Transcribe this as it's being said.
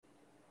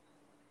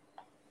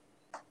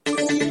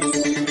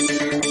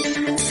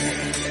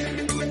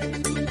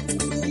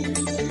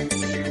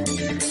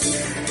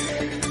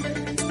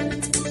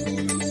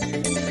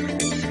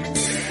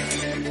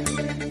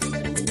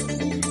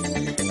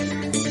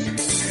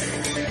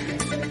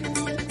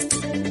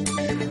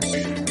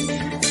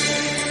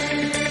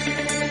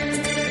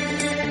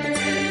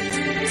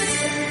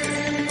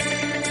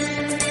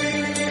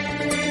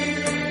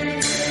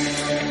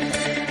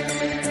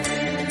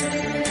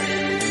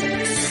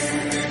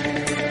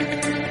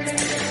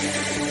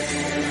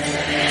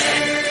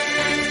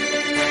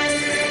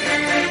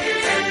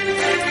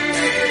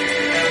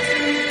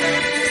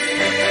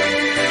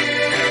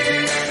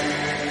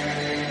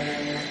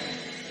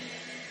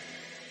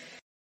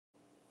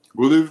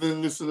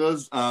evening,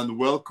 listeners, and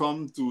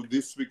welcome to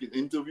This Week in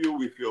Interview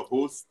with your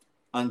host,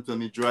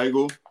 Anthony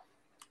Drago.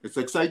 It's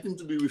exciting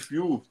to be with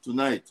you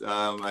tonight.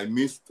 I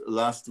missed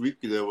last week.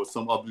 There were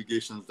some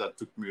obligations that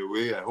took me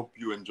away. I hope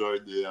you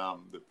enjoyed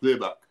the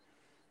playback.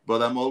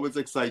 But I'm always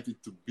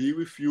excited to be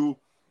with you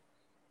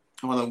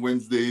on a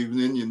Wednesday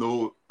evening. You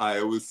know, I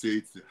always say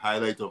it's the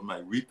highlight of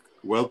my week.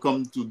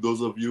 Welcome to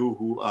those of you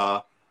who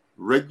are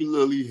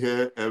regularly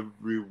here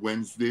every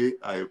Wednesday.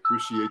 I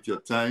appreciate your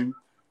time.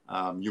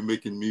 You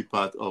making me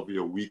part of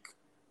your week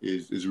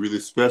is really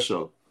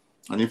special.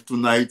 And if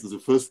tonight is the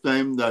first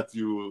time that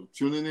you're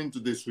tuning into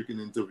This Week in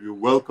Interview,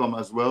 welcome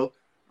as well.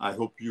 I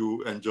hope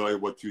you enjoy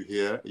what you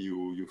hear.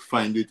 You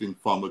find it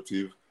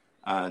informative,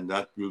 and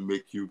that will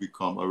make you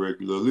become a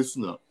regular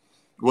listener.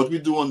 What we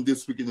do on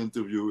This Week in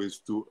Interview is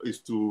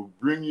to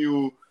bring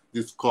you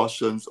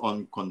discussions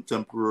on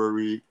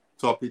contemporary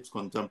topics,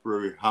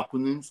 contemporary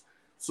happenings,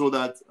 so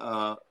that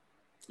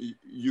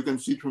you can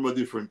see it from a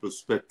different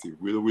perspective.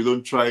 We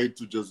don't try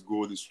to just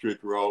go the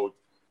straight route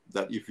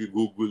that if you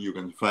Google, you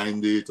can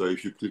find it, or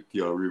if you click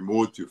your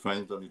remote, you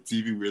find it on the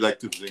TV. We like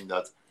to think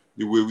that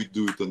the way we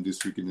do it on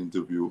This Week in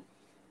Interview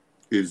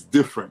is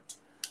different.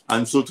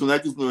 And so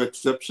tonight is no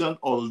exception,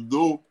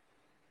 although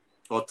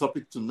our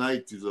topic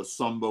tonight is a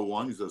somber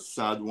one, is a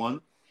sad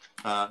one.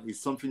 It's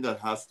something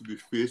that has to be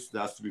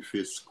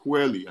faced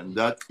squarely, and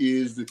that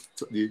is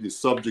the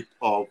subject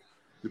of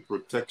the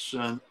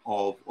protection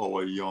of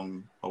our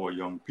young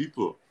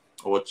people,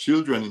 our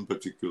children in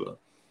particular.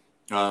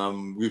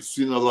 We've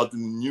seen a lot in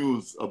the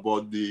news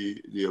about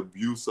the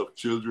abuse of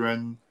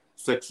children,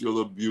 sexual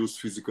abuse,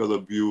 physical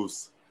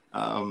abuse,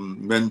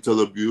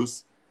 mental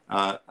abuse,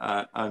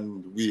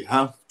 and we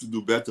have to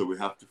do better. We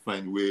have to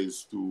find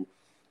ways to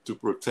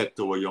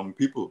protect our young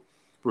people,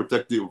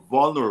 protect the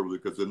vulnerable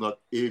because they're not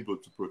able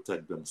to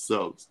protect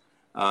themselves.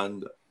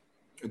 And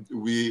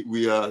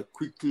we are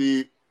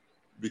quickly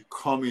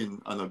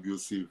becoming an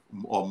abusive,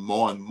 or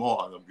more and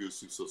more an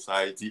abusive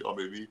society, or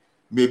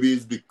maybe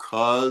it's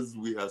because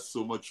we are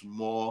so much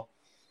more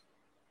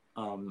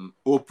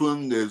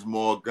open. There's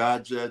more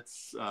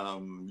gadgets.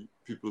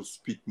 People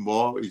speak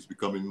more. It's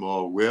becoming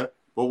more aware.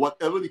 But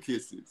whatever the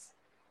case is,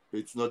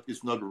 it's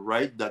not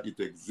right that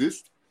it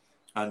exists.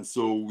 And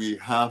so we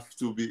have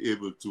to be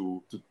able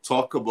to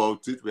talk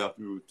about it. We have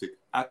to take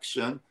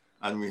action,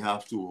 and we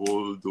have to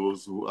hold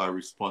those who are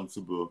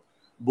responsible,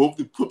 both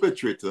the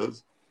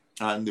perpetrators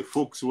and the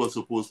folks who are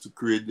supposed to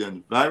create the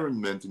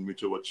environment in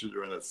which our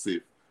children are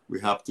safe. We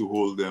have to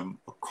hold them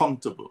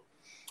accountable.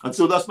 And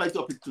so that's my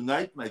topic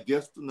tonight. My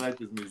guest tonight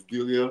is Ms.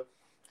 Delia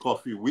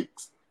Coffey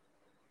Weeks.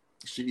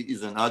 She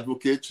is an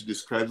advocate. She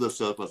describes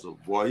herself as a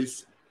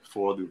voice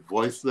for the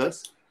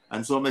voiceless.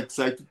 And so I'm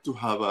excited to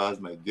have her as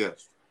my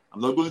guest.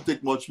 I'm not going to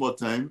take much more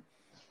time.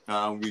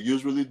 We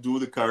usually do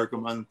the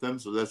CARICOM anthem,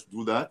 so let's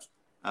do that.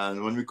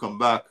 And when we come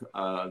back,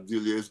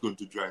 Delia is going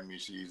to join me.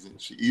 She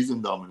is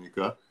in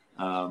Dominica.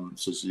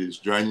 So she is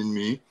joining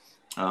me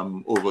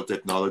over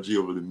technology,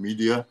 over the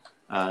media,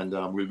 and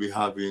we'll be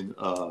having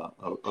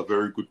a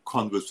very good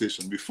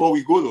conversation. Before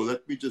we go, though,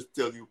 let me just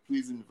tell you,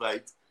 please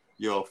invite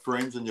your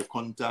friends and your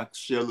contacts,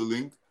 share the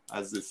link,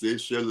 as they say,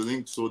 share the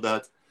link so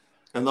that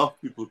enough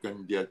people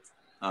can get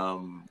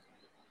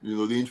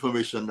the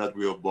information that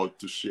we're about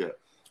to share.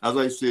 As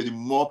I say, the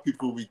more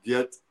people we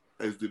get,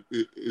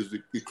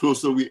 the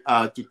closer we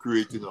are to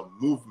creating a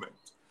movement.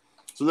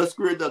 So let's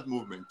create that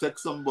movement.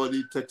 Text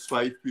somebody, text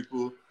 5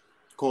 people,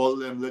 call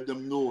them, let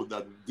them know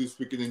that This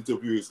Week in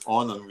Interview is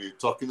on and we're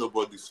talking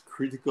about this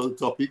critical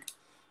topic.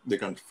 They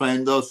can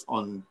find us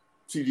on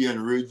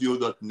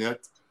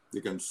tdnradio.net. They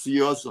can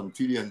see us on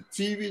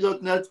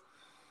tdntv.net.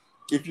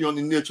 If you're on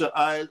the Nature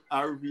Isle,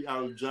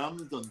 RVR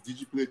Jams on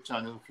DigiPlay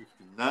Channel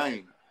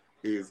 59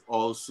 is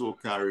also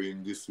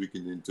carrying This Week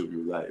in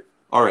Interview live.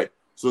 All right,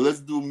 so let's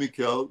do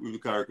Mikel with the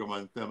CARICOM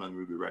anthem and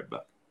we'll be right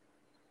back.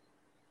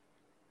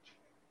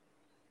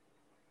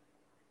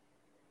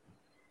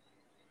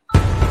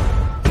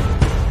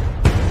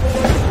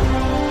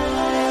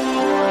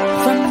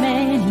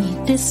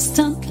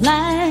 Distant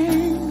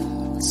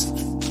lands,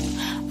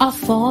 our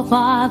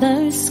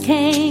forefathers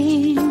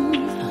came,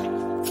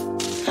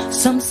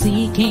 some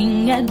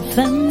seeking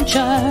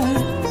adventure,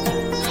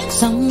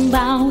 some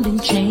bound in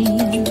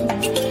chains.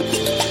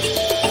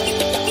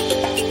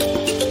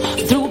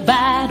 Through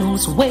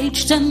battles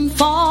waged and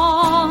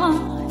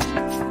fought,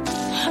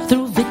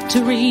 through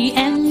victory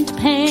and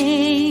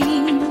pain,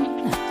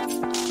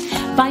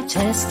 by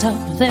test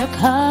of their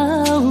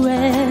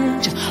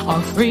courage,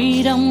 our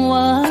freedom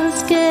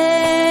was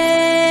gained.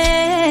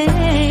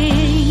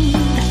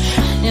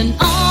 In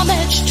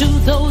homage to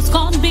those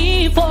gone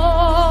before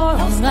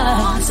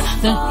us,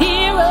 the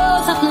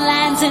heroes of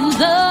lands in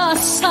the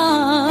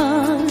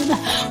sun,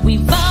 we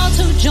vow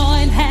to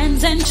join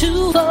hands and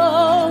to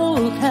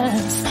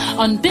focus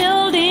on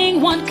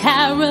building one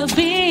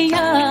Caribbean.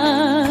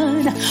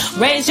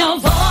 Raise your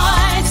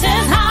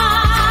voices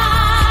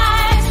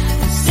high,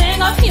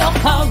 sing of your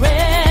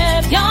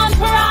Caribbean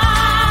pride.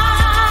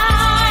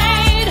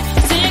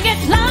 Sing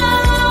it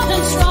loud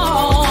and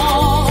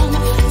strong,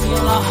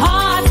 feel our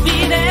hearts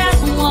beat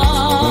as one.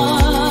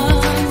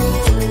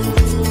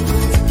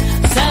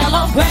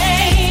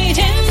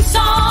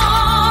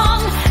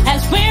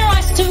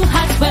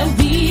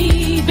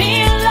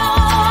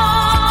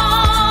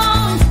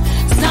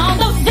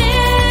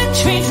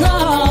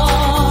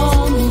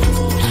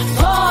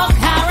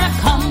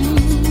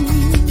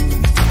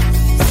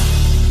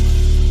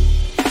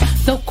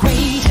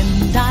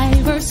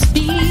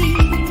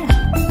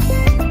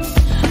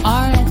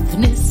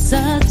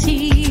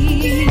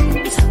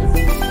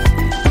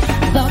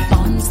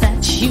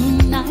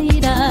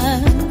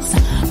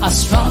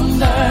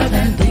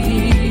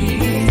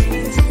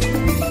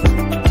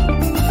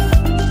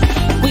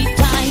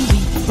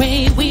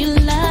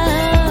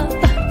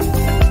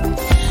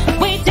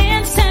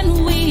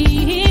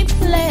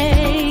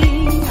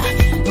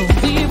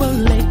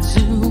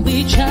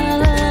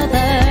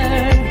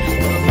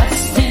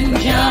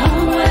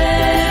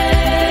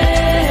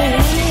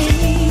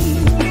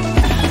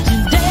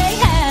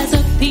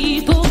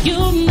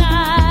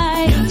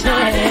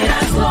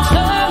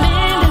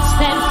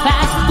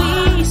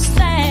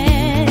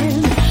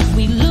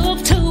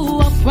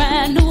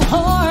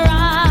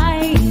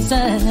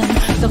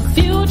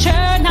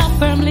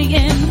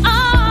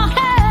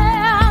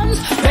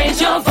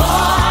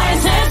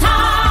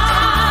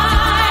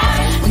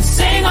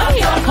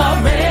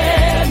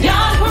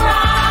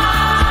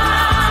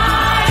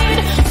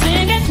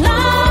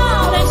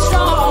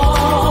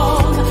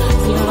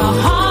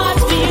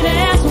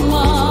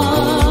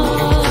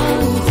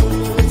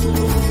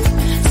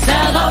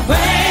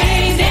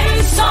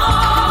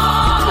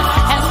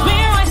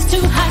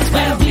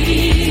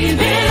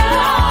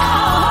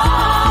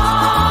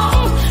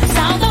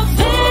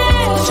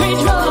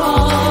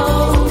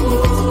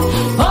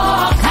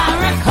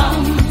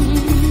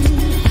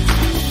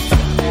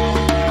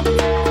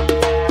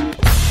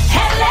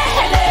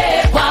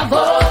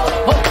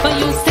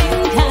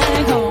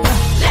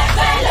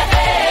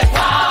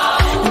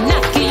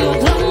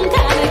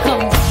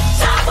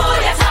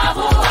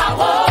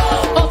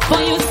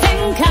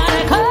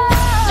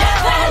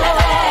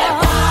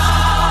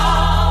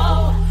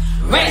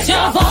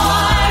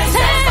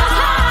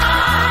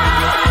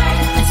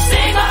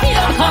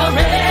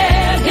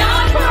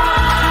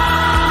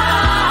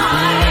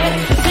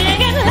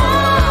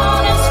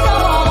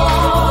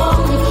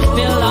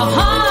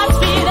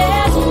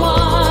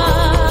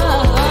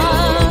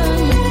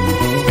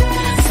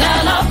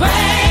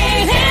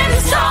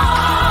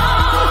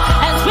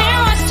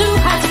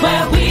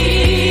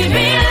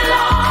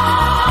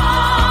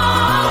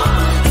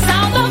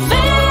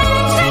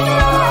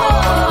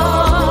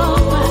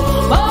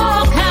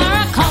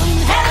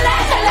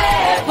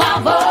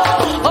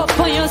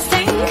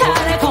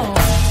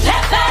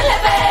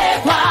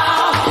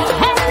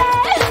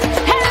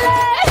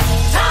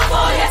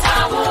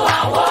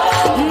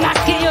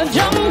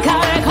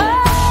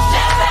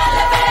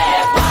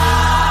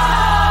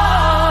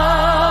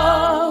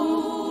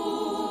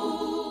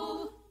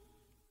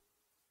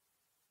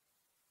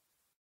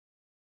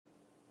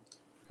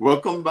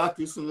 Welcome back,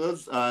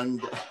 listeners.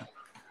 And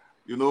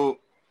you know,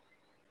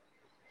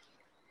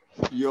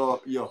 your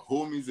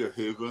home is your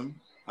haven,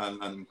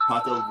 and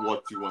part of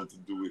what you want to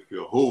do with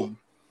your home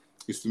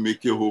is to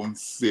make your home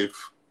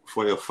safe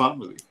for your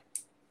family,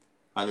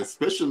 and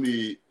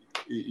especially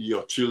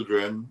your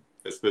children,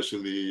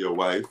 especially your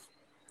wife,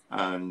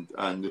 and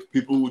the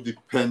people who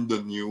depend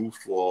on you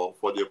for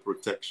their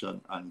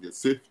protection and their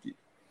safety.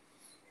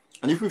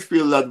 And if we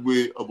feel that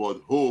way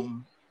about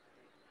home,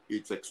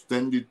 it's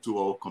extended to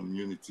our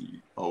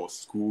community, our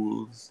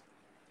schools,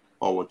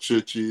 our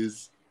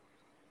churches,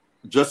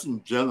 just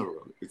in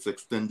general. It's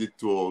extended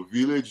to our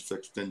village, it's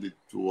extended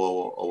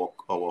to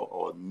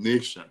our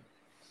nation.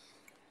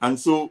 And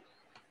so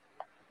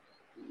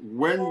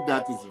when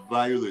that is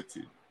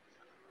violated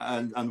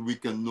and we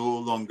can no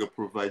longer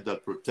provide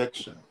that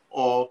protection,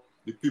 or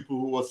the people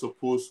who are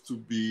supposed to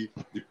be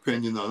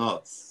depending on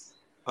us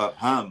are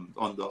harmed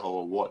under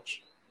our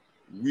watch,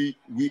 we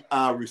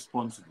are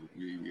responsible.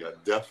 We are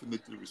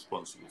definitely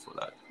responsible for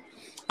that.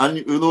 And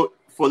you know,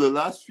 for the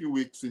last few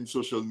weeks in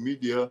social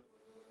media,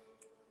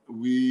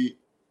 we've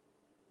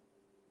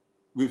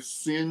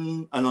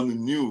seen, and on the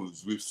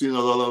news, we've seen a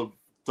lot of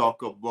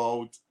talk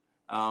about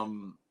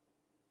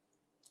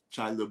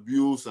child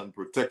abuse and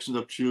protection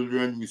of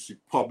children. We see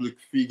public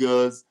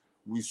figures.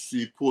 We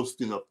see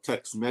posting of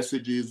text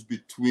messages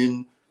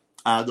between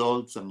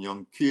adults and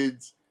young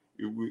kids.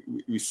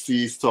 We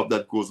see stuff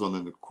that goes on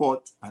in the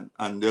court,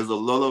 and there's a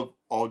lot of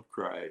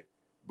outcry,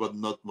 but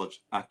not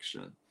much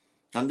action.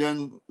 And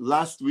then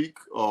last week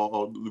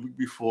or the week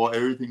before,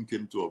 everything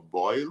came to a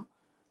boil.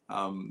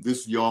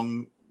 This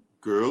young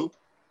girl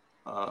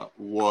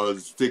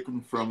was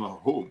taken from her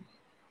home,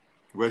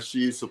 where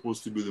she is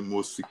supposed to be the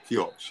most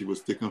secure. She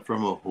was taken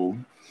from her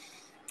home,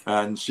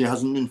 and she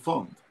hasn't been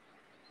found.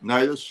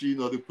 Neither she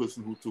nor the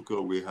person who took her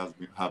away have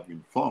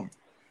been found.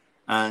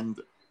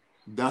 And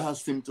that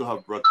has seemed to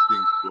have brought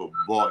things to a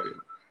boil.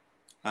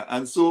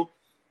 And so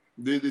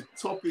the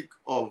topic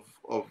of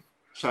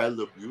child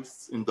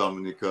abuse in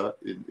Dominica,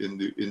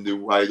 in the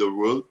wider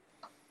world,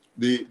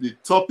 the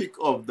topic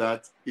of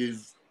that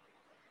is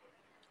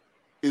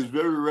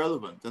very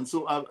relevant. And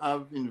so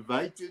I've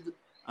invited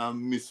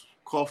Miss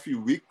Coffee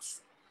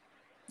Weeks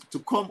to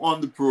come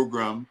on the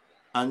program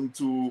and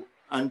to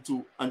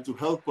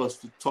help us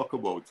to talk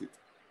about it,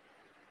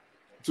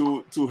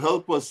 to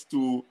help us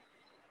to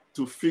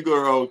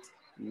figure out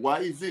why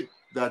is it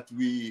that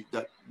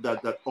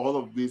that all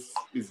of this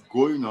is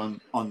going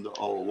on under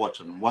our watch,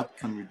 and what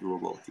can we do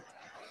about it.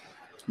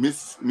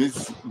 Miss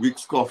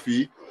Weeks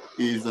Coffee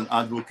is an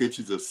advocate.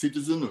 She's a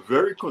citizen, a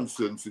very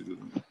concerned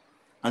citizen.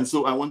 And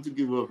so I want to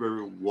give her a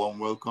very warm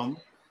welcome.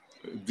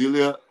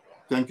 Delia,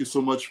 thank you so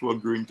much for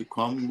agreeing to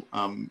come.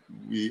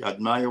 We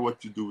admire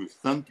what you do. We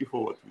thank you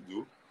for what you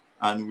do.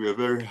 And we are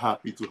very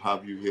happy to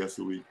have you here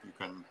so you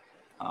can,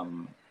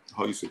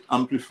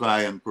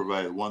 amplify and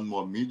provide one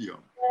more medium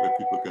where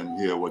people can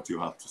hear what you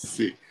have to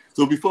say.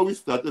 So before we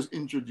start, let's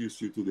introduce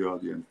you to the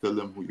audience. Tell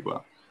them who you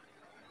are.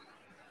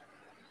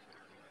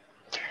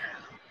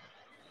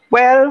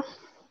 Well,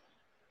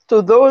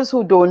 to those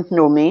who don't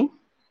know me,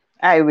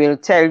 I will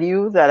tell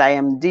you that I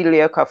am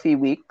Delia Coffee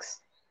Weeks.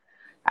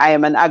 I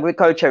am an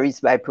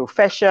agriculturist by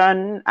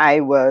profession. I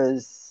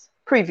was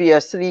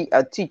previously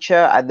a teacher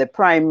at the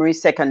primary,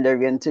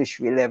 secondary, and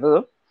tertiary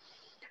level.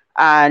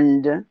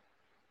 And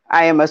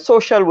I am a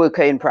social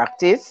worker in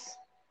practice.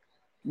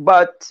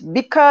 But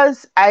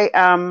because I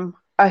am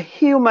a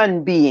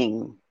human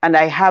being and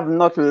I have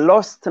not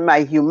lost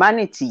my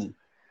humanity,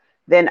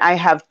 then I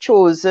have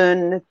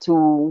chosen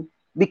to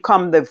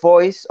become the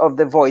voice of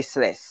the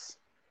voiceless.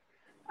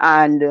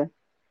 And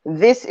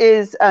this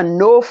is a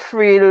no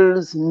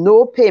frills,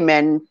 no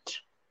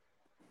payment,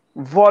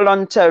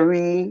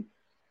 voluntary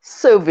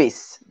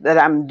service that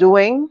I'm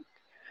doing,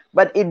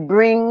 but it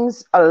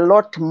brings a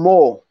lot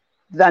more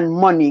than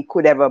money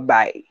could ever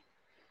buy.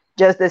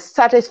 Just the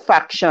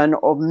satisfaction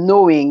of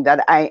knowing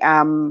that I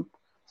am,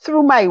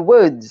 through my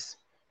words,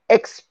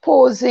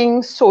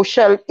 exposing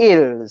social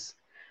ills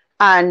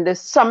and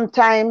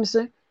sometimes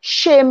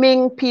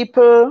shaming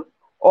people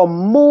or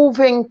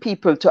moving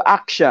people to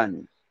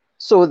action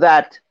so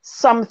that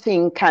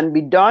something can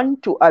be done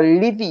to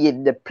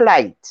alleviate the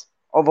plight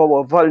of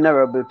our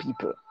vulnerable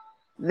people.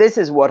 This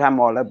is what I'm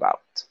all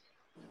about.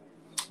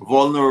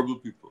 Vulnerable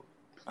people.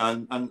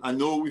 And I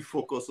know we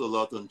focus a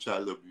lot on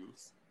child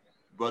abuse,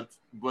 but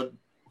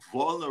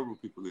vulnerable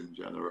people in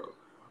general.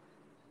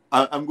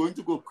 I'm going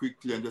to go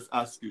quickly and just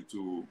ask you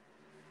to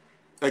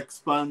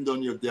expand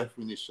on your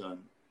definition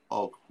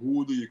of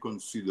who do you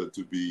consider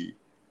to be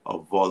a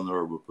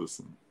vulnerable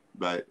person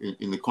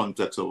in the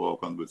context of our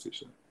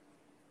conversation.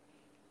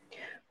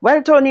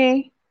 Well,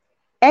 Tony,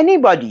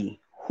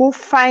 anybody who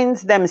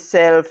finds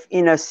themselves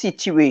in a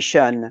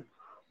situation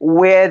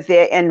where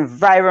their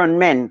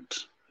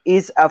environment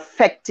is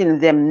affecting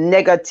them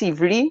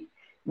negatively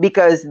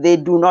because they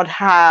do not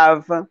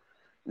have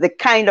the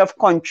kind of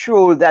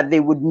control that they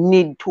would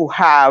need to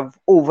have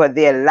over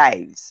their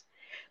lives.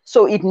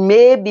 So it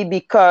may be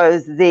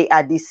because they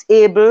are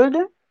disabled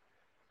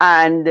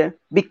And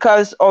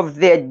because of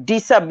their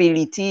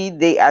disability,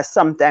 they are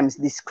sometimes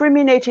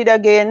discriminated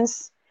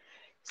against.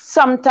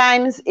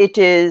 Sometimes it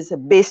is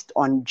based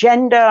on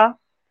gender.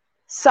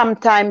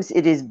 Sometimes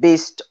it is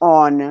based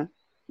on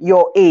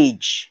your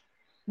age,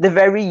 the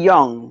very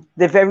young,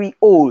 the very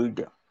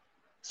old.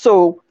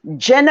 So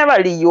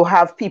generally, you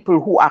have people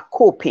who are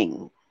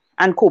coping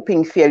and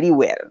coping fairly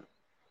well.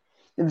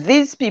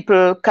 These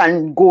people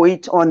can go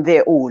it on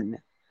their own.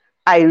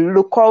 I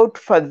look out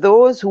for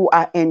those who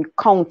are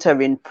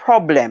encountering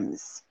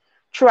problems,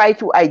 try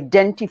to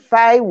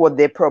identify what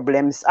their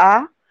problems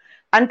are,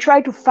 and try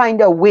to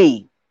find a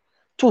way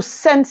to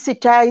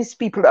sensitize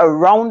people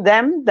around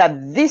them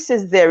that this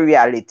is their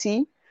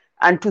reality,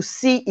 and to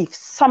see if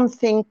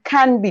something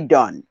can be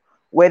done,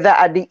 whether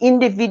at the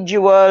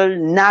individual,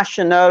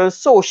 national,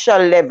 social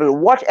level,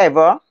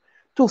 whatever,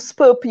 to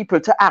spur people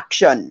to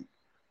action,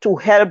 to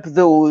help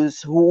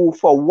those who,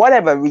 for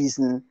whatever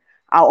reason,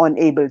 are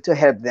unable to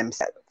help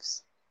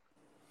themselves.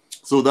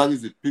 So that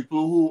is it.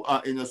 People who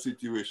are in a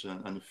situation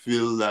and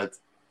feel that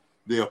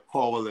they are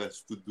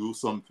powerless to do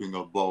something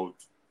about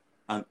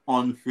an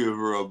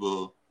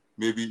unfavorable,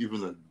 maybe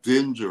even a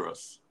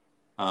dangerous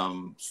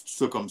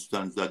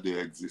circumstance that they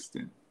exist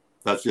in.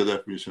 That's your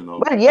definition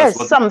of... Well,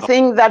 yes,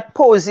 something that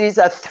poses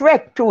a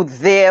threat to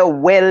their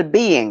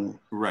well-being.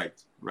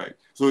 Right, right.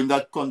 So in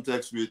that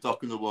context, we're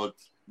talking about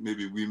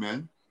maybe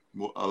women.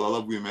 A lot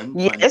of women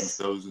yes. find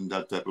themselves in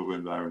that type of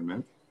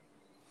environment.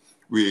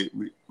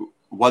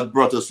 What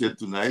brought us here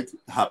tonight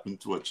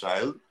happened to a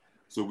child,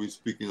 so we're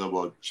speaking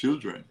about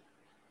children,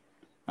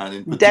 and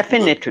in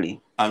definitely,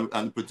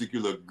 and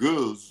particular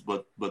girls,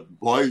 but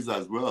boys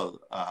as well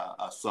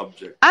are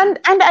subject. And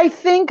I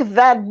think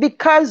that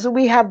because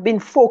we have been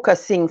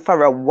focusing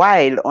for a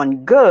while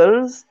on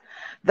girls,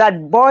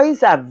 that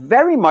boys are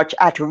very much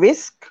at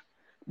risk,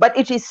 but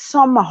it is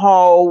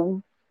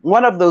somehow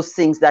one of those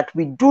things that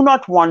we do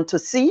not want to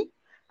see,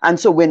 and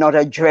so we're not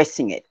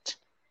addressing it.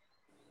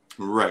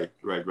 Right.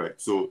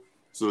 So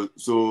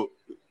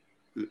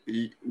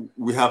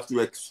we have to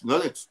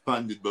not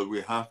expand it, but we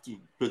have to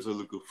put a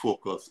little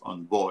focus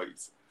on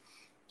boys.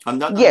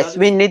 And that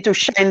we need to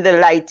shine the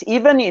light.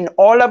 Even in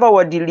all of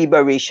our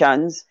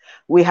deliberations,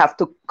 we have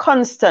to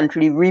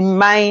constantly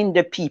remind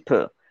the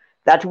people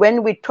that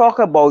when we talk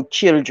about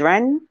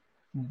children,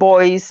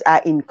 boys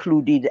are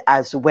included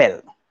as well.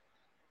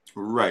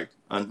 Right.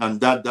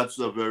 And that's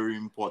a very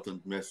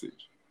important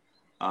message.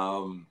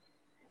 And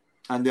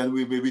then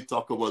we maybe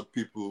talk about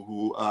people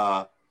who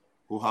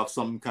have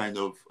some kind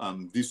of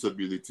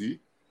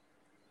disability,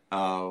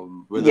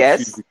 whether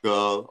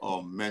physical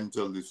or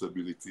mental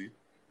disability.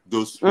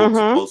 Those folks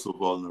are also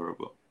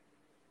vulnerable.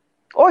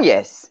 Oh,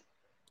 yes.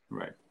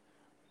 Right.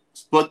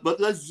 But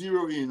let's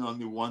zero in on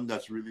the one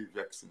that's really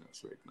vexing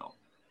us right now.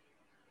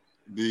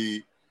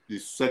 The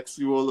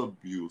sexual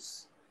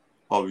abuse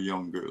of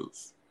young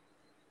girls.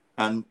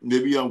 And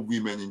maybe on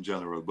women in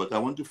general, but I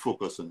want to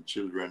focus on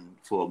children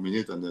for a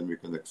minute and then we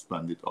can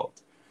expand it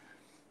out.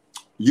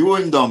 You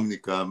are in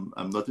Dominica.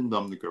 I'm not in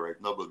Dominica right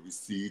now, but we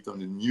see it on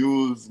the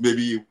news.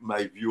 Maybe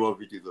my view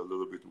of it is a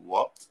little bit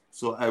warped.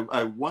 So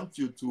I want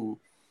you to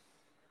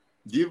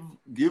give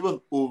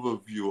an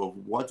overview of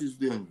what is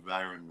the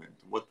environment,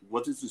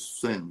 what is the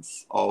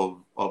sense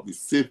of the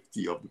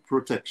safety, of the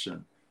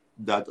protection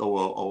that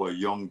our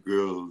young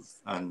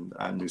girls and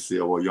we say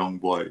our young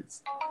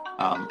boys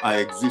are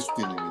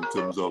existing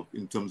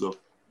in terms of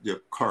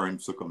their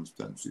current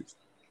circumstances.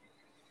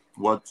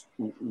 How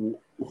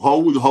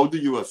do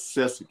you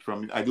assess it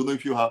from? I don't know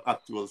if you have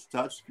actual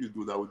stats. If you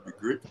do, that would be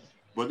great.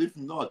 But if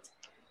not,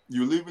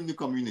 you live in the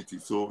community,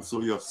 so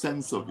your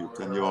sense of it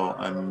and your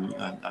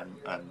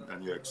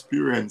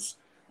experience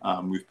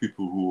with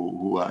people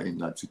who are in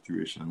that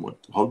situation.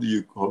 How do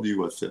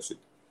you assess it?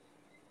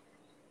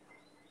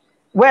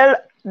 Well,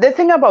 the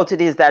thing about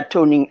it is that,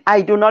 Tony,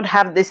 I do not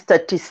have the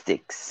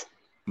statistics.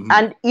 Mm-hmm.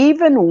 And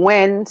even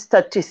when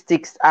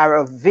statistics are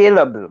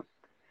available,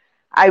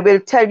 I will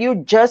tell you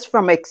just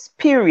from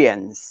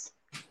experience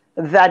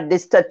that the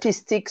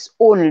statistics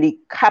only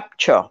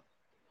capture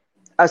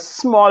a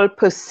small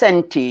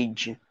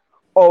percentage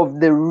of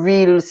the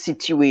real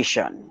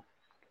situation,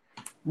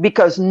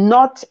 because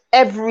not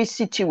every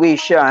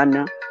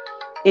situation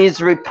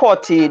is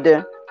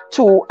reported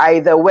to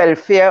either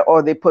welfare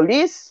or the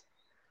police.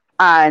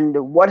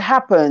 And what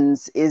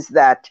happens is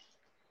that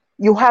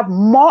you have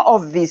more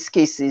of these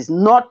cases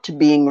not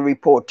being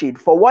reported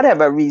for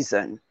whatever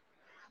reason.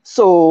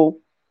 So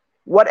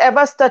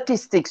whatever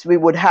statistics we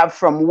would have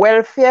from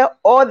welfare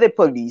or the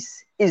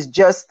police is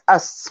just a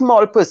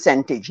small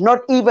percentage,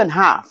 not even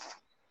half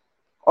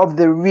of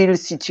the real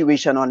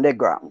situation on the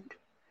ground.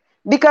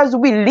 Because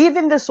we live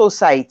in the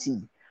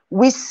society,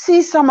 we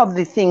see some of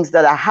the things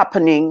that are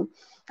happening,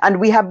 and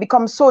we have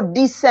become so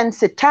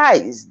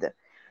desensitized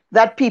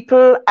that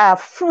people are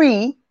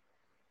free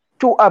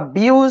to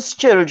abuse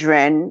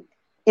children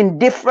in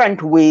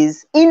different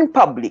ways in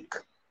public.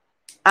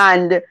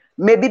 And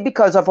maybe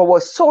because of our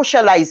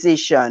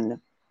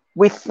socialization,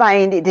 we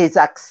find it is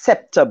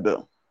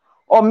acceptable.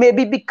 Or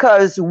maybe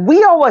because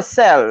we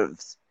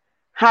ourselves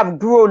have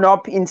grown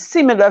up in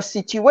similar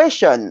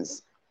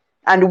situations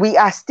and we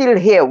are still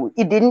here.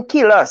 It didn't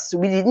kill us.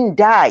 We didn't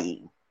die.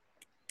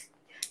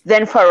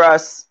 Then for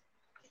us,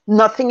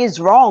 nothing is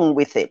wrong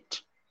with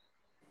it.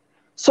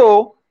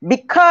 So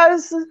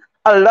because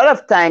a lot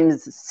of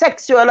times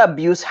sexual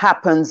abuse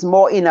happens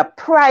more in a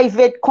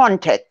private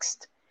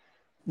context,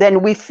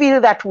 then we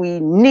feel that we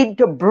need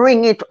to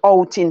bring it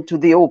out into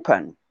the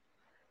open.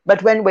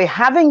 But when we're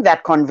having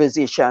that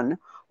conversation,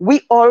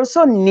 we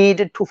also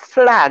need to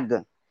flag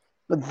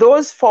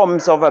those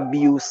forms of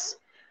abuse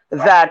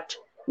that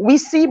we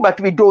see but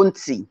we don't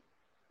see.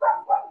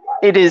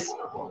 It is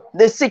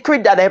the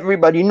secret that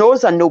everybody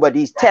knows and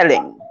nobody's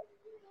telling.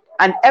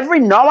 And every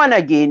now and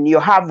again, you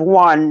have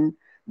one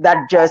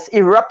that just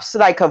erupts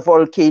like a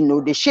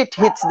volcano. The shit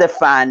hits the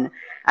fan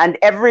and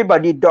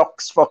everybody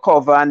ducks for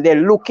cover and they're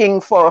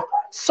looking for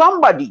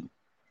somebody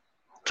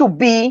to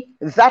be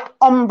that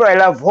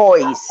umbrella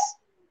voice.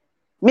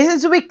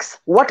 Mrs. Wicks,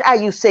 what are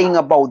you saying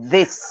about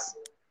this?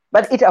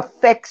 But it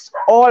affects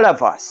all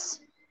of us.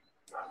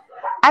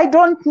 I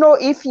don't know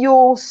if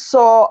you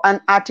saw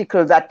an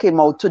article that came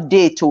out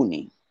today,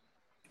 Tony,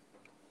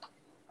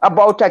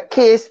 about a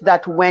case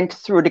that went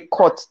through the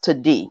courts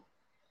today.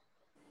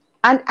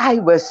 And I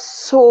was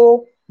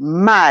so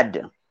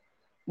mad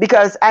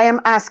because I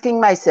am asking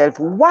myself,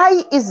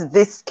 why is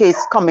this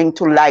case coming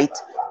to light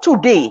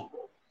today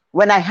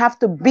when I have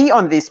to be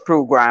on this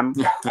program,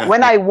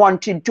 when I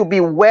wanted to be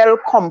well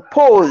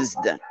composed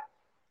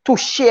to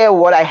share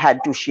what I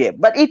had to share?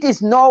 But it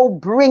is now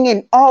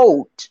bringing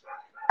out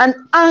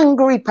an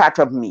angry part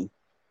of me.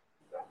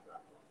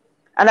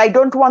 And I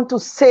don't want to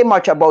say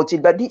much about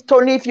it, but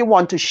Tony, if you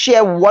want to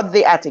share what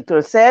the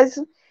article says,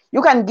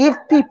 you can give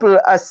people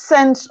a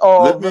sense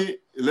of...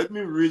 Let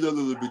me read a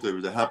little bit of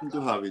it. I happen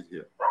to have it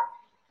here.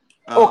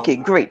 Okay,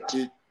 great.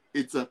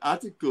 It's an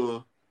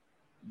article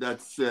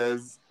that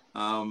says,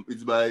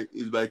 it's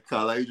by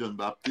Carla John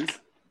Baptist.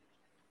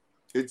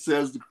 It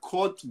says the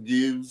court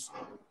gives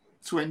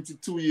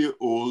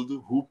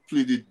 22-year-old who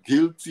pleaded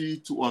guilty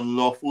to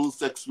unlawful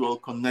sexual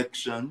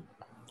connection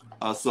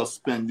a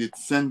suspended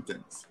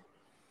sentence.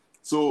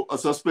 So a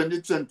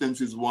suspended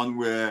sentence is one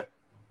where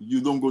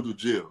you don't go to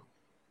jail.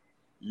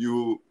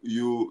 You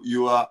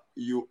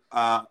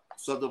are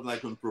sort of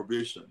like on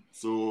probation.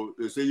 So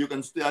they say you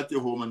can stay at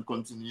your home and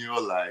continue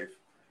your life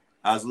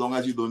as long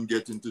as you don't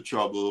get into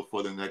trouble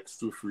for the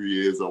next 2-3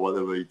 years or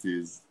whatever it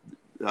is.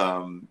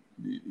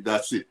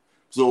 That's it.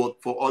 So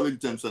for all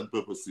intents and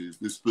purposes,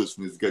 this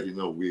person is getting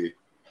away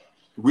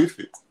with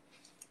it.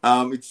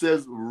 It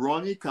says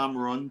Ronnie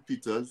Cameron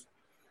Peters,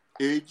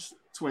 age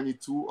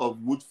 22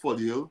 of Woodford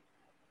Hill,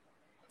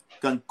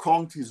 can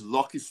count his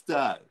lucky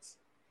stars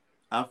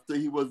after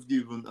he was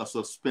given a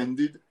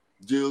suspended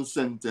jail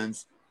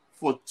sentence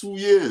for 2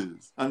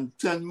 years and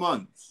 10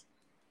 months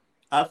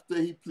after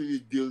he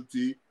pleaded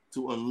guilty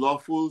to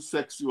unlawful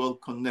sexual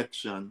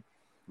connection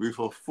with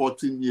a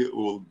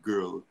 14-year-old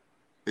girl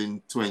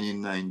in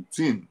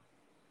 2019.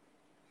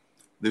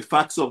 The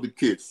facts of the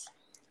case.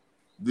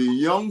 The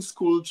young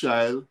school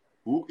child,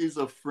 who is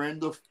a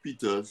friend of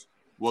Peter's,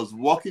 was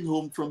walking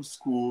home from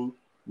school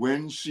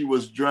when she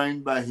was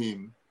joined by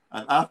him,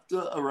 and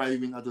after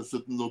arriving at a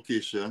certain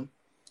location,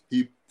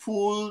 he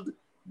pulled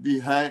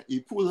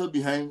her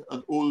behind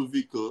an old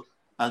vehicle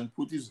and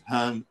put his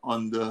hand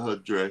under her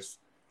dress,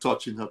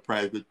 touching her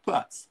private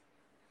parts.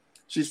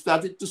 She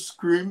started to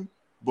scream,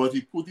 but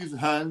he put his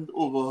hand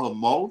over her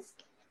mouth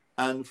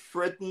and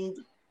threatened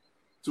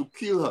to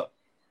kill her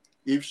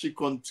if she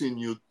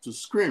continued to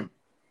scream.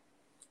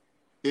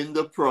 In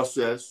the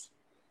process,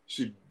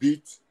 she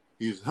beat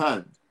his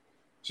hand.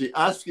 She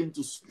asked him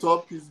to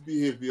stop his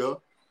behavior,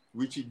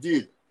 which he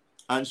did,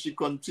 and she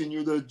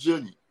continued her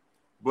journey.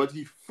 But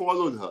he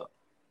followed her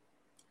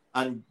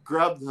and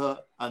grabbed her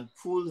and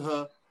pulled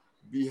her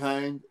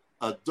behind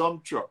a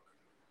dump truck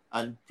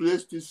and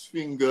placed his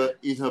finger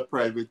in her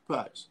private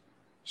parts.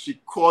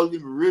 She called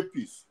him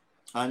rapist,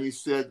 and he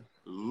said,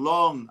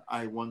 "Long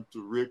I want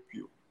to rape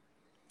you."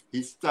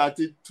 He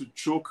started to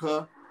choke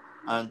her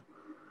and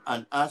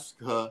ask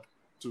her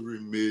to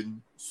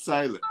remain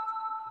silent.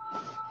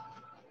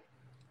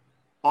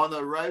 On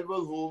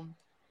arrival home,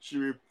 she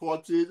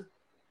reported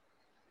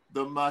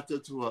the matter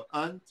to her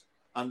aunt,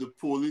 and the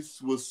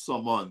police was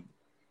summoned,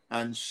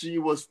 and she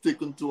was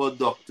taken to a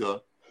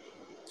doctor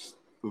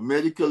who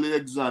medically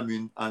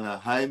examined, and her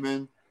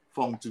hymen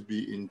found to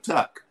be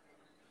intact.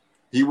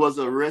 He was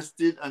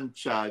arrested and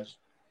charged,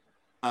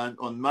 and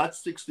on March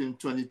 16,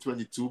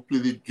 2022,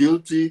 pleaded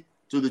guilty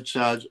to the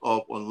charge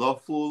of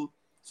unlawful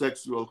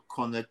sexual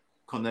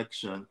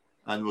connection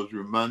and was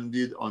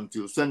remanded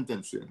until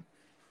sentencing.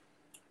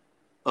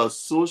 A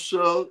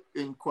social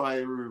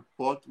inquiry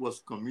report was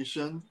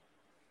commissioned.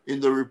 In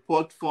the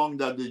report found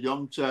that the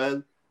young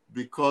child,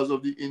 because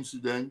of the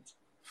incident,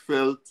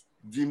 felt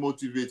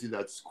demotivated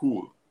at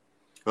school.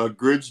 Her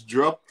grades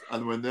dropped,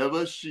 and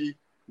whenever she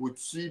would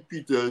see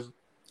Peters,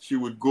 she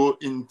would go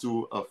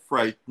into a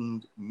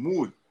frightened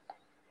mood.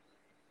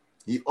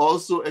 He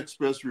also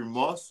expressed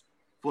remorse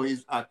for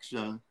his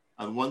action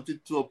and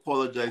wanted to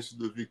apologize to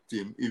the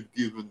victim if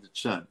given the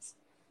chance.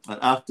 And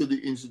after the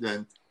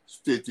incident,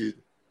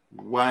 stated,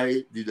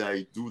 "Why did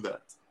I do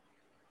that?"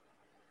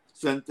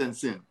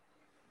 Sentencing.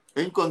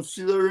 In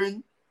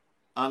considering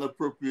an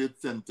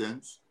appropriate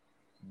sentence,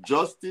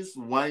 Justice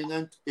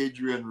Wynant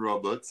Adrian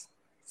Roberts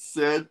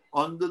said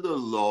under the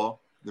law,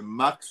 the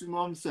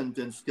maximum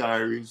sentence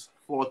carries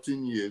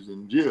 14 years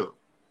in jail.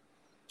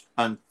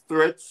 And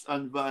threats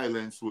and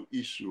violence were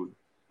issued,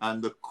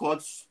 and the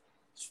court's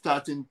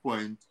starting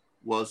point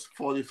was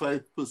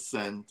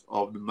 45%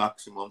 of the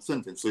maximum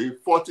sentence. So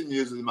if 14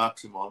 years is the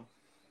maximum,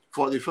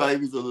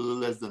 45 is a little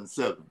less than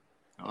 7.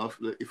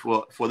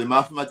 For the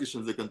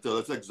mathematicians, they can tell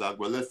us exact,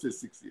 but let's say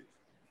 6 years.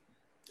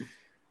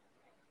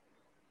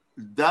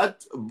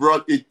 That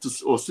brought it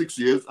to 6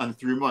 years and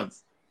 3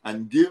 months.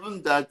 And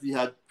given that he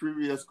had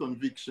previous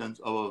convictions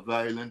of a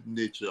violent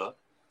nature,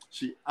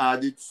 she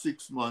added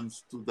 6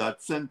 months to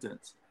that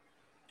sentence.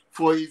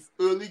 For his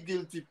early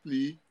guilty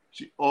plea,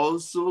 he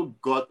also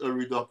got a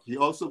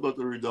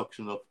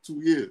reduction of 2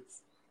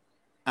 years.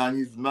 And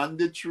his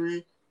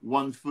mandatory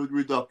 1/3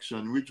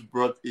 reduction, which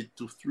brought it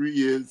to 3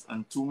 years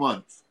and 2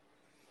 months.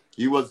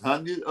 He was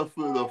handed a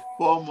further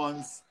 4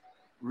 months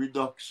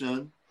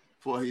reduction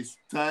for his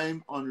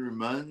time on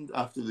remand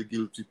after the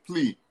guilty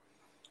plea.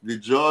 The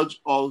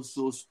judge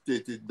also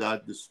stated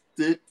that the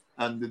state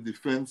and the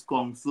defense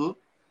counsel,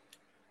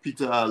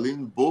 Peter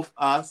Allen, both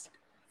asked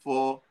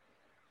for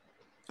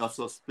a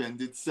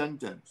suspended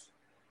sentence.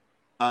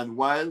 And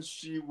while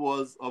she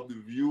was of the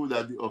view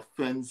that the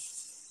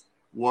offense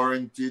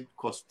warranted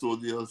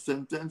custodial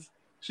sentence,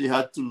 she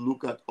had to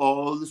look at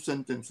all the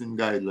sentencing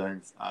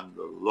guidelines and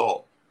the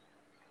law.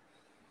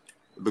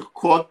 The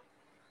court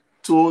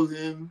told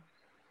him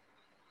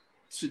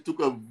she took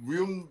a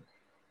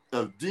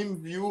dim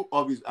view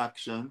of his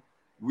action,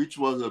 which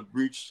was a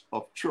breach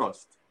of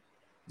trust.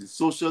 The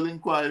social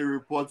inquiry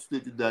report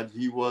stated that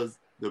he was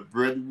the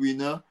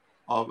breadwinner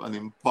of an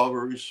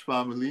impoverished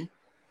family.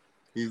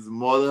 His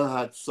mother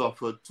had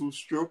suffered 2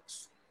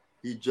 strokes.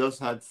 He just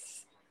had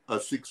a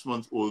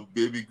 6-month-old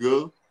baby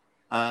girl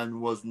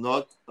and was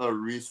not a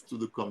risk to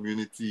the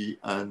community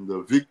and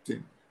the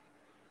victim.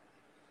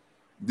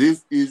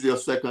 This is your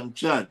second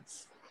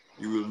chance.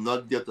 You will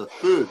not get a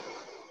third.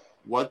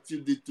 What you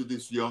did to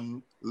this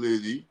young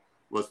lady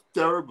was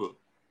terrible.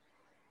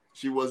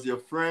 She was your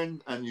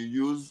friend and you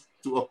used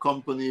to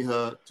accompany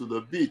her to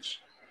the beach.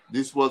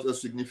 This was a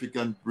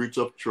significant breach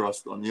of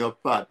trust on your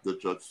part, the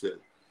judge said.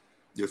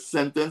 The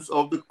sentence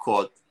of the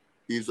court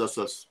is a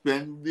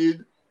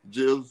suspended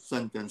jail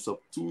sentence of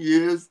 2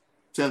 years,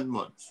 10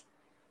 months.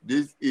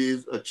 This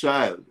is a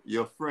child,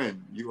 your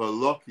friend. You are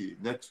lucky.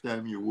 Next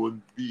time you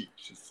won't be,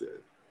 she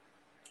said.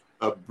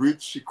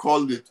 She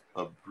called it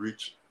a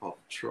breach of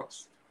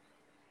trust.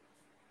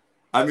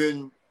 I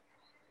mean,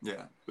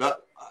 yeah,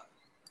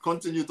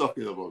 continue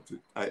talking about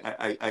it.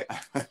 I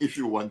if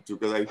you want to,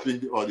 because I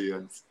think the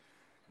audience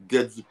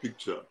gets the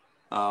picture.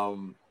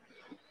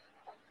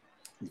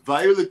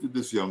 Violated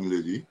this young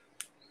lady.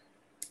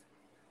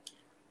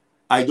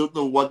 I don't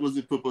know what was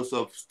the purpose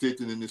of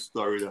stating in the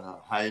story that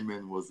her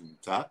hymen was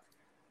intact.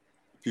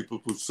 People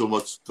put so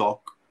much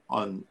stock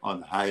on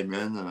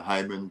hymen and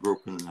hymen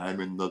broken and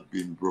hymen not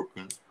being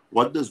broken.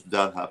 What does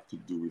that have to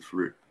do with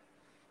rape?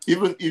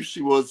 Even if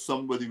she was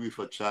somebody with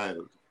a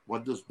child,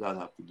 what does that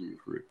have to do with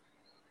rape?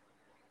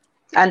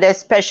 And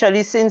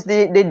especially since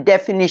the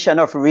definition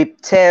of rape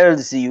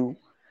tells you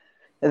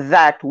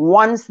that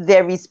once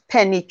there is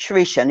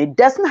penetration, it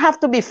doesn't have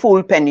to be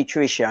full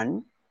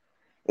penetration.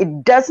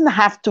 It doesn't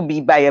have to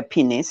be by a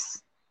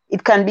penis.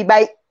 It can be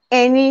by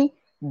any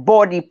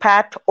body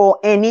part or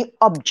any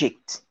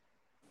object.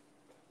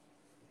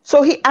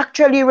 So he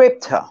actually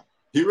raped her.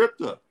 He raped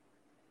her.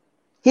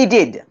 He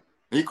did.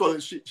 He called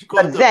it, she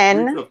called it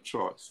a breach of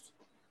trust.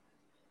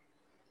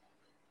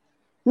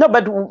 No,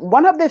 but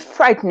one of the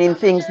frightening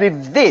things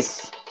with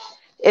this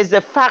is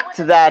the fact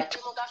that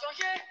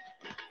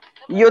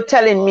you're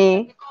telling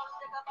me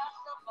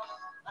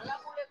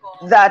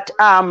that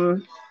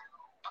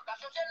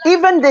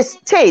even the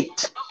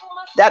state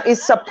that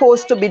is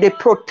supposed to be the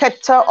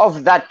protector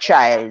of that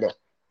child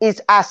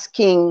is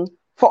asking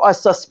for a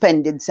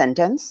suspended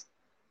sentence.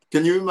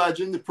 Can you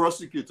imagine the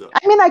prosecutor?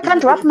 I mean, I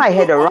can't wrap my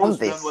head around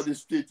this. What the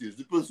state is.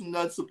 The person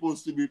that's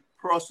supposed to be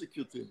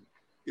prosecuting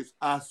is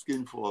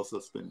asking for a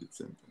suspended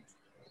sentence.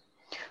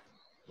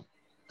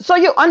 So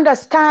you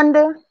understand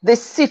the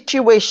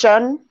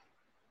situation?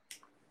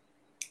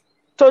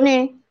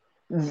 Tony,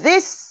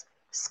 this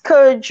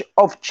scourge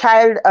of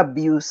child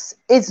abuse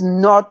is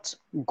not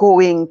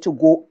going to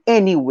go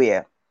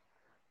anywhere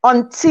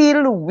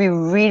until we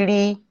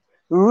really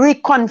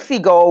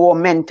reconfigure our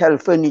mental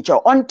furniture,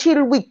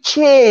 until we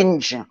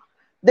change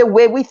the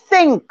way we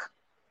think.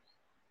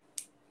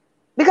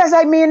 Because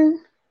I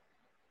mean,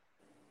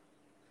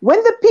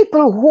 when the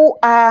people who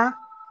are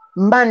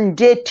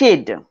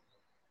mandated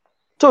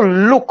to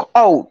look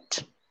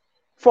out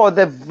for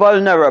the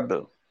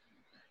vulnerable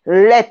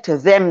let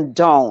them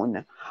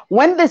down,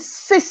 when the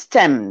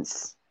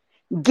systems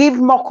give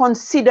more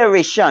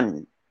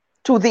consideration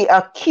to the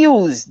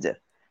accused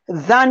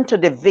than to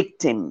the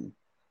victim.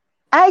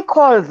 I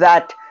call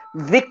that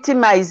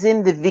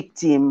victimizing the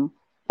victim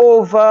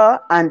over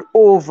and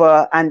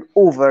over and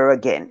over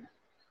again.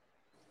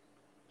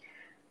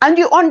 And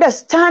you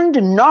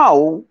understand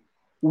now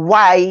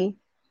why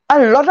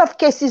a lot of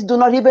cases do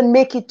not even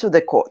make it to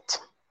the court.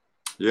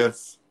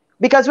 Yes.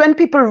 Because when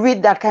people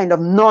read that kind of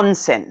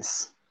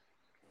nonsense,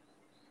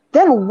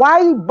 then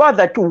why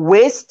bother to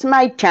waste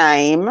my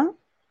time,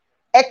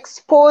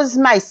 expose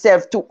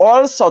myself to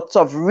all sorts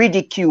of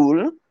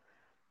ridicule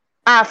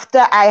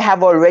after I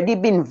have already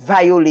been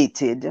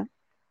violated,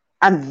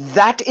 and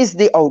that is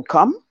the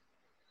outcome?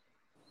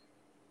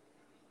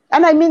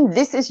 And I mean,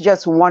 this is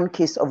just one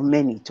case of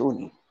many,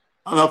 Tony.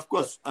 And of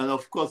course,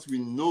 we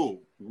know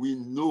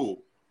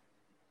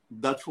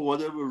that for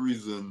whatever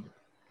reason,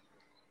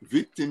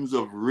 victims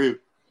of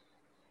rape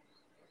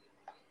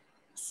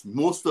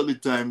most of the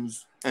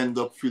times end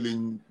up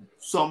feeling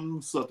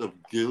some sort of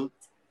guilt,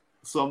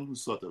 some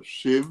sort of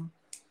shame,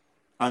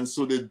 and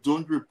so they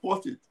don't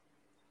report it.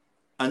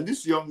 And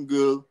this young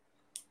girl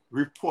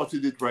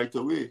reported it right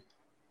away,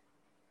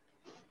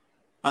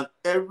 and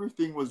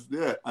everything was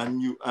there.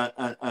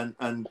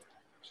 And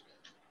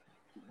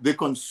they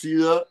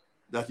consider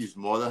that his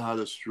mother had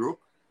a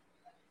stroke.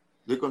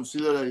 They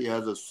consider that he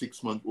has a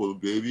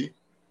 6-month-old baby.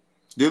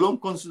 They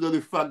don't consider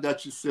the fact that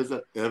she says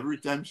that every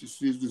time she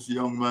sees this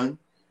young man,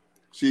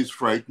 she is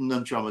frightened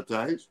and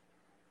traumatized.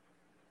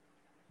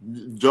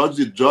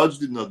 The judge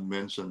did not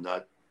mention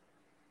that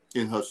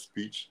in her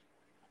speech.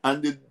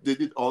 And they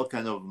did all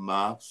kinds of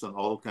maths and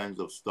all kinds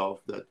of stuff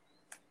that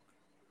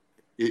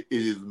it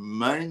is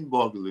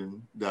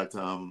mind-boggling that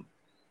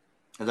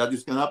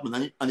this can happen.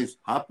 And it's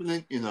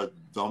happening in a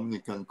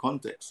Dominican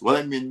context. What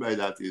I mean by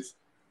that is,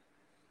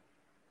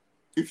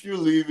 if you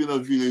live in a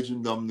village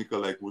in Dominica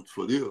like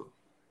Woodford Hill,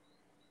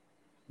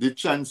 the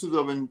chances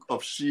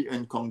of she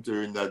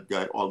encountering that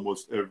guy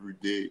almost every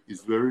day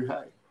is very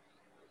high.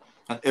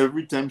 And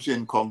every time she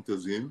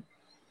encounters him,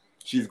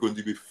 she's going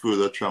to be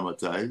further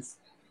traumatized.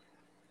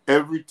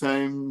 Every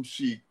time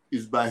she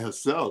is by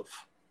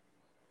herself,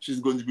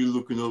 she's going to be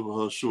looking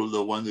over her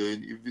shoulder,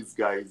 wondering if this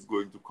guy is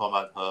going to come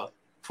at her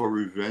for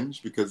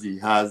revenge because he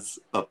has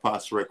a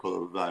past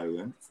record of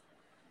violence.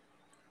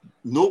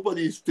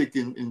 Nobody is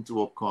taking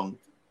into account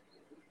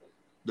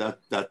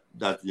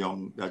that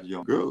young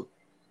girl.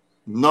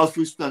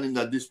 Notwithstanding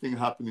that this thing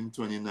happened in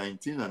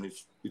 2019 and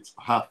it's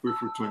halfway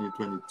through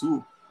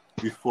 2022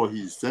 before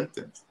he is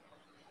sentenced.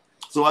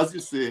 So as you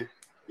say,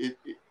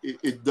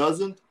 it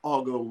doesn't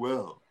augur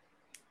well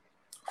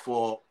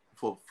for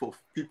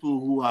people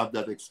who have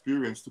that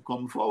experience to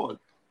come forward.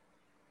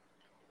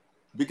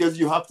 Because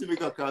you have to make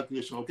a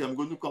calculation. Okay, I'm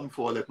going to come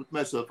forward. I put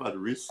myself at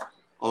risk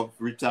of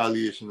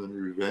retaliation and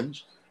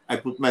revenge. I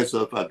put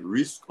myself at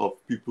risk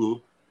of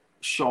people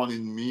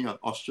shunning me and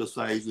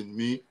ostracizing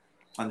me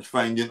and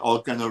finding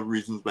all kinds of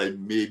reasons by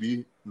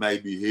maybe my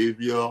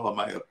behavior or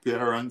my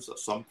appearance or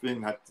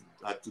something had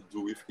to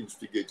do with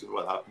instigating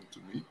what happened to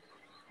me.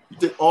 You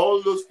take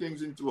all those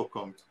things into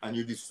account and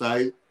you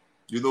decide,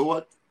 you know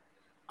what?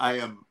 I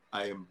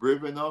am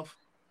brave enough.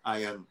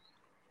 I am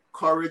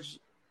courageous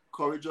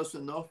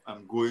enough.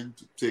 I'm going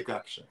to take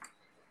action.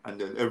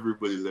 And then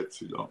everybody lets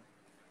you down.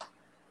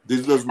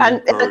 This doesn't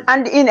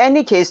and in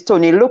any case,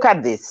 Tony, look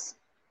at this.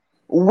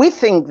 We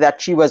think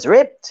that she was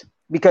raped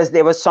because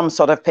there was some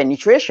sort of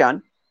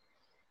penetration.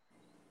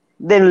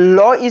 The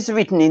law is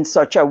written in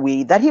such a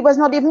way that he was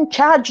not even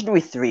charged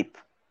with rape.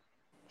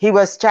 He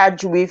was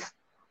charged with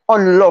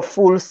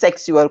unlawful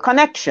sexual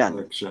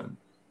connection.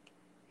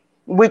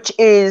 Which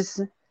is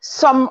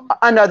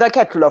another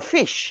kettle of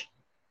fish.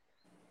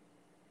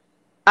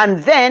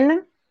 And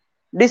then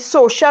the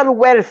social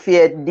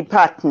welfare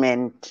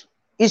department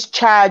is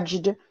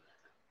charged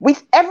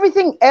with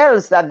everything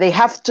else that they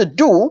have to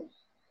do.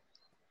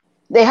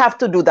 They have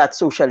to do that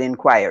social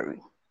inquiry.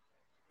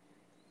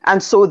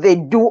 And so they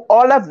do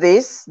all of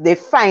this. They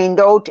find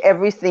out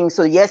everything.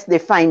 So yes, they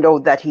find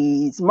out that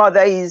his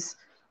mother is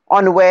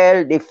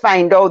unwell. They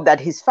find out that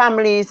his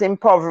family is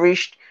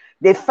impoverished.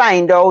 They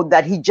find out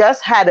that he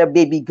just had a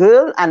baby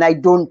girl. And I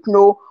don't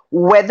know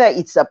whether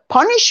it's a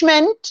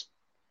punishment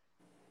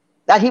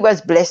that he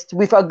was blessed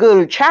with a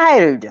girl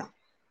child,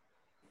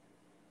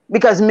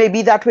 because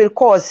maybe that will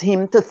cause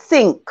him to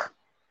think.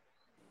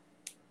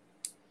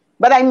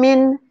 But I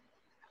mean,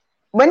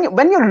 when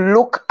you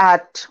look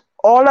at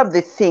all of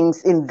the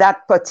things in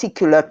that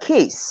particular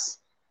case,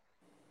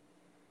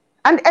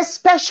 and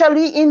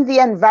especially in the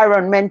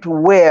environment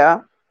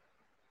where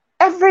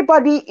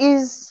everybody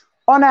is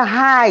on a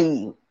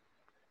high,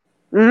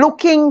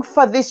 looking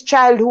for this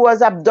child who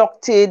was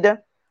abducted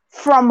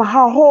from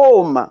her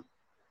home.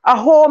 A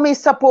home is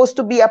supposed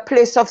to be a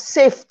place of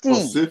safety.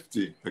 For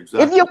safety,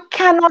 exactly. If you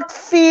cannot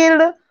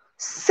feel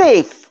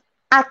safe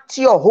at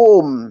your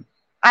home,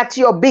 at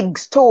your big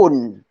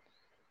stone,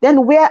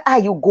 then where are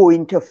you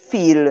going to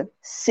feel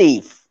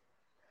safe?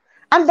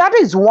 And that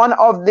is one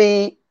of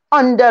the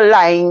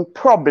underlying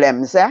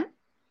problems.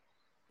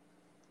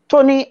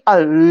 Tony, a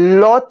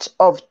lot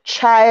of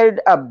child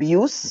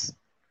abuse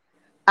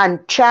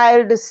and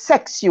child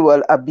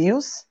sexual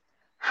abuse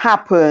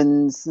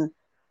happens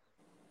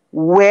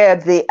where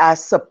they are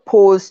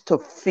supposed to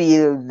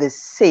feel the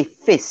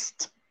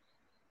safest,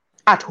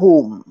 at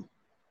home.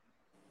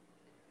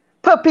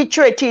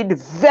 Perpetrated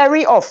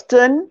very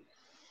often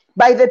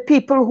by the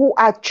people who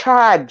are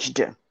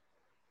charged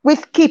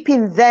with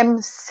keeping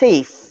them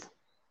safe.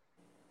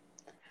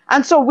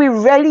 And so we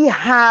really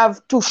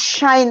have to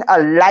shine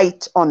a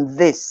light on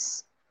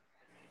this.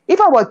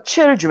 If our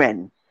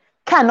children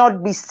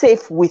cannot be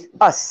safe with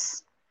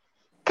us,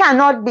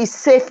 cannot be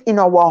safe in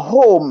our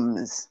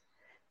homes,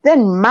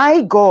 then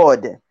my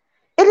God,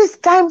 it is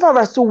time for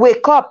us to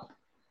wake up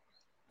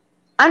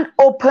and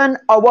open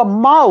our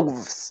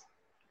mouths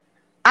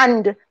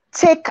and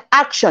take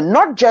action,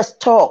 not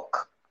just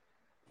talk,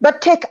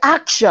 but take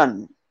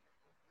action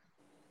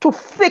to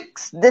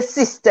fix the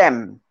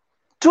system,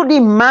 to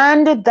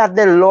demand that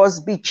the laws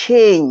be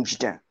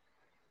changed,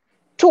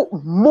 to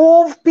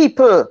move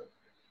people.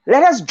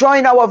 Let us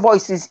join our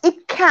voices.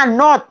 It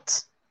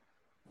cannot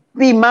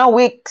be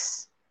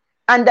Mawicks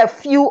and a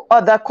few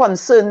other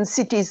concerned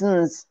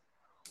citizens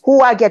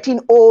who are getting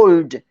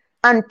old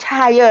and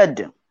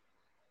tired.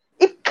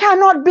 It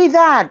cannot be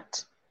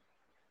that.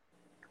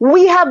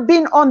 We have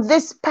been on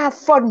this path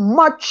for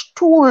much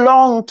too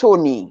long,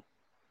 Tony.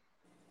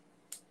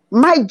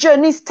 My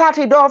journey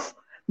started off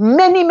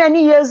many,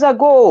 many years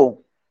ago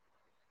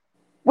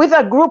with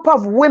a group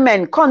of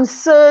women,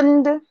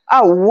 concerned,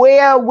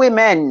 aware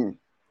women.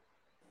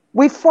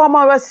 We form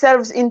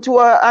ourselves into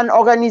an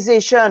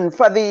organization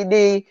for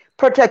the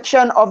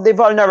protection of the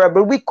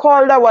vulnerable. We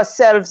called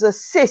ourselves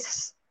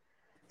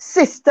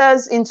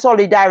Sisters in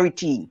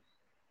Solidarity.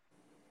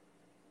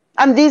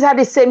 And these are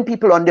the same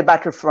people on the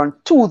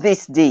battlefront to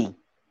this day.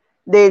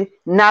 The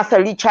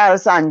Nathalie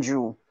Charles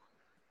Andrew,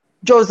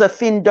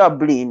 Josephine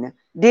Dublin,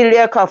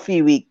 Delia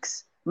Coffee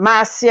Weeks,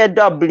 Marcia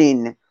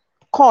Dublin,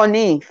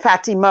 Connie,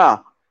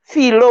 Fatima,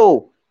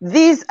 Philo.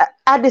 These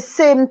are the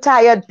same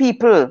tired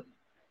people.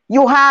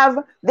 You have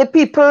the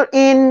people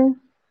in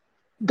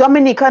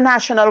Dominica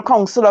National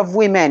Council of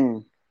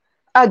Women.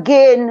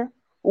 Again,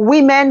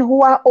 women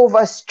who are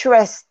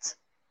overstressed,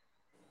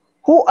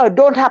 who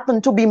don't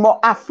happen to be more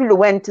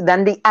affluent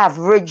than the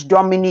average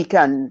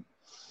Dominican,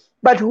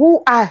 but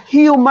who are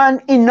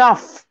human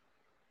enough,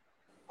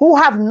 who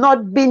have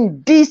not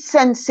been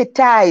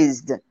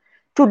desensitized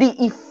to the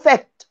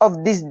effect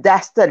of these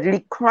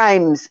dastardly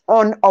crimes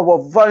on our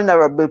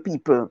vulnerable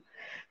people,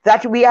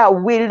 that we are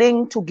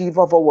willing to give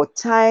of our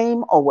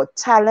time, our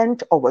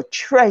talent, our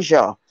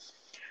treasure.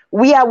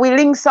 We are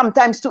willing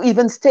sometimes to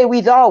even stay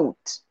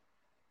without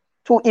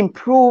to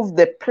improve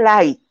the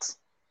plight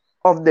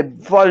of the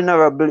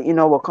vulnerable in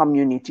our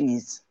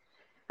communities.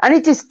 And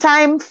it is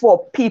time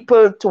for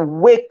people to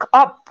wake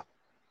up,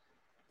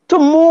 to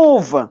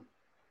move.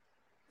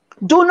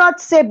 Do not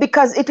say,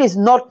 because it is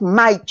not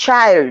my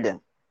child.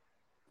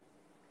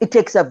 It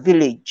takes a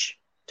village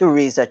to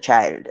raise a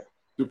child.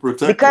 To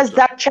protect because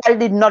that child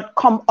did not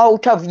come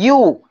out of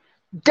you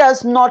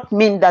does not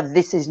mean that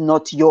this is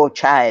not your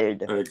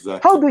child. Exactly.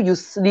 How do you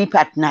sleep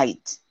at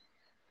night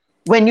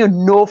when you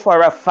know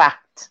for a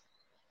fact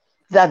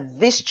that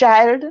this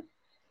child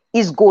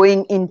is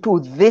going into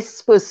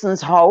this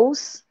person's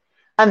house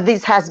and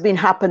this has been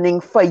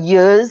happening for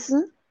years,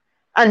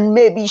 and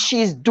maybe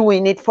she's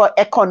doing it for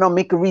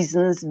economic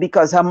reasons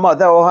because her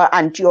mother or her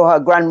auntie or her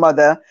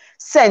grandmother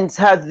sends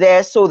her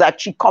there so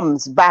that she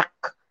comes back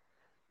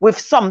with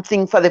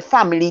something for the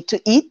family to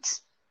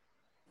eat?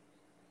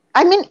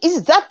 I mean,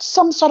 is that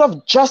some sort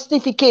of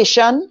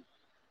justification?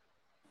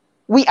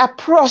 We are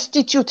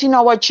prostituting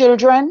our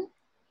children.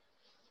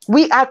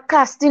 We are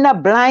casting a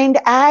blind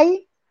eye.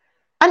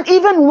 And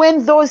even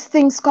when those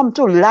things come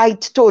to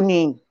light,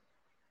 Tony,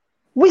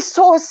 we're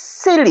so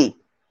silly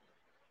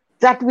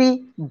that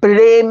we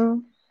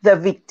blame the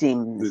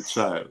victims. The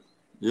child,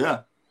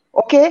 yeah.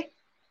 Okay?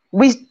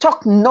 We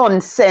talk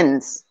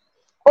nonsense.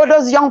 Oh,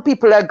 those young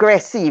people are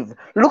aggressive.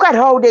 Look at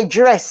how they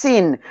dress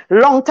in.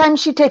 Long time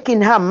she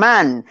taking her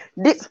man.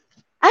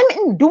 I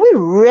mean, do we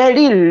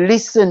really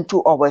listen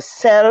to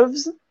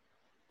ourselves?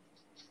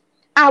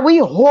 Are we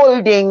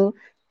holding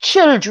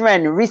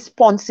children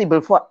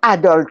responsible for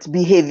adult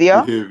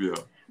behavior? Right?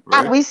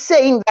 Are we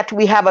saying that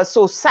we have a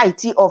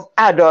society of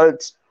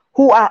adults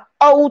who are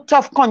out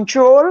of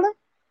control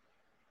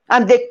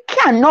and they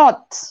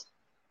cannot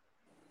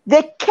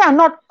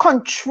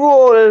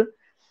control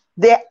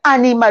their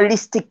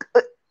animalistic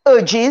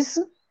urges?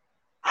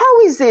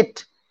 How is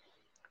it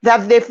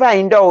that they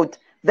find out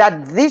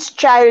that this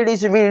child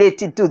is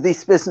related to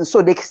this person,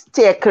 so they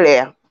stay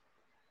clear,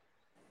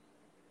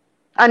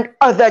 and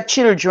other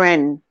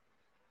children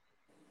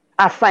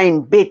are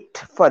fine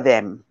bait for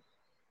them?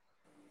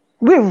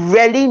 We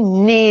really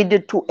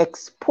need to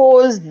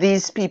expose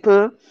these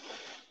people.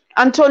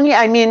 Anthony,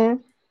 I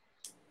mean,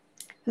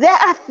 there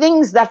are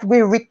things that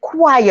we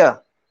require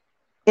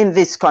in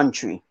this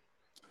country.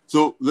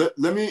 So let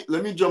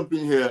me jump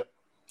in here,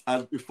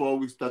 and before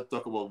we start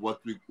talking about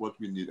what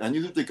we need, I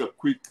need to take a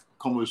quick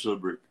commercial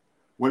break.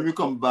 When we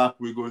come back,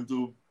 we're going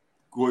to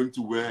go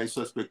into where I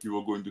suspect you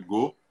are going to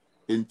go.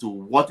 into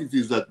what it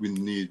is that we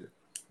need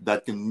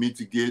that can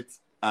mitigate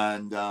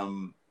and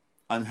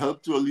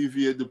help to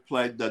alleviate the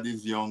plight that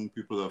these young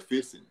people are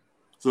facing.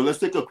 So let's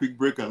take a quick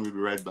break and we'll be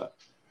right back.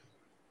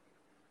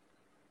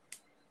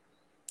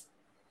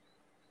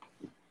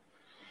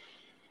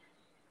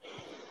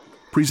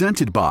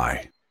 Presented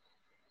by.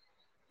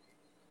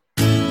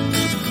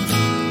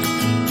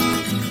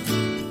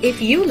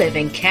 If you live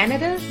in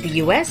Canada, the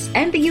US,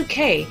 and the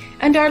UK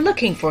and are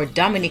looking for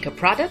Dominica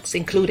products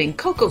including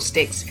cocoa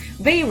sticks,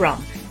 bay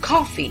rum,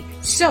 coffee,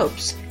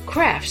 soaps,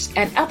 crafts,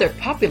 and other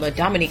popular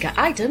Dominica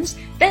items,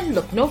 then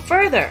look no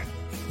further.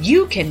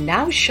 You can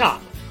now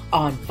shop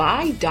on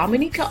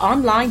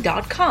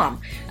BuyDominicaOnline.com,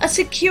 a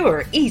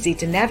secure,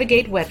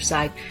 easy-to-navigate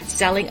website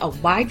selling a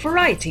wide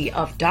variety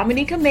of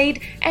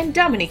Dominica-made and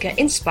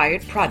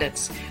Dominica-inspired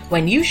products.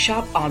 When you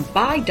shop on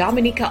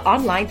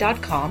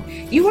BuyDominicaOnline.com,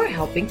 you are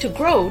helping to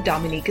grow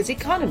Dominica's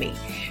economy.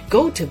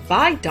 Go to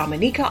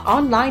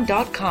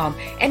BuyDominicaOnline.com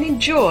and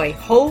enjoy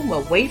home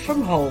away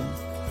from home.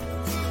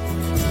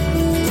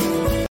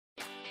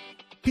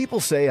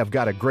 People say I've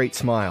got a great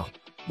smile.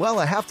 Well,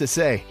 I have to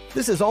say,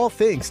 this is all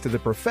thanks to the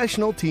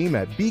professional team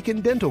at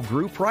Beacon Dental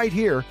Group right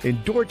here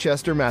in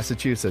Dorchester,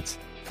 Massachusetts.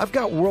 I've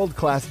got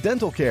world-class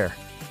dental care.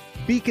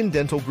 Beacon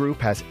Dental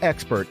Group has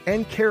expert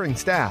and caring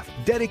staff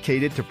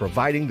dedicated to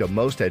providing the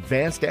most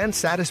advanced and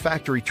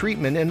satisfactory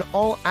treatment in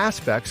all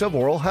aspects of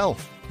oral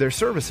health. Their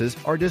services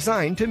are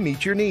designed to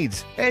meet your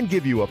needs and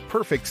give you a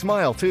perfect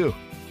smile, too.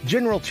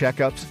 General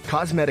checkups,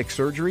 cosmetic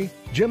surgery,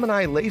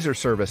 Gemini laser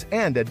service,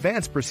 and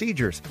advanced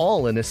procedures,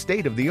 all in a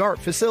state-of-the-art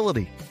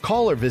facility.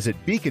 Call or visit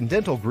Beacon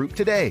Dental Group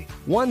today,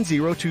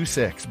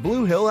 1026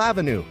 Blue Hill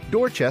Avenue,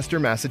 Dorchester,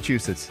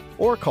 Massachusetts,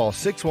 or call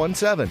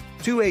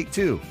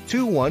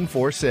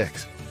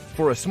 617-282-2146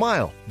 for a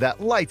smile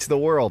that lights the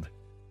world.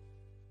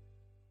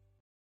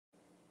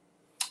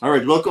 All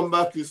right, welcome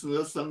back,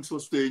 listeners. Thanks for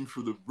staying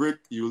through the break.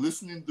 You're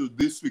listening to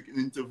This Week in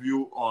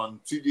Interview on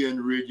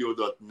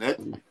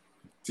tdnradio.net,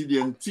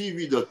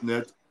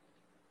 tdntv.net,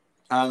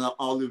 and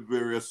all the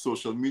various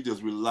social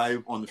medias. We're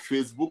live on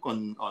Facebook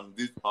on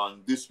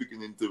This Week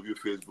in Interview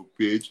Facebook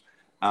page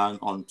and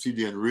on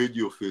TDN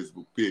Radio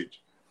Facebook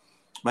page.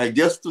 My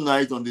guest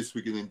tonight on This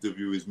Week in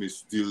Interview is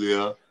Miss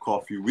Delia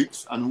Coffee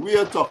Wicks, and we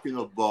are talking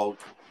about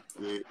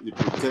the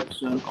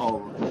protection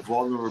of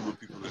vulnerable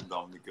people in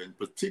Dominica, in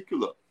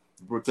particular,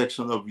 the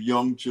protection of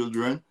young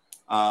children,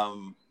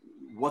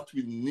 what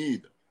we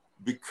need,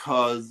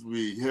 because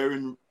we're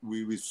hearing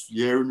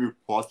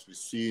reports, we're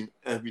seeing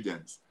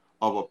evidence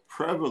of a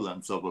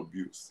prevalence of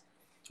abuse,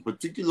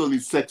 particularly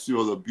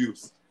sexual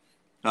abuse,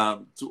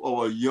 to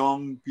our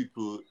young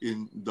people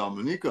in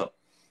Dominica.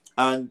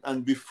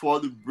 And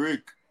before the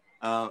break,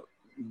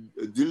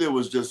 Delia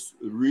was just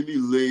really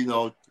laying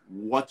out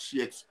what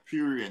she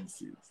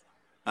experiences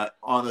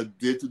on a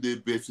day-to-day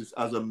basis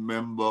as a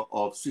member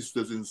of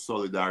Sisters in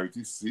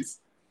Solidarity, SIS,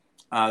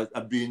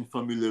 being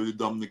familiar with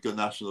the Dominica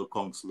National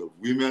Council of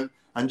Women,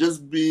 and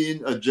just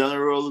being a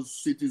general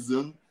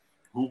citizen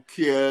who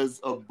cares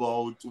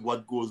about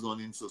what goes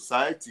on in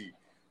society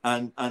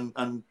and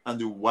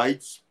the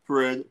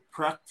widespread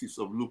practice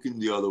of looking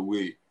the other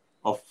way,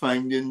 of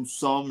finding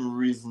some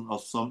reason or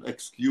some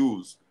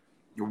excuse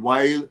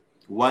why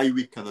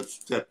we cannot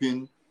step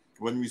in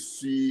when we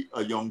see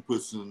a young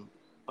person,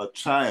 a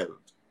child,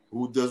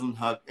 who doesn't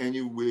have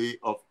any way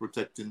of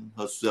protecting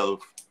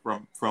herself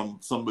from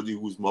somebody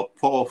who's more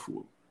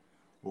powerful.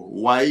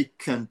 Why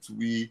can't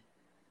we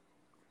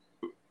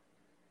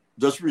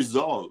just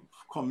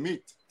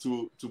commit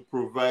to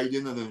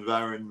providing an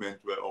environment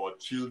where our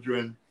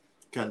children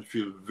can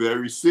feel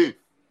very safe?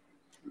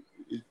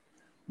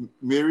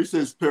 Mary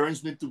says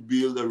parents need to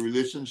build a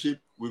relationship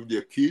with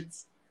their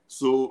kids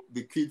so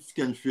the kids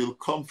can feel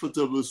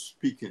comfortable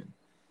speaking.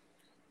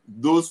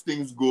 Those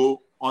things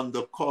go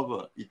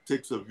undercover. It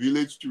takes a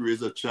village to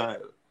raise a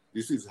child.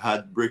 This is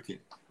heartbreaking.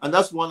 And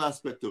that's one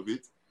aspect of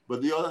it.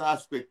 But the other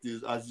aspect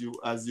is, as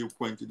you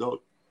pointed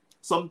out,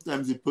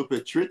 sometimes the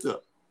perpetrator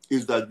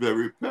is that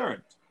very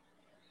parent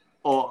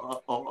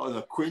or an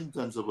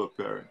acquaintance of a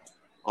parent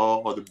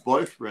or the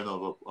boyfriend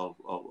of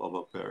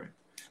a parent.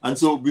 And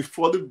so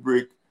before the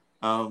break,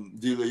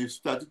 Delia, you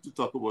started to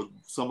talk about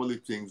some of the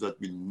things that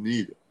we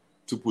need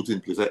to put in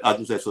place.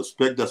 I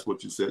suspect that's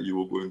what you said you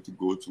were going to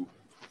go to.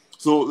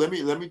 So let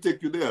me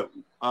take you there.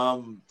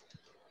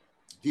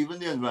 Given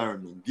the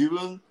environment,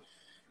 given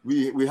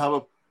we have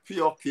a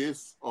pure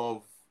case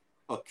of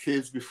a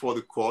case before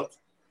the court,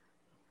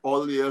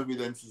 all the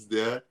evidence is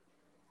there.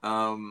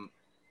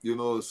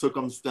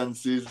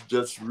 Circumstances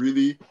just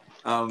really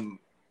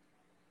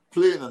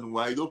plain and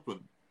wide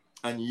open,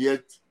 and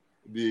yet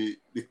the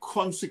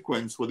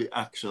consequence for the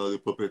action of the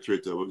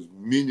perpetrator was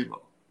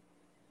minimal.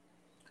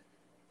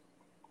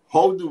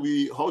 How do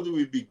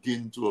we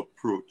begin to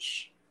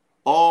approach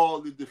all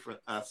the different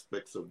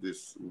aspects of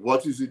this?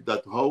 What is it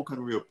how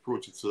can we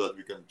approach it so that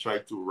we can try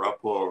to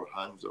wrap our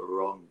hands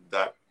around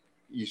that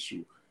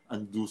issue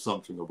and do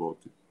something about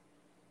it?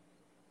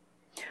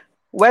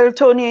 Well,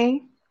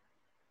 Tony,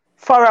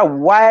 for a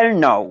while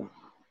now,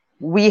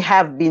 we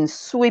have been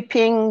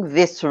sweeping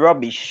this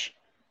rubbish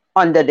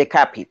under the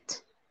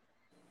carpet.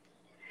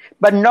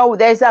 But now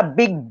there's a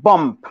big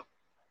bump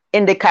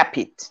in the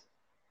carpet.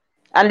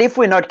 And if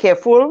we're not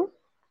careful,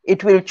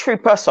 it will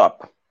trip us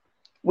up.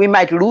 We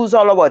might lose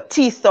all our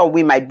teeth, or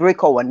we might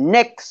break our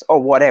necks or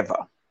whatever.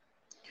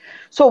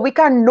 So we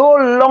can no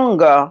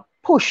longer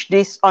push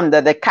this under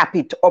the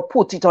carpet or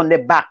put it on the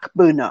back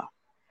burner.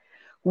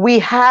 We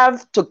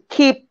have to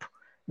keep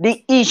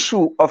the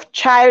issue of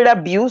child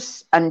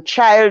abuse and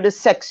child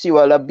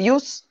sexual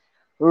abuse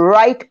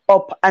right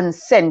up and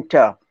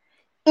center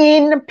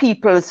in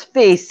people's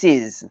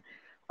faces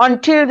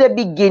until they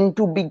begin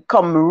to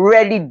become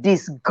really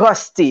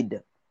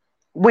disgusted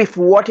with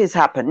what is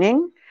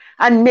happening.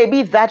 And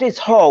maybe that is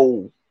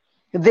how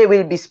they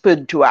will be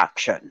spurred to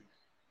action.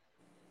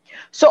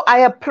 So I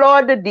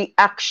applaud the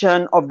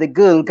action of the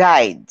Girl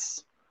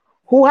Guides,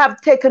 who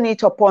have taken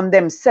it upon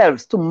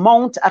themselves to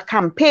mount a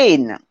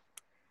campaign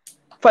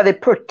for the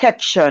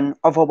protection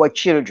of our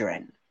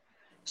children.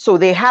 So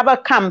they have a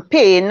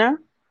campaign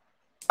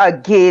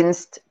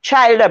against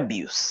child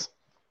abuse.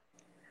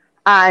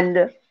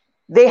 And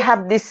they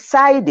have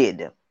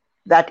decided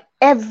that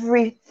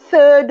every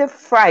third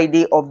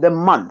Friday of the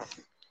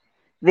month,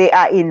 they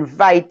are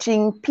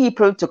inviting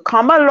people to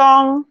come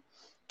along,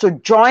 to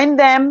join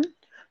them,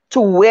 to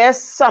wear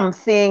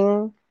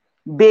something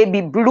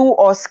baby blue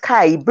or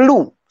sky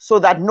blue, so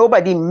that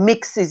nobody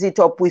mixes it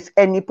up with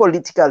any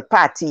political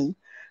party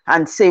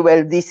and say,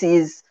 well, this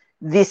is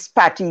this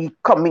party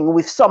coming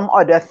with some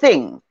other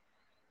thing.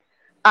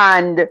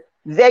 And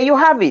there you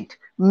have it.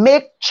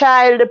 Make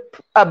child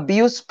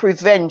abuse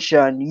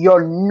prevention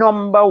your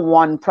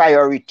 #1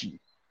 priority.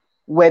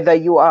 Whether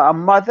you are a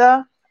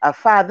mother, a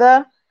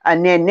father, a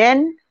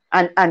nenen,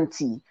 an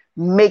auntie,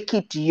 make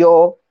it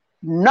your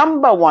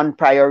 #1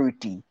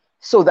 priority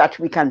so that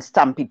we can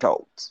stamp it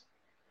out.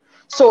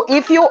 So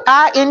if you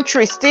are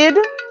interested,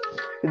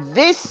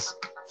 this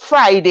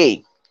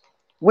Friday,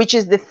 which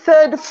is the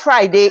third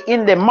Friday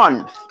in the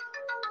month,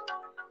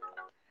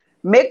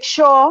 make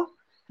sure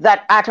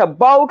that at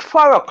about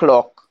 4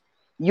 o'clock,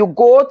 you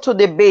go to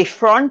the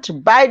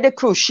bayfront by the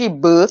cruise ship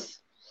berth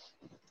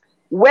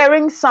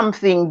wearing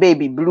something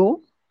baby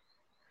blue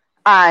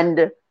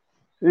and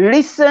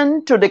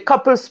listen to the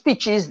couple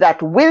speeches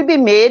that will be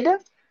made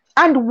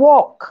and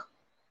walk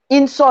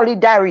in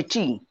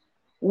solidarity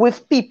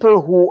with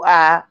people who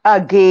are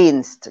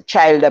against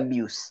child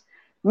abuse.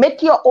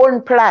 Make your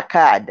own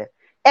placard.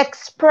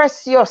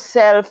 Express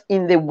yourself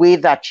in the way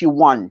that you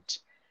want.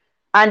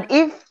 And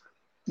if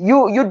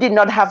you did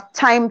not have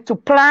time to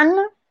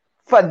plan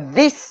for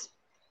this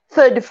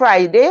third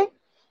Friday,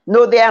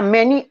 no, there are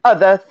many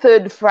other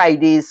third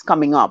Fridays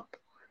coming up.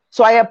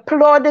 So I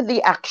applaud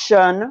the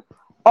action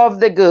of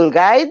the Girl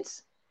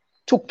Guides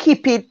to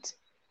keep it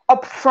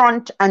up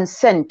front and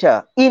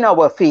center in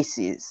our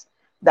faces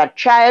that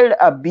child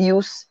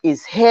abuse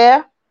is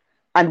here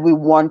and we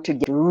want to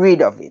get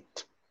rid of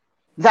it.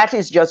 That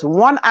is just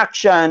one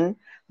action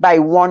by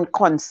one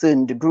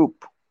concerned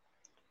group.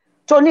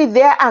 Tony,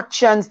 there are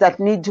actions that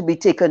need to be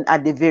taken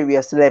at the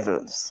various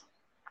levels.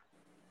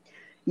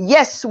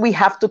 Yes, we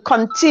have to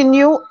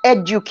continue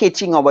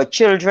educating our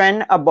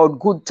children about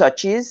good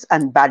touches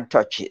and bad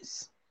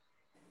touches.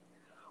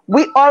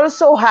 We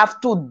also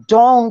have to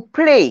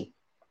downplay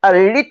a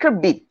little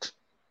bit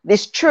the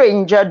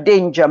stranger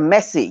danger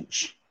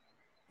message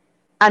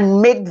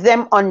and make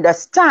them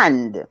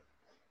understand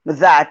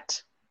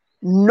that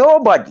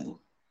nobody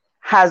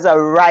has a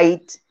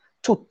right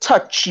to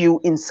touch you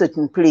in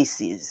certain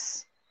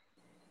places.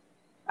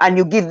 And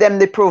you give them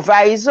the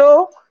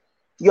proviso,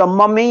 your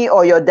mommy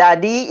or your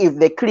daddy, if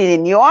they're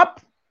cleaning you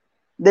up,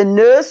 the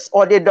nurse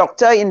or the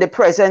doctor in the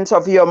presence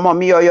of your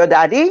mommy or your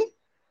daddy,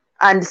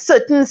 and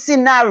certain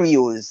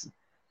scenarios.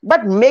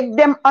 But make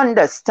them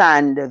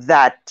understand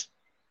that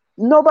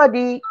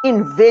nobody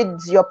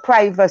invades your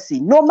privacy,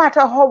 no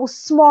matter how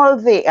small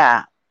they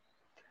are.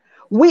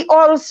 We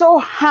also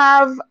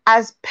have,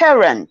 as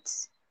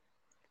parents,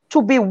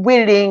 to be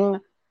willing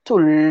to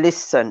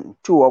listen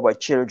to our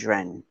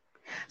children.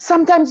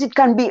 Sometimes it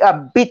can be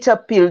a bitter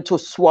pill to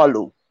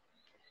swallow.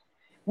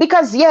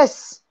 Because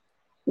yes,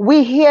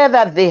 we hear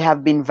that they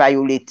have been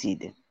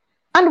violated,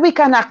 and we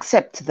can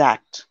accept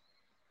that.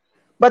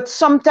 But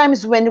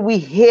sometimes when we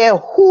hear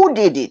who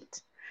did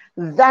it,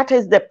 that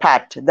is the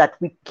part that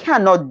we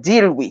cannot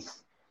deal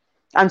with.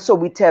 And so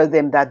we tell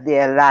them that they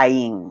are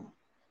lying.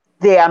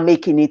 They are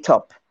making it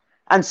up.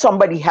 And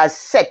somebody has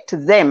set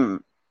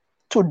them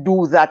to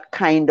do that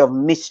kind of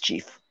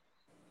mischief.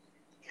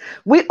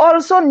 We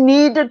also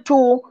need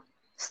to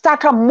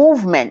start a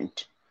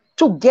movement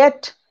to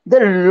get the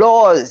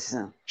laws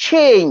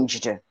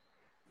changed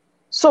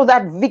so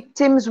that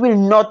victims will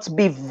not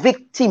be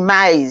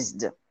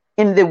victimized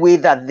in the way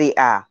that they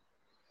are.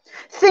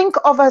 Think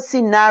of a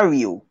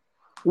scenario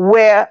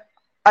where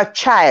a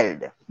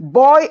child,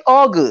 boy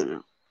or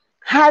girl,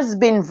 has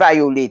been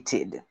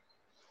violated,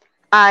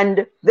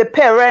 and the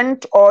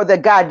parent or the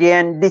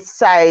guardian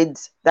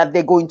decides that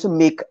they're going to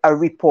make a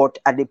report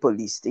at the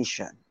police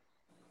station.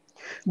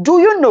 Do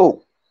you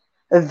know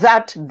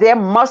that there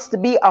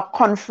must be a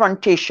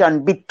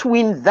confrontation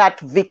between that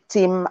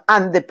victim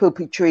and the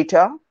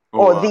perpetrator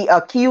or the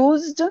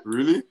accused.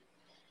 Really?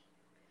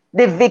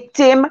 The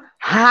victim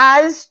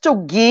has to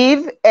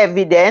give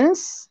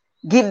evidence,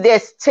 give their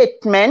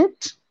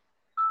statement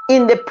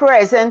in the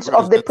presence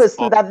of the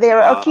person that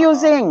they're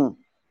accusing.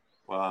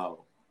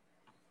 Wow.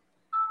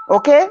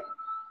 Okay?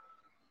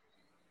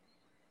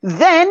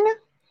 Then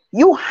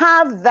you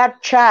have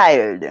that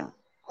child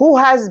who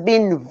has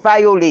been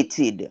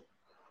violated,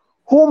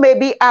 who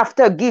maybe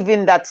after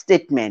giving that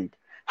statement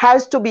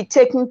has to be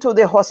taken to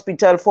the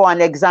hospital for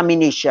an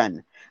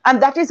examination.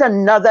 And that is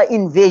another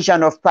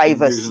invasion of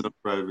privacy. Invasion of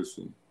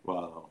privacy.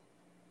 Wow.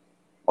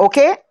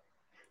 Okay?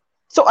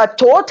 So a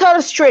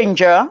total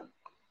stranger,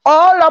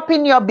 all up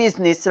in your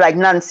business like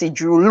Nancy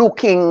Drew,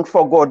 looking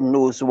for God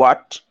knows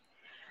what.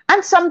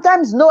 And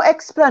sometimes no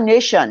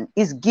explanation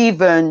is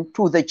given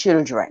to the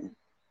children.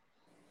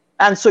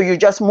 And so you're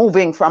just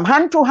moving from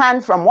hand to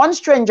hand, from one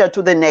stranger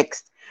to the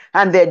next,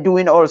 and they're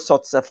doing all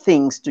sorts of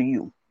things to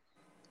you.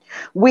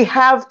 We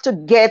have to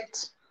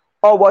get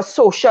our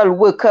social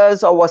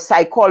workers, our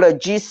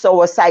psychologists,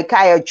 our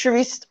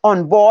psychiatrists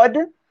on board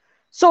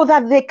so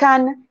that they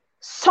can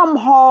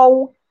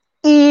somehow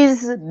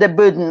ease the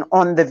burden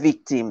on the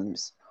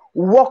victims,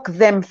 walk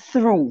them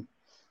through,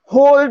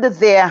 hold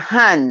their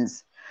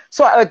hands.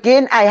 So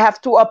again, I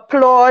have to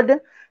applaud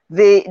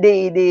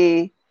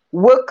the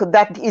work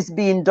that is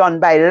being done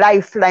by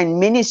Lifeline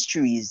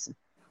Ministries,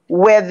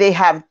 where they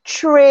have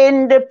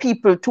trained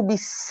people to be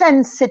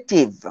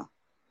sensitive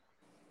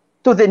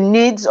to the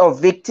needs of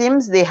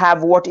victims. They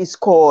have what is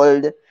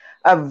called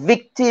a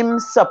victim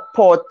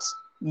support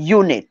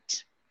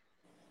unit,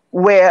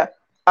 where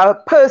a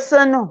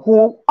person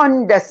who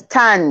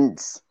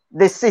understands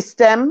the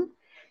system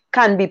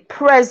can be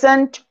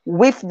present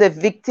with the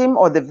victim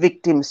or the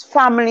victim's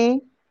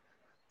family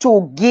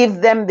to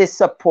give them the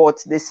support,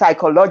 the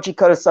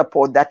psychological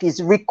support that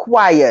is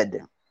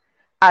required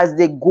as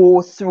they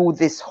go through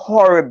this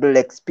horrible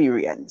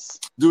experience.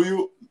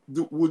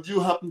 Would you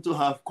happen to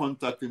have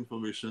contact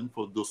information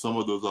for some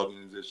of those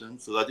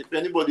organizations, so that if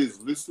anybody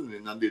is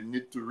listening and they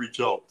need to reach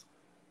out,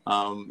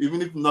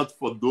 even if not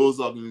for those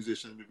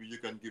organizations, maybe you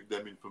can give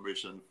them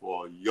information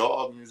for your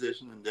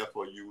organization, and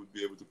therefore you would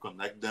be able to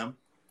connect them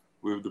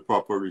with the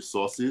proper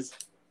resources?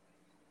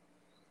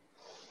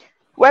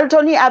 Well,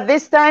 Tony, at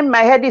this time,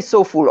 my head is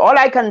so full. All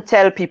I can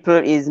tell people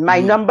is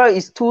my number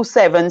is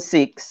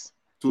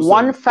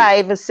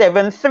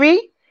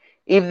 276-1573.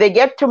 If they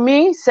get to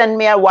me, send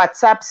me a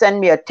WhatsApp, send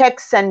me a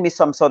text, send me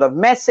some sort of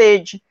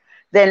message.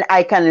 Then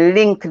I can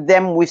link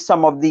them with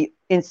some of the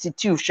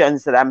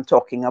institutions that I'm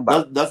talking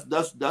about.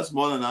 That's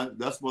more than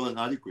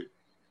adequate.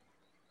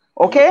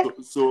 Okay.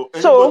 So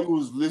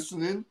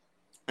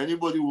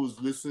anybody who's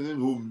listening,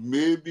 who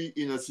may be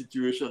in a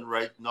situation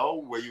right now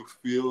where you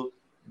feel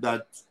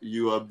that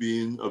you are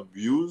being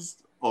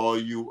abused, or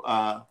you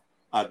are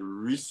at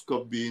risk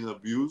of being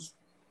abused,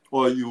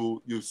 or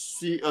you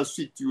see a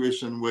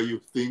situation where you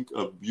think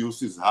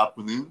abuse is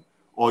happening,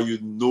 or you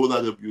know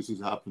that abuse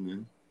is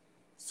happening,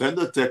 send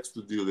a text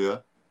to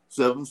Delia,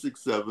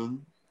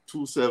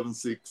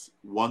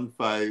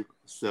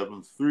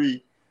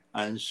 767-276-1573,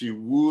 and she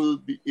will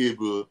be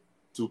able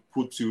to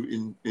put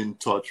you in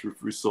touch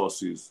with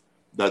resources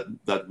that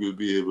will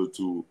be able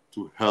to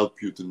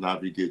help you to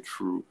navigate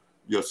through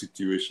your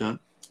situation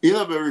in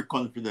a very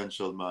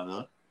confidential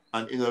manner,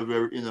 and in a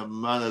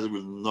manner that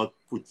will not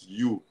put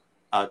you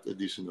at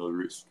additional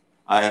risk.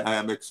 I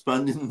am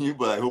expanding you,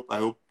 but I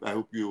hope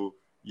you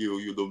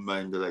don't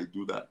mind that I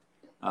do that.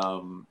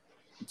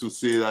 To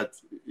say that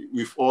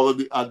with all of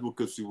the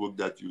advocacy work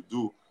that you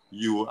do,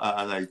 you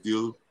are an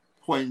ideal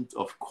point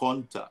of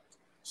contact.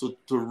 So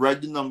to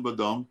write the number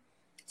down,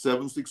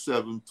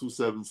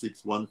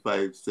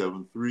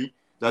 767-276-1573.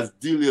 That's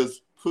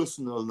Delia's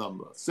personal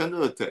number. Send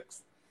her a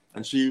text,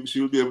 and she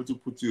will be able to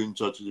put you in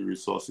touch with the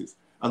resources.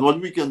 And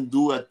what we can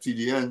do at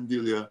TDN,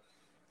 Delia,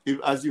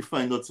 as you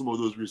find out some of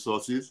those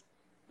resources,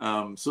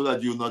 so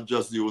that you're not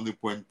just the only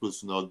point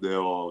person out there,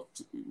 or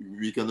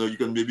you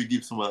can maybe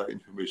give some other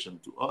information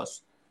to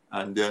us,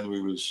 and then we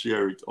will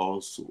share it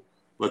also.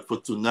 But for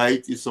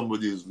tonight, if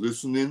somebody is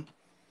listening,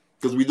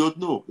 because we don't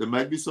know, there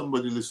might be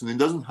somebody listening. It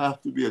doesn't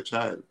have to be a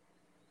child.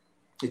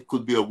 It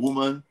could be a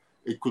woman.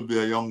 It could be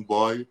a young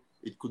boy.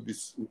 It could be,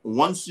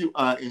 once you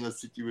are in a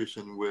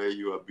situation where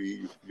you're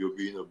being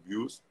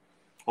abused,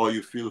 or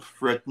you feel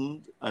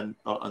threatened, and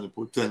the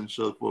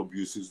potential for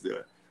abuse is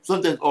there.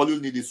 Sometimes all you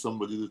need is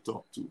somebody to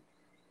talk to.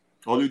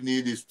 All you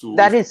need is to...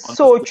 That is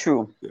so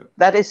true. Yeah.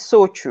 That is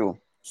so true.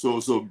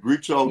 So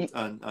reach out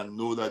and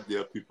know that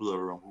there are people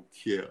around who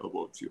care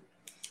about you.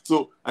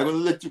 So I'm going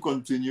to let you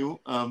continue.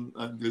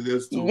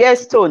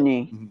 Yes,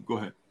 Tony. Go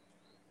ahead.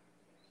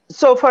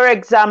 So, for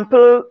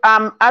example,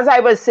 as I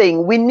was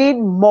saying, we need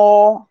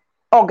more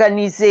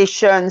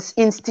organizations,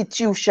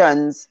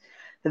 institutions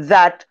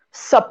that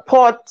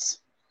support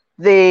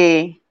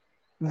the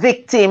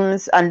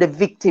victims and the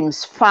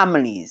victims'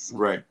 families.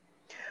 Right.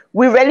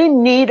 We really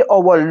need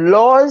our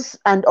laws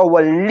and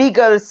our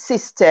legal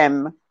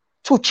system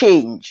to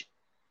change.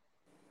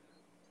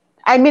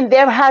 I mean,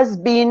 there has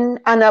been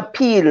an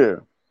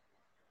appeal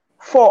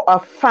for a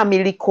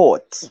family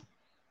court.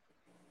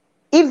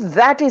 If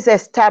that is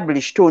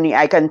established, Tony,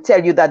 I can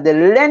tell you that the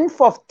length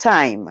of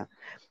time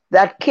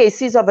that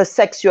cases of a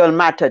sexual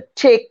matter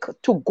take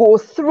to go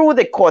through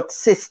the court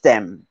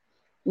system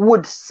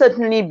would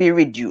certainly be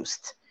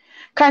reduced.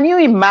 Can you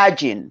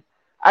imagine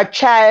a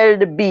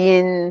child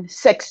being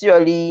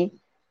sexually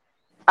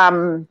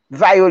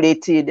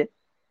violated,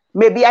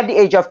 maybe at the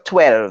age of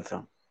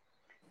 12?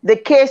 The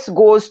case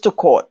goes to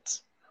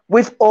court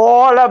with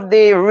all of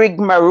the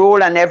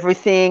rigmarole and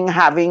everything,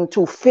 having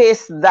to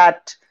face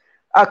that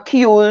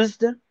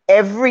accused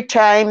every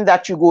time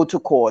that you go to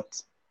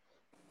court.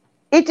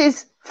 It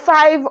is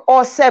 5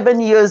 or 7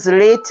 years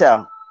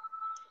later.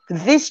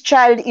 This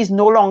child is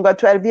no longer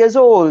 12 years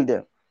old.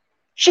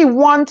 She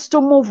wants to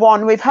move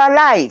on with her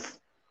life.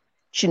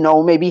 She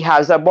now maybe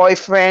has a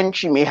boyfriend.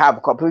 She may have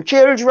a couple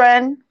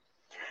children.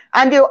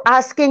 And you're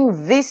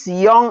asking this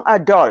young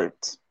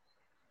adult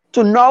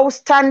to now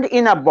stand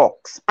in a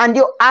box, and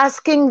you're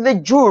asking the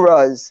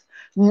jurors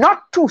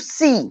not to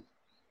see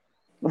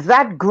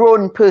that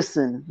grown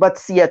person, but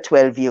see a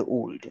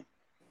 12-year-old.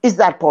 Is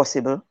that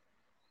possible?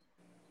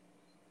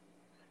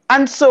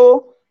 And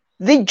so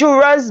the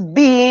jurors,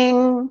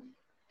 being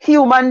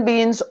human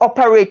beings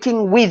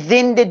operating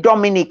within the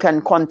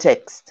Dominican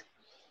context,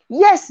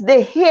 yes,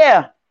 they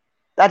hear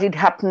that it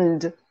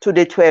happened to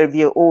the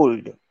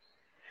 12-year-old,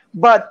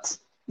 but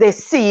they're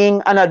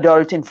seeing an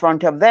adult in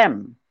front of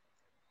them.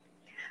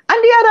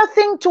 And the other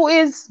thing too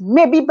is,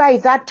 maybe by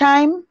that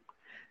time,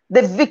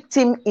 the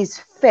victim is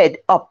fed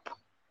up.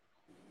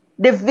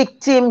 The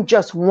victim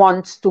just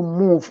wants to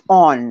move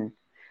on.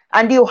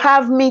 And you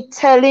have me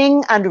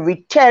telling and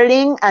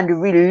retelling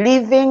and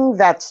reliving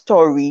that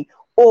story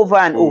over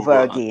and over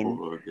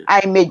again.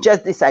 I may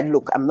just decide,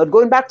 look, I'm not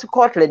going back to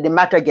court, let the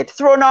matter get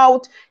thrown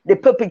out, the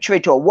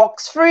perpetrator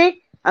walks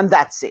free, and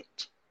that's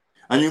it.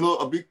 And you know,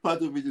 a big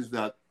part of it is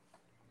that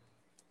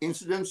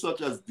incidents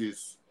such as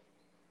this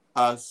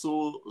are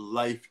so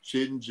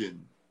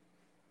life-changing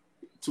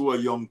to a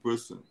young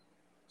person.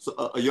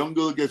 So a young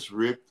girl gets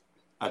raped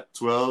at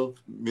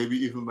 12, maybe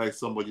even by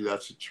somebody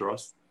that she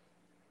trusts.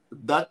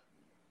 That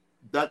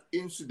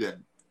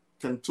incident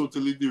can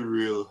totally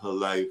derail her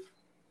life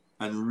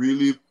and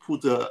really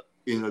put her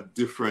in a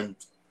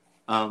different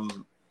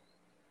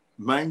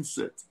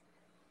mindset.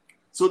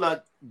 So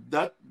that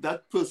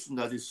person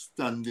that is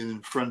standing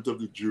in front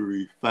of the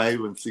jury 5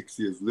 and 6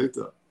 years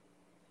later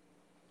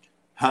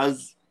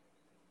has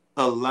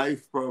a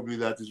life probably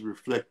that is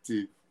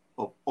reflective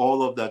of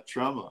all of that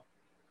trauma.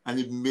 And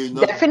it may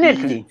not be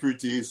the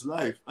prettiest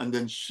life. And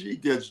then she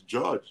gets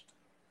judged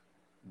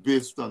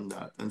based on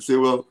that and say,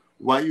 well,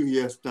 why are you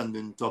here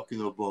standing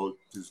talking about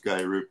this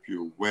guy raped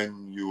you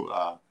when you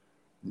are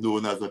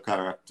known as a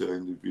character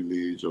in the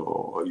village,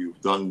 or you've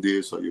done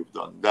this or you've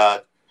done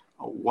that,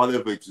 or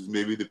whatever it is.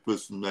 Maybe the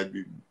person might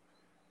be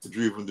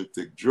driven to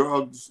take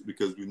drugs,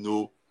 because we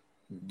know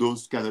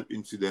those kind of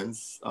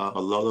incidents,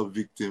 a lot of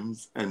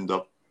victims end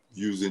up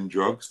using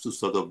drugs to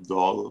sort of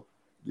dull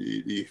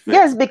the effects.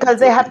 Yes, because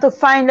they have to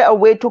find a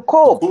way to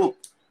cope.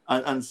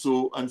 And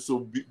so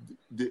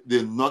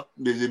they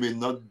may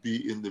not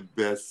be in the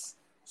best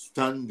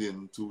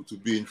standing to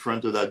be in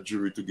front of that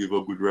jury to give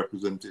a good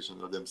representation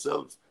of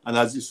themselves. And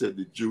as you said,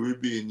 the jury,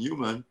 being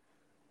human,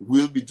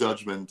 will be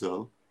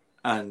judgmental,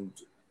 and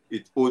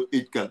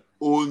it can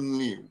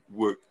only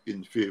work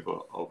in favor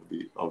of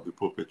the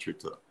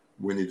perpetrator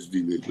when it's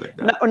delayed like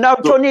that. Now,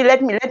 so, Tony,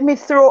 let me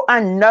throw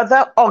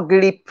another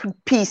ugly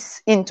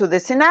piece into the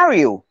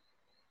scenario.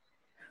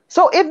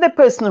 So if the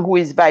person who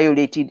is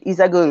violated is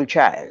a girl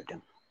child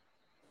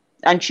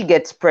and she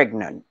gets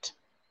pregnant,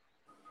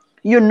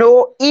 you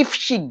know, if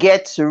she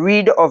gets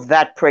rid of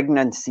that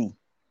pregnancy,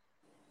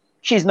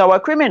 she's now a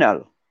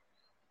criminal.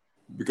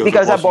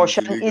 Because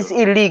abortion is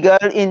illegal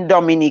in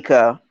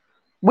Dominica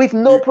with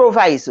no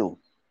proviso.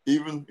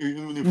 Even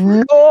if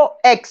no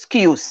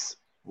excuse.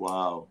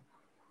 Wow.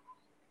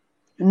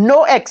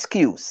 No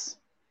excuse.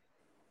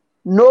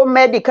 No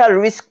medical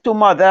risk to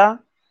mother.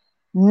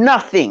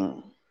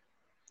 Nothing.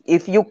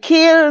 If you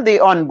kill the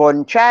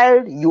unborn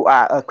child, you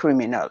are a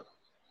criminal.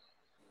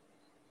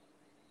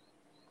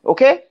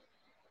 Okay?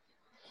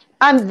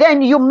 And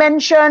then you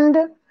mentioned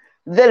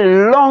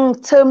the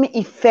long-term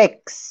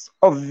effects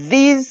of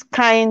these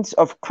kinds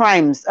of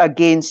crimes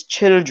against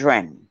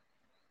children.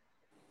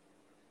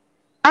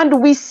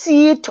 And we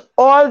see it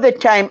all the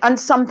time, and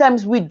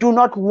sometimes we do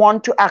not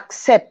want to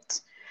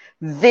accept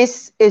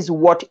this is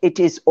what it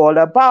is all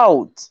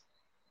about.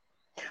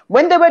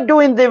 When they were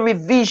doing the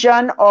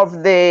revision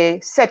of the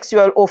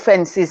Sexual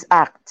Offences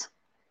Act,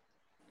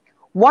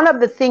 one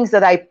of the things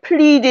that I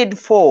pleaded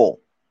for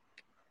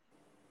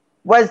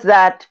was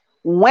that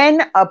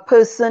when a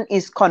person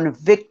is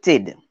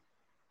convicted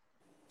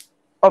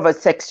of a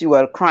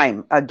sexual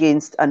crime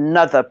against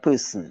another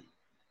person,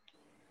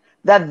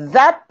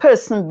 that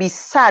person be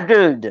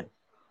saddled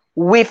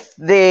with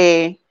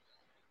the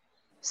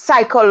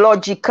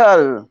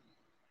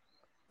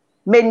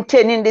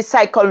maintaining the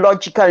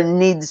psychological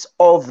needs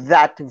of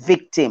that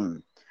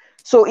victim,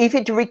 So if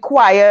it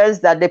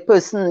requires that the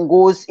person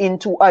goes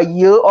into a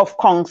year of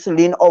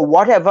counseling or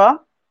whatever,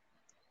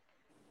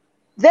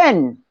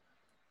 then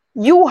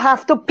you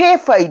have to pay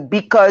for it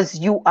because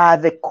you are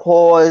the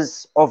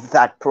cause of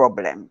that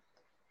problem.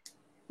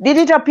 Did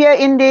it appear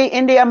in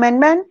the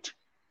amendment?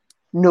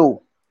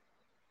 No.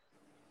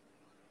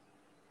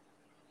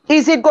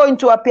 Is it going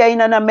to appear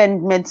in an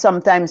amendment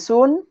sometime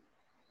soon?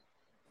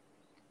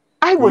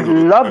 I would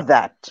love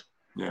that,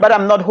 but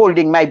I'm not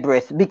holding my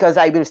breath because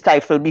I will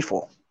stifle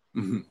before.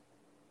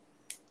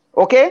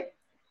 Okay?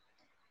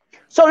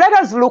 So let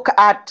us look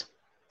at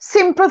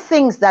simple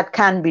things that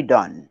can be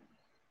done.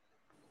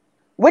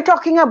 We're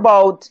talking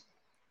about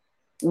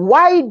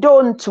why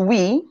don't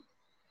we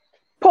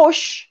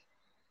push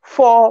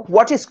for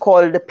what is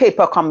called the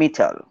paper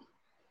committal,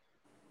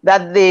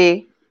 that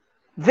the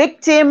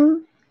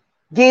victim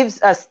gives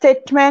a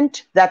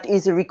statement that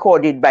is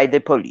recorded by the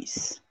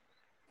police.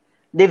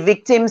 The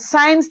victim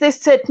signs the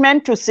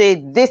statement to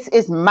say, this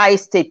is my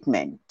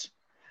statement.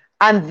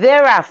 And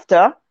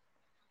thereafter,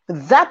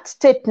 that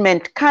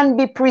statement can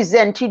be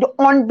presented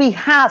on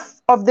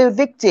behalf of the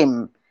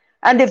victim.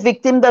 And the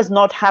victim does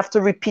not have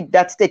to repeat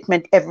that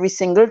statement every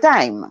single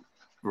time.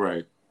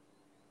 Right.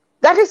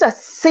 That is a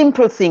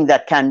simple thing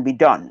that can be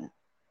done.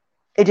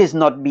 It is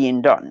not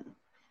being done.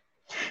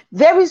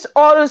 There is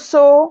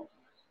also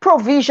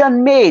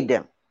provision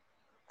made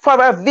for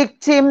a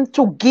victim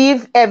to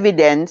give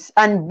evidence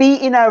and be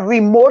in a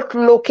remote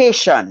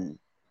location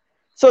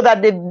so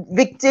that the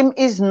victim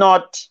is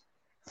not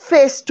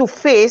face to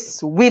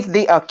face with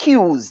the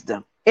accused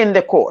in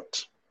the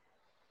court.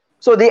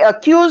 So the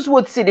accused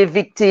would see the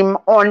victim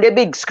on the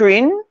big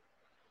screen,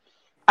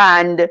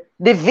 and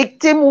the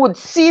victim would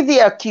see the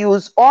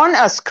accused on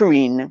a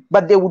screen,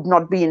 but they would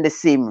not be in the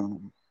same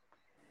room.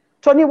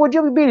 Tony, would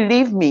you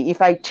believe me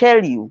if I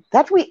tell you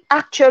that we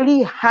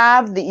actually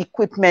have the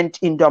equipment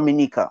in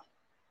Dominica?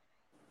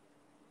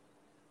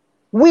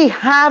 We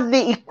have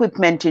the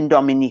equipment in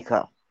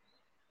Dominica.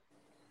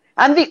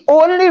 And the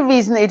only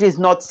reason it is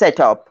not set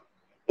up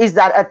is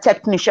that a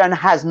technician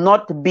has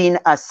not been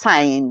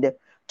assigned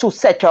to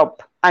set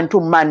up and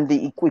to man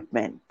the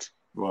equipment.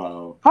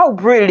 Wow. How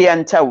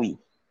brilliant are we?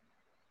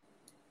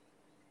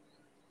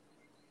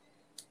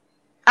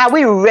 Are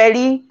we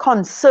really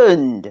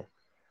concerned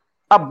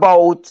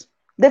about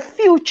the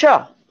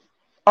future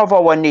of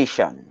our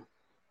nation?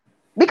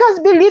 Because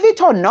believe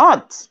it or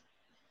not,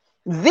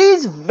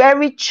 these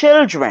very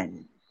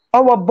children,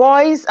 our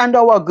boys and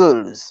our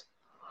girls,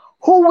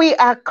 who we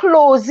are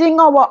closing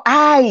our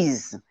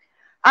eyes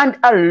and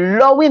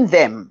allowing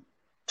them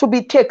to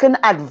be taken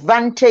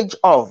advantage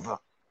of,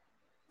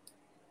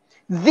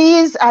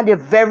 these are the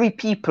very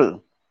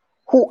people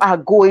who are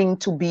going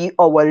to be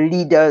our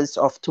leaders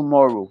of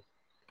tomorrow.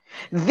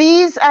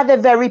 These are the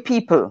very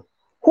people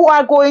who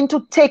are going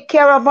to take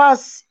care of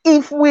us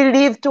if we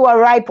live to a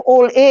ripe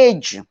old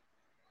age.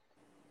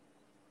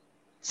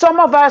 Some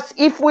of us,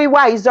 if we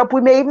wise up,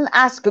 we may even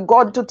ask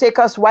God to take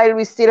us while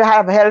we still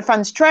have health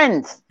and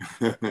strength,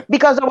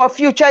 because our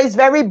future is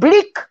very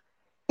bleak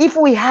if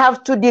we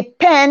have to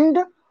depend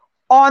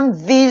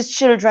on these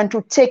children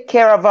to take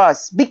care of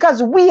us,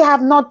 because we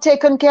have not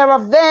taken care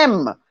of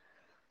them.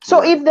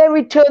 So if they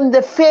return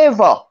the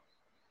favor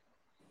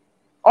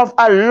of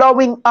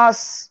allowing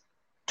us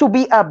to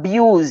be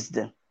abused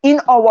in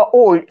our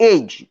old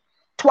age,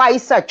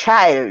 twice a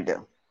child,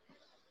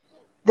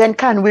 then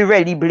can we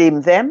really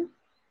blame them?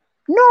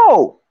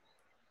 No.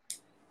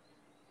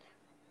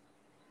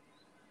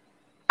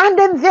 And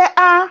then there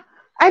are,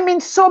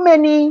 so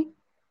many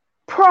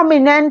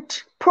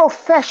prominent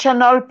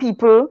professional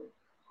people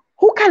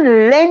who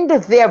can lend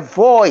their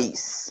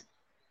voice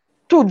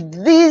to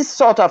these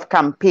sort of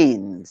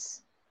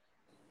campaigns.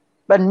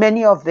 But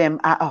many of them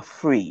are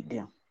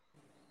afraid.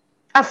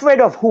 Afraid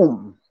of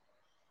whom?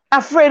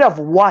 Afraid of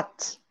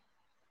what?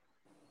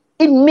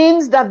 It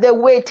means that they're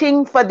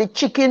waiting for the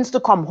chickens to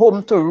come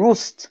home to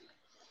roost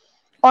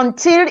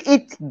until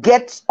it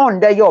gets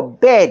under your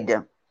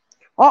bed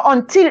or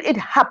until it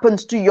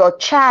happens to your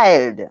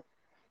child.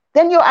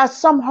 Then you are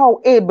somehow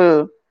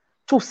able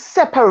to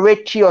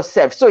separate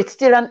yourself. So it's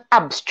still an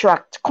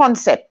abstract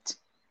concept.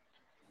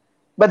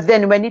 But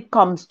then when it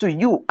comes to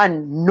you,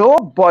 and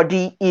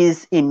nobody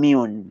is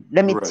immune.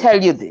 Let me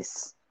tell you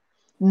this.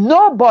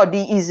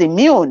 Nobody is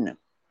immune.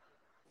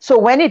 So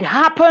when it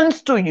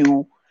happens to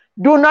you,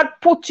 do not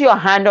put your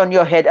hand on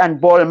your head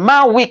and bawl,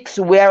 "Ma Wicks,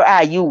 where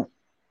are you?"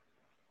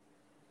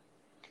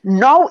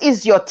 Now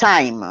is your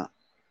time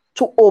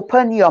to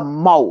open your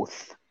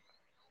mouth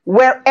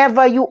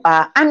wherever you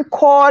are and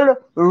call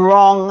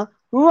wrong,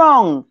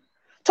 wrong.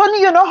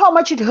 Tony, you know how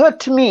much it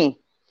hurt me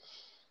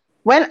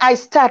when I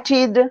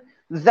started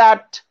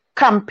that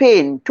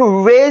campaign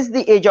to raise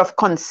the age of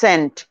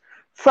consent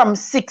from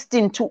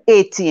 16 to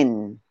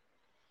 18.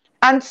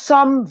 And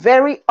some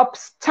very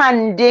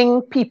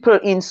upstanding people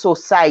in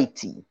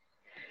society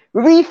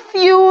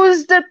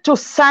refused to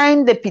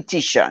sign the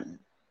petition.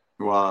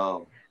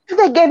 Wow.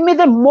 They gave me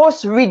the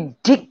most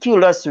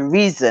ridiculous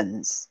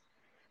reasons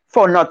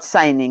for not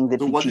signing the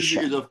petition. So what is the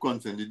age of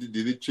consent?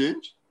 Did it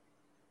change?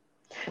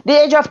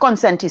 The age of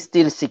consent is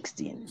still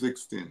 16.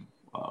 16.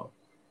 Wow.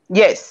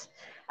 Yes.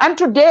 And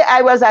today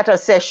I was at a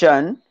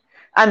session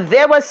and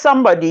there was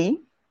somebody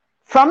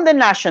from the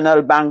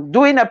National Bank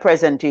doing a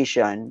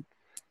presentation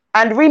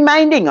and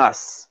reminding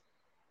us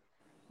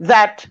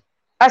that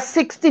a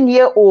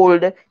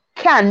 16-year-old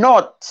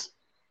cannot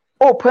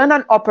open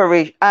and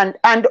operate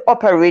and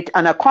operate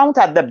an account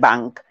at the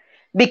bank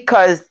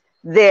because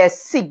their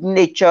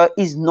signature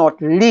is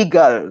not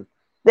legal.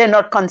 They're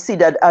not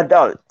considered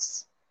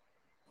adults.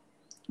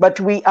 But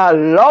we are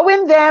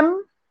allowing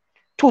them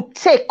to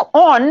take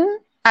on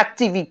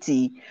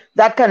activity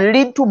that can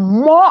lead to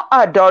more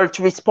adult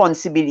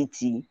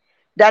responsibility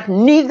that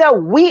neither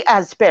we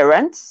as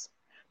parents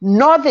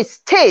nor the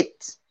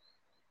state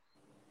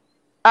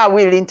are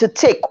willing to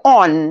take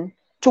on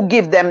to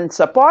give them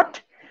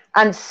support.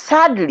 And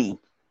sadly,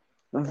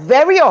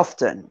 very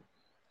often,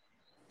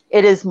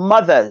 it is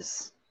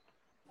mothers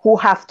who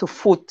have to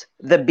foot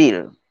the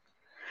bill.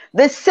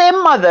 The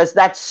same mothers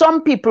that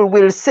some people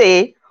will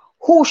say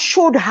who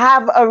should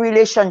have a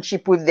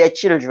relationship with their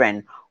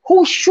children,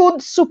 who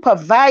should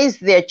supervise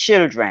their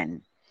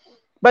children.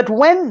 But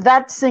when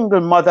that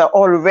single mother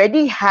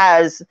already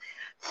has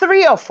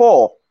 3 or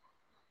 4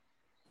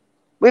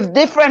 with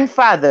different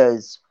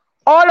fathers,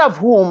 all of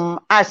whom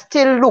are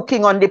still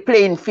looking on the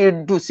playing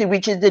field to see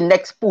which is the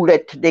next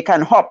bullet they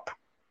can hop,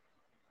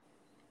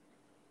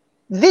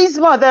 these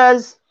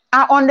mothers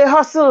are on the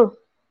hustle.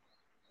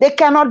 They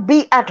cannot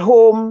be at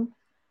home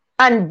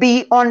and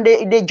be on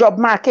the job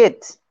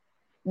market.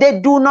 They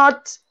do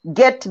not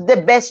get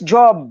the best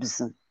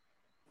jobs.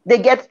 They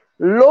get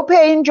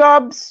low-paying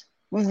jobs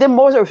with the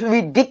most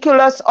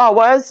ridiculous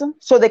hours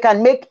so they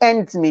can make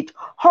ends meet.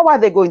 How are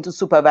they going to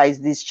supervise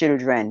these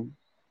children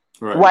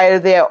while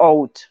they're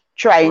out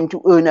trying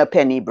to earn a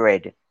penny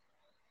bread?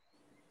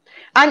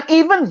 And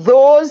even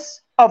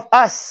those of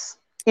us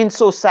in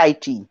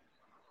society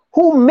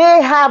who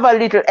may have a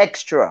little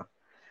extra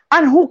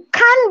and who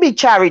can be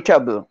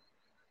charitable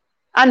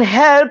and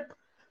help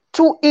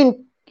to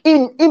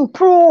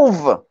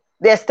improve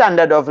their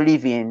standard of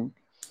living,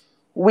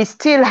 we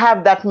still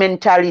have that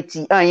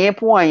mentality.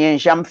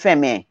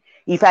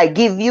 If I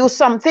give you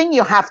something,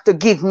 you have to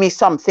give me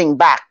something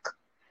back.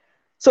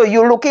 So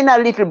you're looking a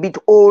little bit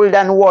old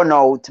and worn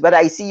out, but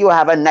I see you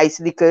have a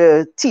nice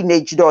little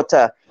teenage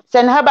daughter.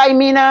 Send her by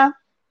Mina.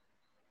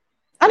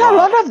 And a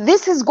lot of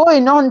this is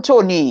going on,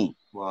 Tony.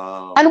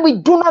 Wow. And we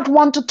do not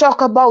want to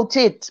talk about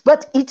it,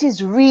 but it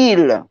is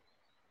real.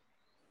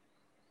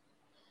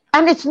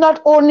 And it's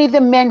not only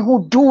the men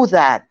who do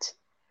that.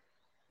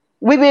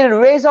 We will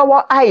raise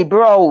our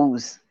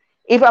eyebrows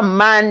if a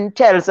man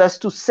tells us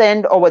to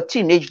send our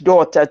teenage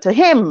daughter to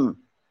him.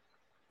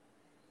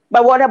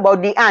 But what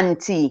about the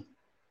auntie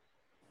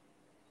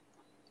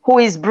who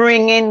is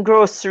bringing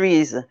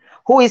groceries,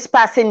 who is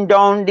passing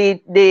down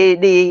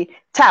the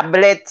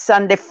tablets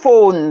and the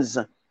phones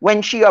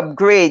when she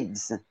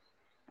upgrades,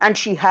 and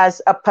she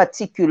has a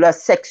particular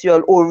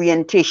sexual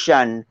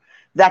orientation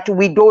that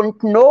we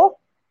don't know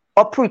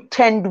or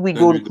pretend we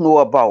don't know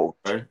about?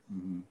 Right?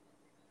 Mm-hmm.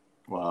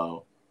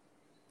 Wow.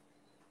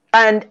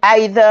 And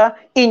either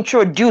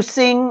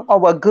introducing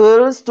our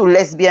girls to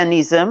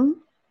lesbianism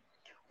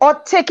or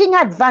taking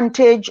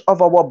advantage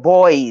of our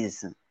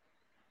boys.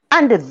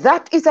 And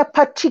that is a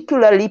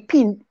particularly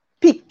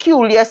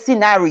peculiar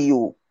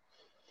scenario,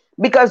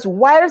 because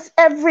whilst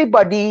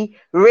everybody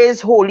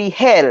raise holy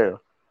hell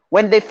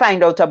when they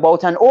find out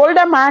about an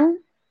older man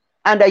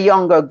and a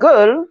younger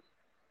girl,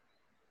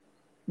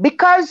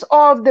 because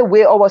of the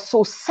way our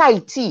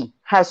society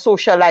has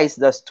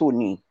socialized us,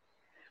 Tony,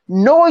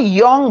 no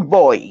young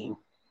boy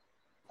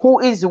who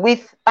is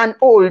with an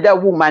older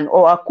woman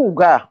or a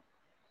cougar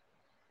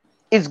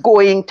is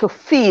going to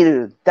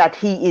feel that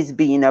he is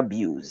being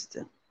abused.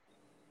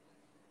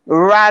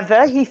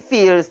 Rather, he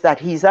feels that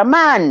he's a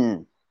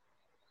man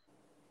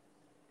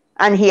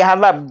and he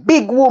have a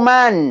big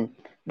woman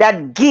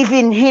that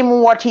giving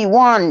him what he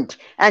want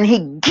and he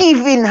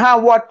giving her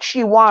what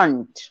she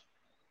want.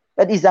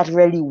 But is that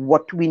really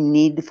what we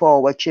need for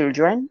our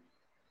children?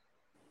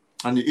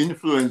 And the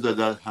influence that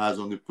that has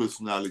on the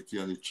personality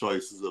and the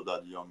choices of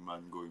that young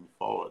man going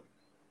forward.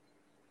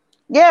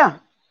 Yeah.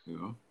 You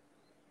know?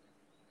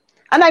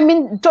 And I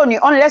mean, Tony,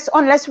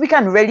 unless we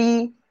can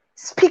really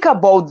speak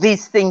about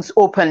these things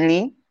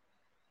openly,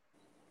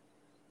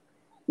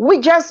 we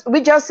just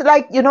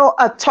like, you know,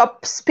 a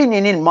top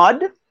spinning in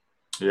mud.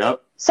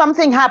 Yep.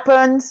 Something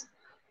happens,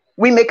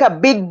 we make a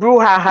big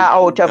brouhaha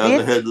out of it.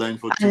 The headline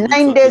for 2 and weeks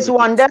 9 days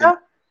wonder,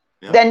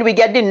 yeah. Then we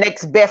get the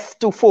next Beth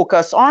to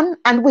focus on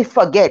and we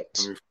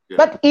forget.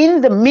 But in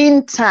the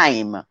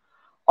meantime,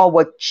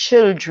 our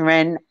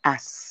children are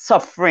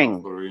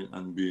suffering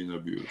and being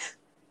abused.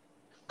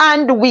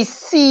 And we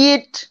see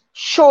it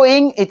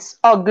showing its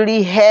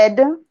ugly head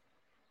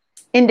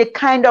in the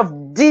kind of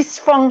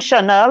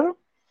dysfunctional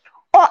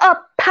or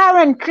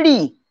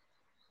apparently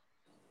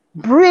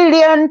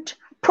brilliant,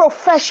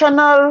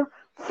 professional,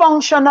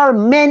 functional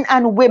men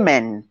and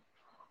women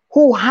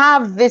who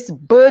have this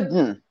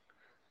burden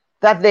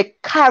that they're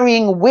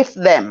carrying with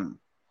them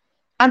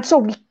And so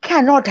we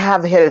cannot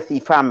have healthy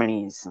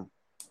families.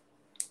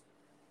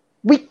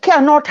 We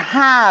cannot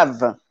have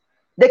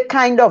the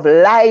kind of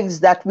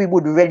lives that we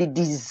would really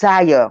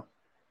desire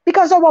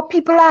because our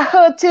people are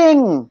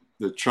hurting.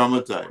 They're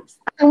traumatized.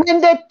 And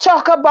when they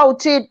talk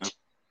about it,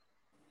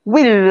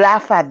 we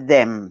laugh at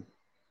them.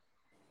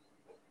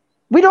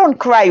 We don't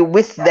cry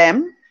with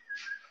them.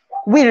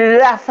 We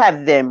laugh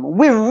at them.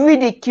 We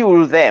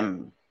ridicule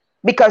them.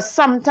 Because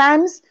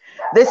sometimes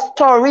the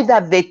story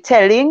that they're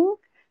telling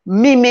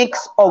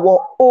mimics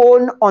our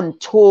own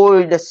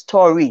untold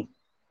story.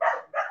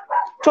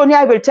 Tony,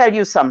 I will tell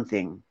you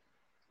something.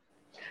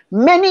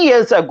 Many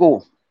years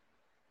ago,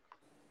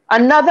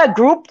 another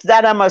group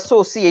that I'm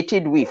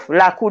associated with,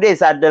 La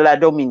Cudeza de la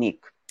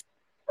Dominique,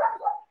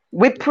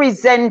 we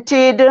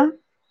presented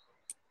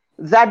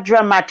that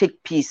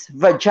dramatic piece,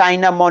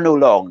 Vagina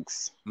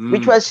Monologues,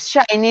 which was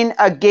shining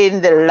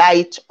again the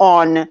light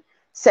on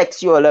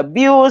sexual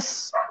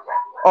abuse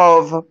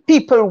of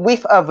people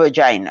with a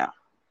vagina,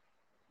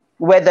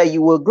 whether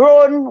you were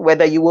grown,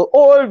 whether you were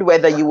old,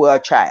 whether you were a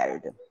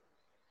child.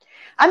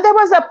 And there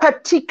was a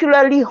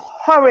particularly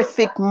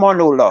horrific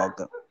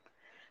monologue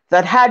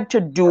that had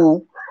to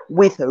do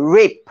with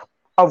rape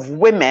of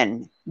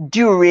women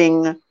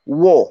during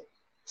war.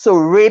 So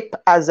rape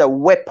as a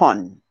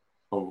weapon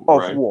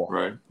of war.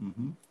 Right.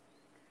 Mm-hmm.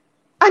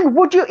 And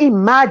would you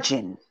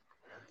imagine?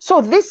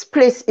 So this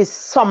place is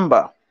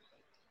somber.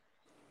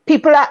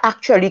 People are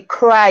actually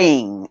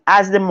crying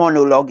as the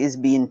monologue is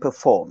being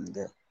performed.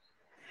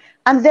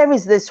 And there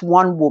is this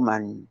one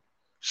woman.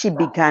 She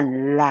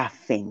began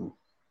laughing.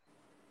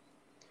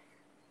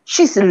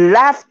 She's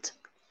laughed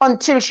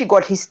until she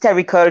got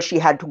hysterical. She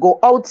had to go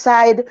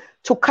outside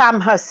to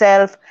calm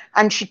herself,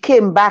 and she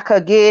came back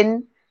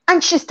again,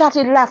 and she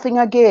started laughing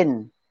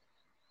again.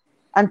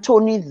 And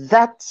Tony,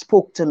 that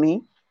spoke to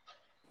me,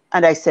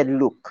 and I said,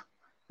 look,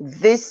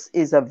 this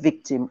is a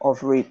victim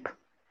of rape,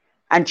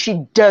 and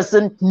she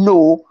doesn't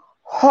know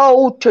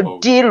how to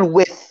deal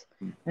with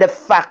the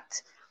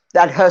fact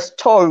that her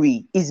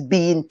story is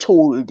being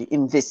told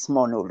in this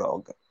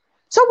monologue.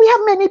 So we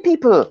have many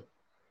people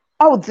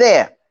out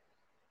there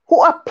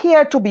who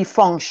appear to be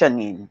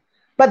functioning,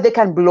 but they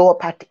can blow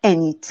up at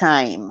any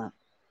time.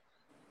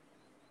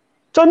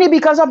 Tony,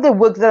 because of the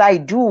work that I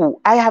do,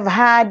 I have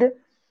had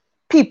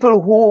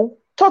people who,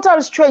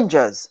 total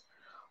strangers,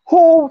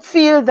 who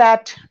feel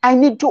that I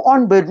need to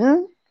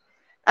unburden,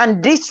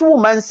 and this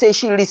woman says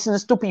she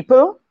listens to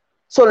people,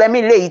 so let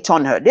me lay it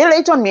on her. They lay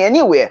it on me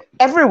anywhere,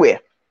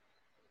 everywhere.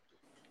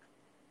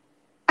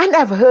 And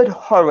I've heard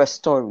horror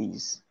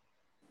stories.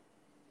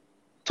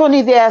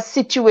 Tony, there are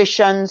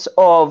situations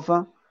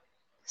of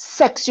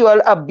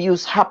sexual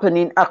abuse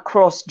happening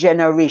across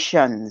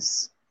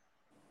generations.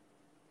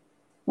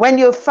 When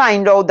you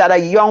find out that a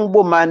young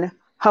woman,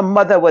 her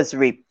mother was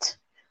raped,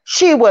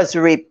 she was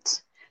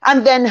raped,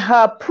 and then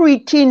her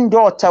preteen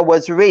daughter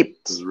was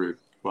raped.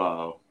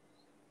 Wow.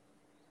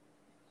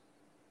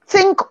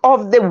 Think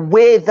of the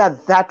way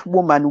that that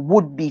woman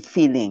would be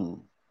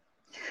feeling.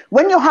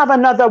 When you have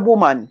another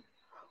woman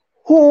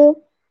who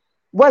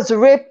was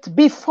raped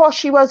before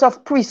she was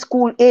of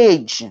preschool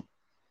age,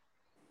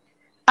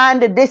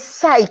 and the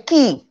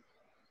psyche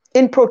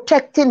in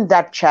protecting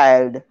that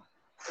child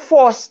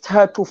forced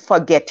her to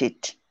forget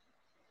it.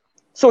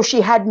 So she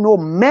had no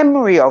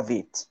memory of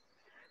it,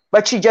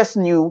 but she just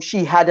knew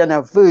she had an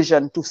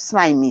aversion to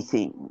slimy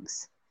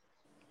things.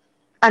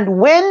 And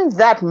when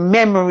that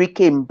memory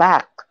came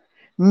back,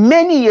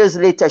 many years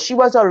later, she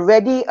was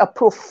already a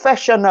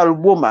professional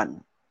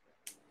woman.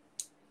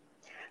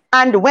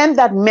 And when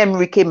that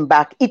memory came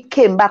back, it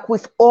came back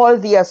with all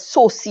the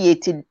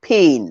associated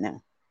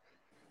pain.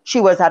 She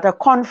was at a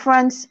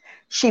conference.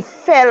 She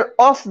fell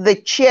off the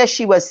chair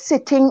she was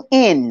sitting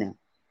in.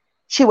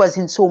 She was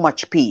in so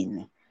much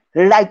pain,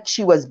 like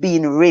she was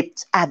being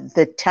raped at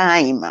the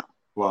time.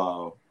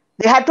 Wow.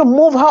 They had to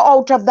move her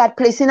out of that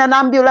place in an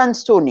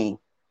ambulance, Tony.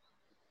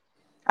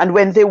 And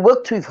when they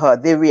worked with her,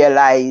 they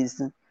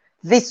realized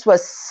this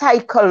was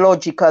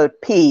psychological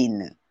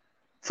pain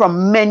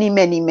from many,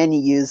 many, many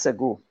years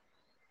ago.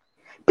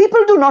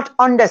 People do not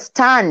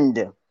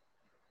understand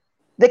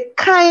the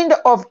kind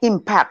of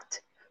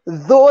impact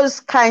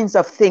those kinds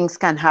of things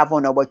can have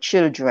on our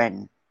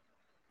children.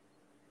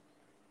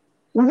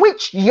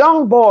 Which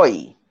young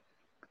boy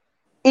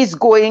is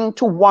going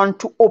to want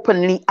to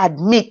openly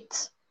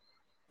admit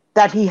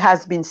that he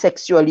has been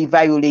sexually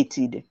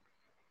violated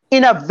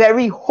in a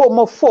very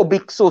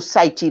homophobic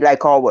society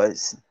like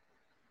ours?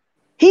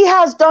 He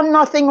has done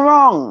nothing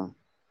wrong,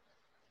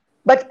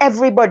 but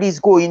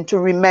everybody's going to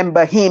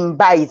remember him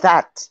by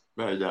that.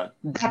 By that.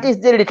 That is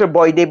the little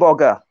boy, the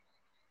bugger.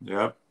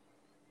 Yep.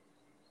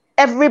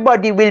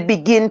 Everybody will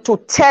begin to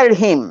tell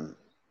him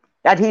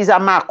that he's a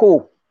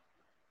Marco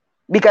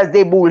because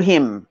they bull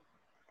him.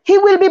 He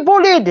will be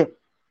bullied.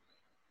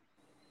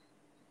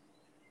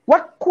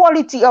 What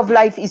quality of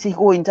life is he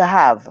going to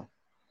have?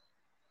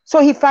 So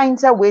he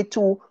finds a way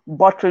to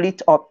bottle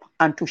it up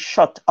and to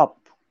shut up.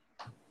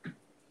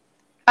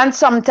 And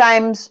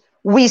sometimes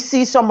we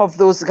see some of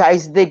those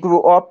guys, they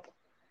grow up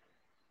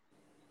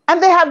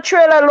And they have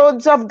trailer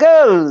loads of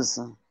girls.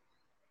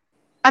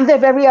 And they're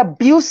very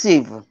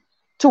abusive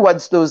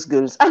towards those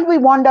girls. And we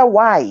wonder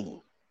why.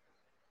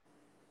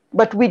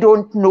 But we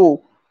don't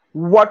know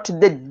what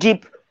the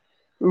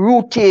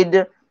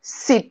deep-rooted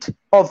seat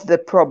of the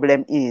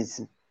problem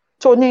is.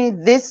 Tony,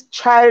 this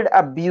child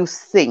abuse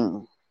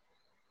thing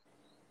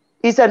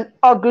is an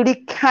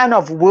ugly can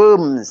of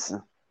worms.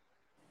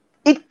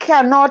 It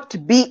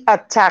cannot be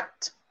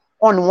attacked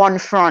on one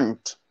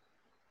front.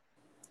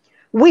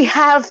 We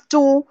have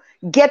to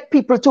get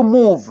people to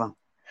move.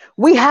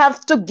 We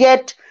have to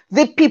get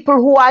the people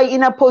who are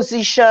in a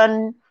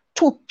position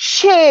to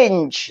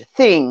change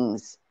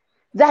things,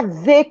 that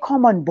they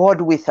come on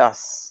board with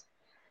us,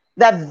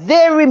 that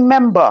they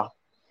remember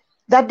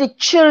that the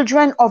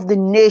children of the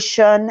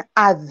nation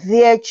are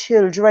their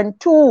children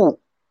too.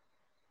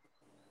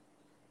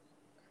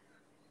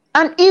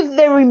 And if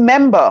they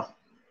remember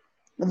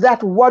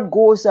that what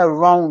goes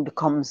around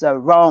comes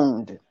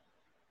around,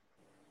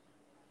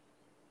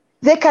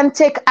 they can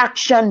take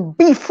action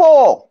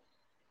before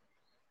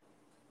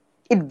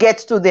it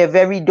gets to their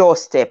very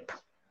doorstep,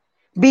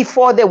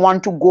 before they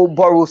want to go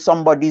borrow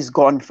somebody's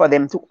gun for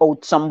them to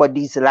out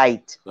somebody's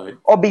light,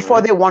 or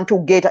before they want to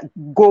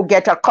go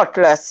get a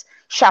cutlass,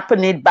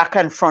 sharpen it back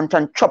and front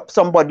and chop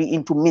somebody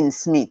into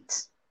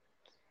mincemeat.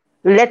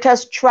 Let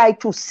us try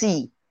to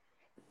see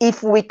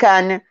if we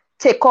can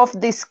take off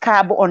this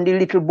scab on the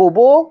little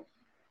bobo.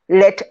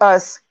 Let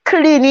us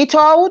clean it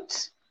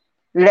out.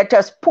 Let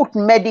us put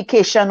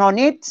medication on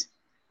it,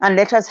 and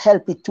let us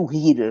help it to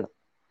heal.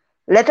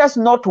 Let us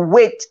not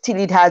wait till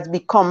it has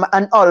become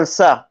an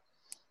ulcer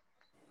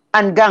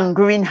and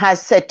gangrene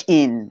has set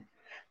in,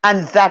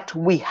 and that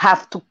we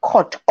have to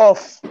cut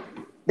off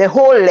the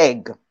whole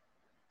leg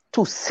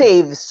to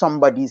save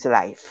somebody's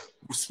life.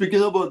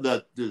 Speaking about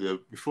that, Delia,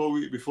 before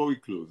we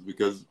close,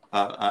 because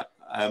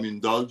I'm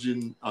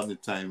indulging on the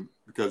time,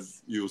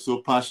 because you're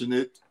so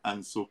passionate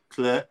and so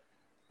clear,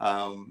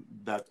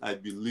 that I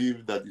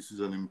believe that this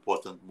is an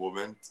important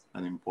moment,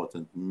 an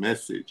important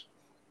message.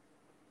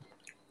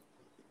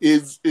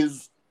 Is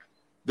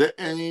there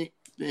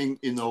anything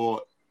in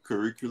our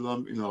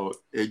curriculum, in our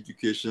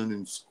education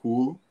in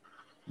school,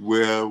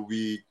 where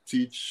we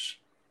teach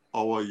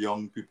our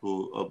young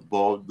people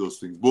about those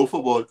things, both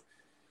about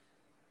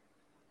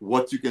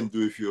what you can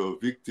do if you're a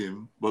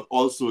victim, but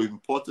also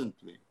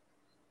importantly,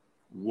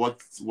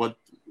 what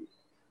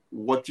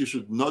you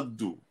should not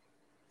do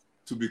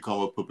to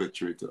become a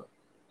perpetrator?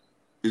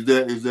 Is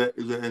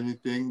there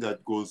anything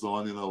that goes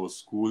on in our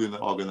school in an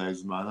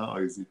organized manner,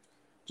 or is it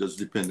just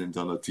dependent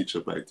on a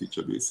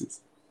teacher-by-teacher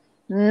basis?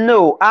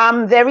 No,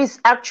 there is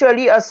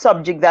actually a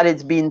subject that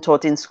is being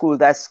taught in school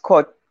that's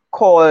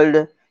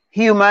called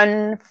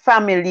Human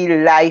Family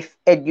Life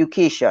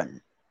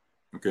Education.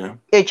 Okay.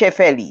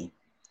 HFLE.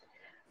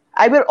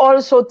 I will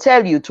also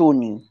tell you,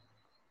 Tony,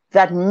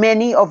 that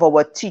many of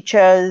our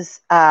teachers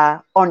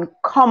are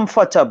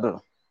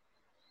uncomfortable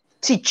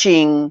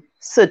teaching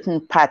certain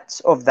parts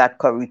of that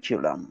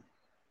curriculum.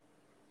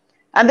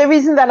 And the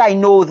reason that I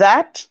know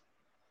that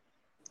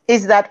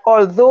is that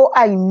although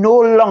I no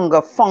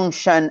longer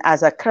function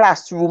as a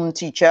classroom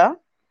teacher,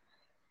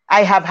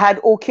 I have had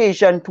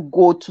occasion to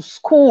go to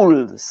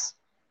schools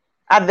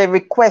at the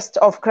request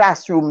of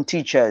classroom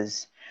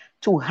teachers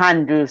to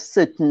handle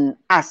certain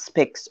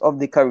aspects of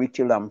the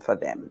curriculum for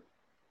them.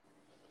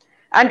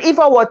 And if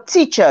our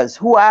teachers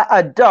who are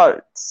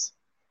adults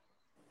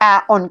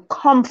are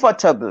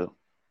uncomfortable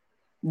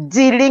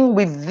dealing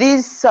with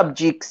these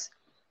subjects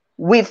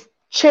with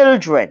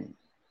children,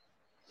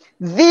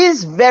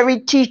 these very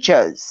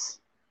teachers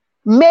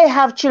may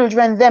have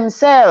children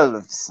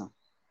themselves.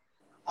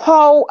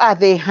 How are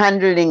they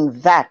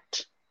handling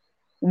that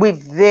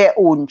with their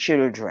own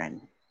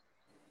children?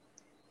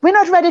 We're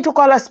not ready to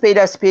call a spade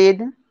a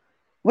spade.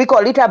 We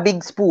call it a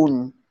big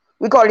spoon.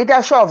 We call it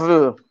a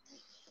shovel.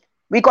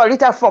 We call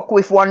it a fork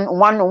with one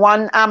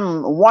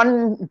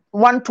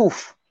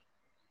tooth.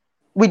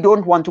 We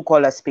don't want to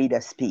call a spade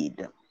a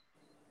spade.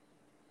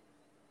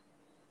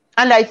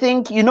 And I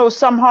think,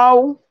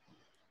 somehow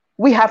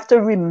we have to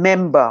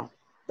remember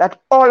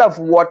that all of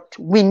what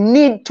we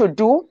need to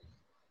do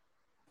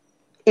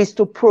is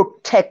to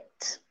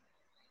protect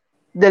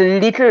the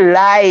little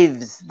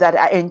lives that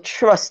are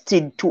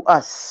entrusted to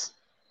us.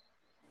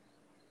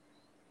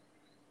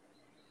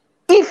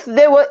 If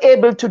they were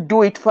able to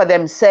do it for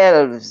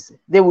themselves,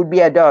 they would be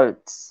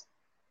adults.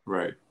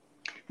 Right.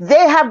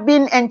 They have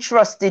been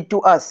entrusted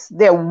to us.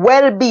 Their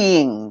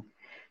well-being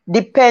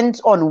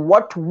depends on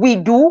what we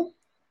do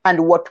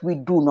and what we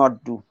do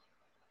not do.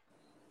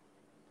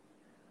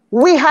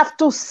 We have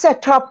to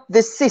set up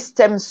the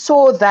system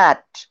so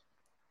that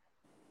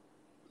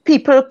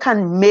people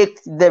can make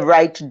the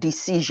right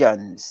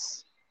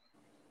decisions.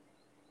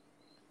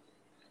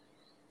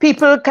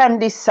 People can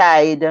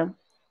decide,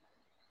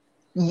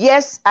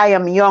 yes, I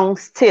am young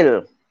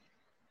still.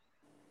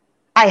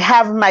 I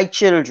have my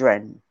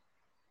children.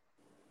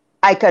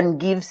 I can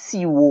give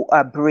CO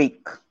a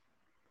break.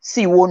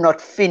 CO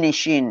not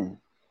finishing.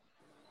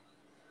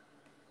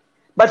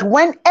 But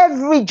when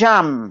every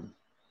jam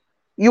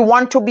You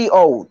want to be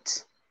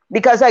out.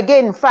 Because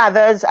again,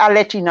 fathers are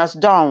letting us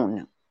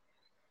down.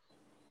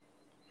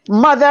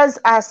 Mothers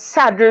are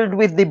saddled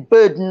with the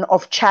burden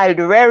of child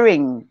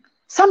rearing.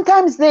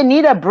 Sometimes they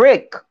need a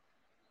break.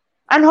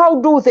 And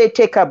how do they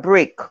take a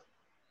break?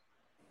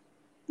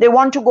 They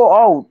want to go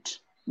out,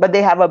 but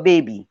they have a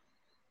baby.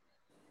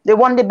 They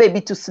want the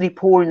baby to sleep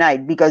whole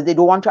night because they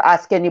don't want to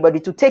ask anybody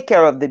to take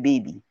care of the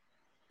baby.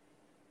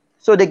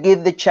 So they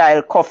give the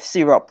child cough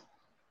syrup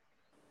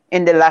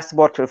in the last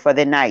bottle for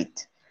the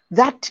night.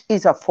 That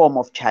is a form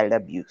of child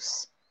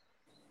abuse.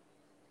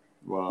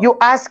 Wow. You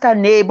ask a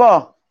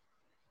neighbor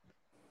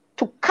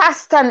to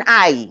cast an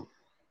eye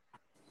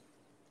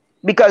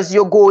because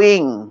you're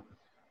going.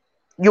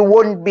 You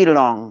won't be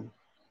long.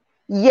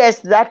 Yes,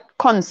 that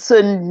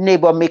concerned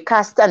neighbor may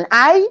cast an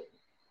eye,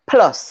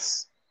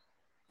 plus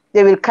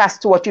they will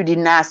cast what you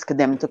didn't ask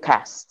them to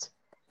cast.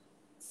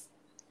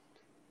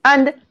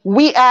 And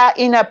we are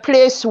in a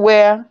place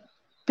where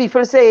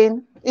people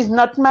saying, it's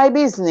not my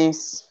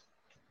business.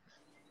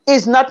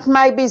 It's not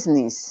my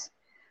business.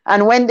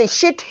 And when the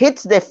shit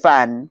hits the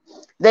fan,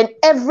 then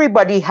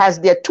everybody has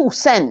their 2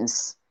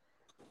 cents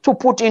to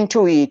put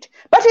into it.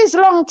 But it's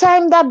a long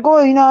time that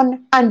going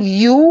on, and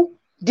you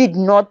did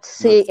not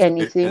say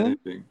anything.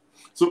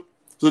 So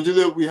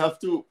Julia, we have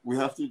to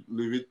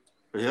leave it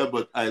here.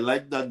 But I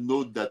like that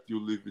note that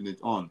you're leaving it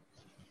on.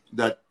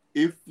 That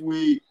if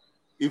we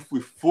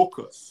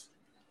focus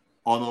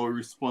on our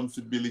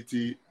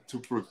responsibility to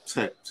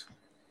protect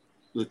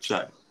the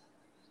child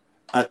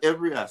at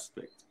every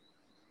aspect,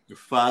 the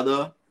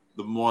father,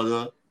 the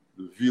mother,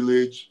 the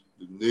village,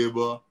 the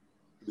neighbor,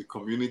 the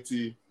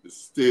community, the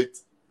state,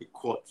 the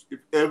courts, if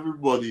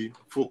everybody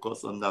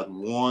focus on that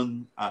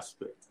one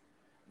aspect,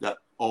 that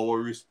our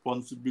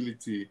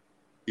responsibility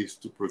is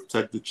to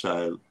protect the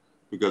child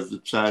because the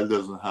child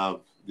doesn't have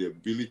the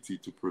ability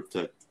to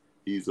protect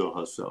his or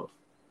herself.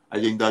 I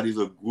think that is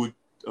a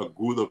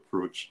good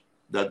approach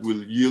that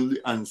will yield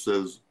the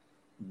answers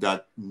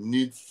that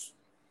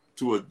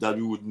that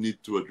we would need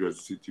to address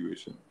the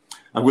situation.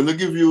 I'm going to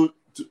give you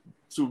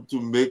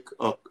to make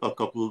a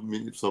couple of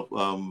minutes of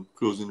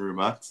closing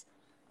remarks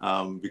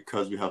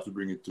because we have to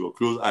bring it to a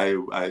close.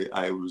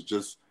 I was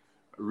just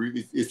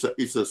really,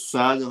 it's a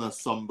sad and a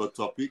somber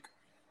topic,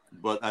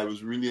 but I'm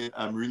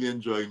really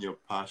enjoying your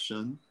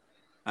passion,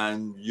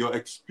 and your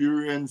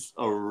experience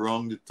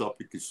around the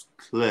topic is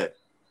clear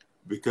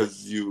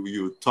because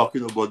you're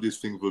talking about this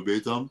thing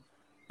verbatim,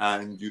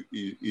 and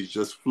it's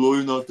just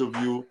flowing out of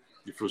you,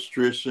 the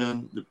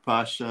frustration, the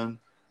passion.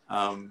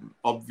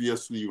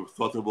 Obviously, you've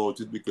thought about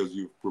it because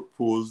you've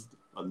proposed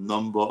a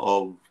number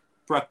of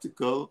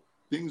practical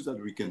things that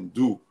we can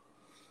do.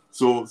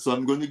 So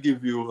I'm going to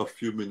give you a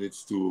few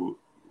minutes to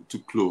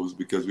close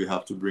because we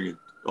have to bring it.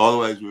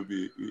 Otherwise,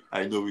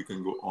 I know we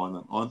can go on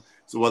and on.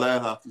 So what I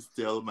have to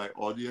tell my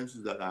audience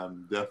is that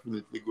I'm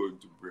definitely going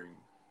to bring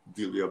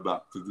Delia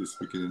back to this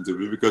speaking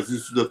interview because this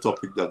is the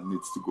topic that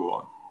needs to go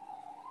on.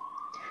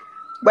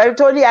 Well,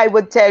 Tony, I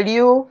would tell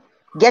you,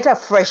 get a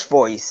fresh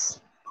voice.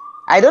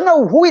 I don't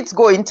know who it's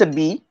going to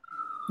be,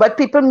 but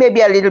people may be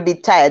a little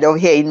bit tired of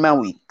hearing my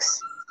weeks.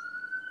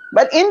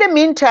 But in the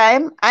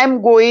meantime,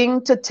 I'm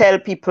going to tell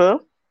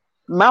people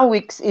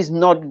Mawix is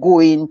not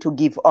going to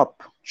give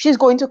up. She's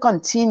going to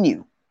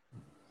continue.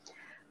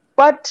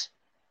 But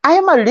I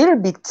am a little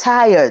bit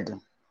tired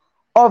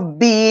of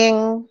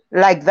being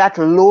like that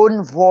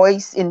lone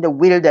voice in the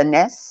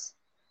wilderness.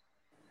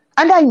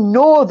 And I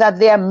know that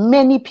there are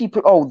many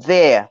people out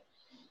there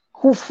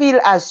who feel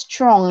as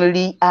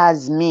strongly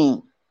as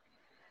me.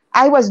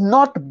 I was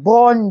not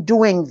born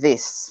doing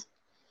this.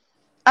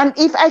 And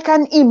if I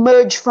can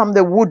emerge from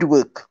the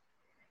woodwork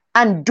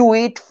and do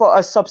it for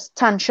a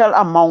substantial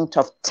amount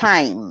of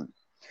time,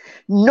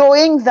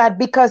 knowing that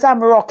because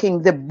I'm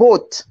rocking the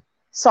boat,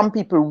 some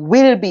people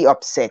will be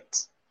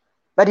upset,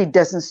 but it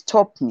doesn't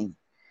stop me,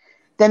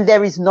 then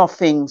there is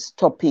nothing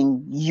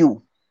stopping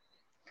you.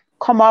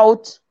 Come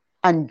out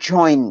and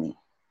join me.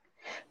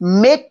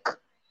 Make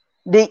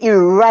the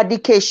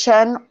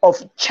eradication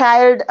of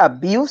child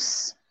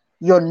abuse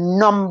your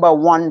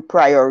 #1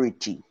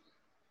 priority.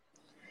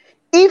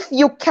 If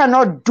you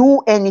cannot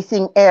do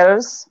anything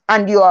else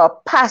and you are a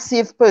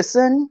passive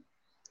person,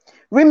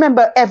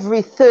 remember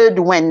every third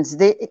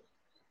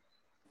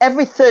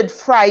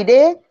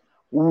Friday,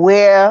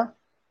 wear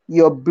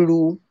your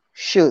blue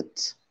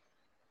shirt.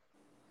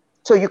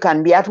 So you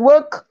can be at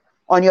work,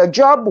 on your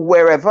job,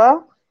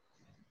 wherever,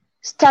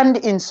 stand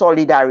in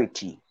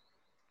solidarity.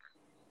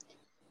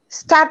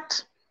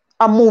 Start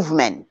a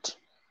movement.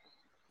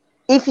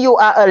 If you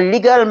are a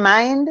legal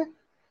mind,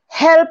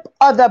 help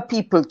other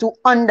people to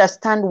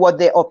understand what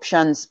their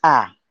options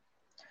are.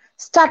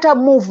 Start a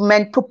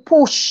movement to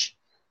push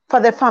for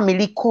the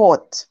family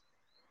court.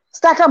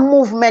 Start a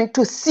movement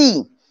to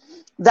see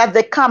that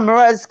the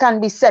cameras can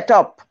be set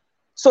up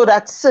so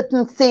that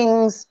certain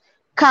things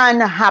can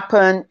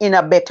happen in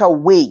a better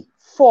way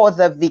for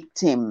the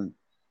victim.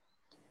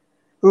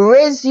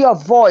 Raise your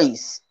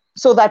voice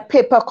so that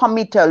paper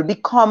committal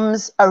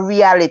becomes a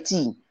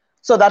reality,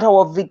 so that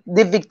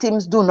the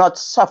victims do not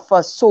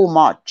suffer so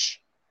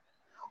much.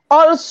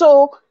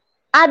 also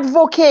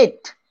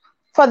advocate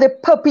for the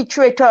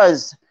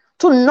perpetrators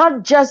to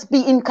not just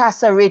be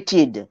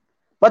incarcerated,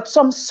 but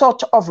some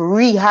sort of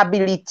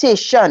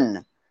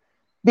rehabilitation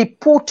be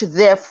put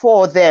there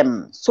for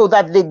them so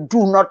that they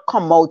do not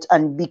come out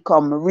and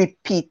become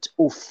repeat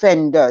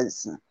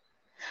offenders.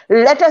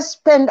 Let us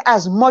spend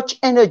as much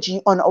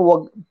energy on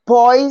our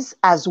boys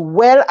as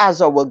well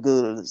as our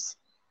girls.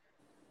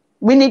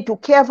 We need to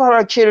care for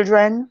our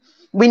children.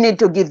 We need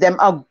to give them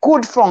a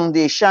good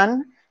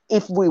foundation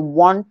if we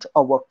want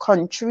our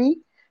country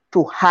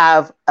to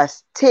have a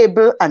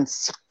stable and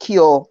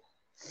secure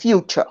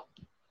future.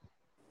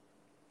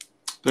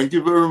 Thank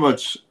you very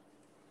much,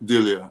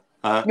 Delia.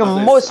 You're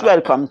most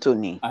welcome,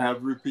 Tony. I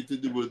have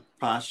repeated the word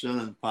passion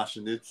and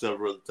passionate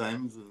several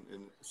times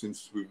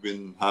since we've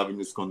been having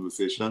this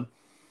conversation.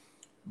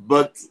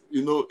 But,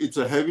 you know, it's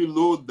a heavy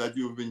load that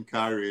you've been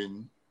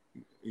carrying,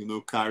 you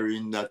know,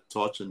 carrying that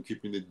torch and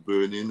keeping it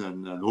burning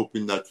and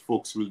hoping that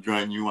folks will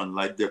join you and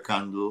light their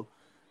candle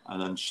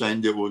and then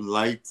shine their own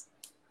light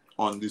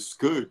on this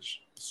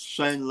scourge.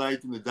 Shine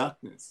light in the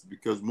darkness,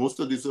 because most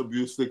of this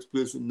abuse takes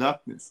place in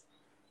darkness.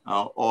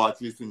 Or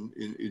at least in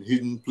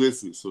hidden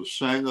places. So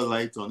shine a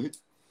light on it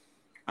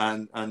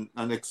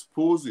and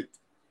expose it.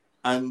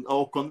 And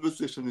our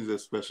conversation is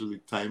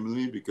especially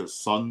timely because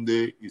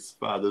Sunday is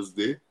Father's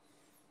Day.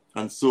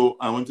 And so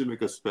I want to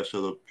make a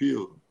special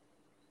appeal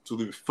to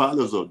the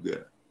fathers out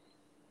there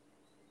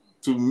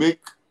to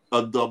make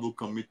a double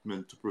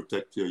commitment to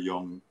protect your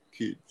young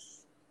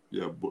kids,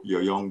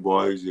 your young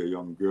boys, your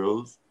young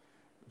girls.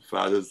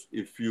 Fathers,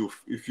 if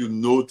you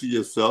know to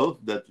yourself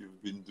that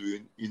you've been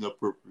doing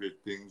inappropriate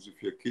things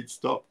with your kids,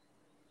 stop,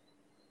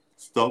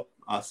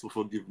 ask for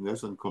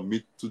forgiveness and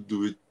commit to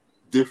do it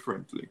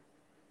differently.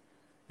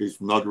 It's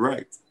not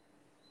right.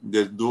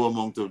 There's no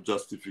amount of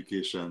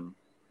justification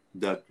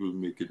that will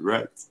make it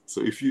right.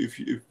 So if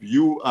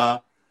you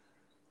are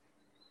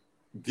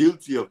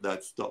guilty of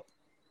that, stop.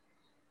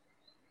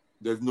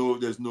 There's no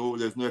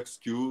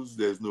excuse,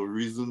 there's no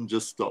reason,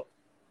 just stop.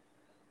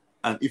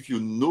 And if you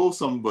know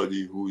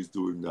somebody who is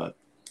doing that,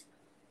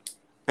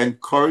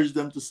 encourage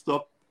them to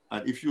stop.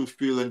 And if you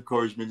feel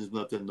encouragement is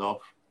not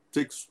enough,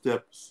 take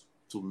steps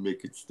to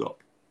make it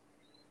stop.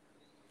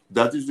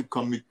 That is the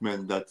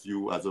commitment that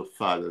you as a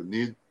father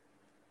need.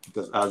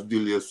 Because as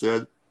Delia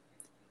said,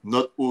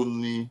 not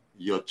only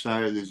your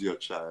child is your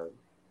child,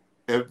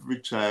 every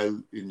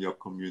child in your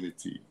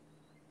community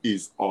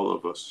is all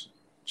of us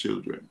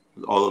children.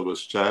 All of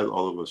us child,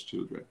 all of us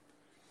children.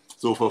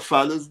 So for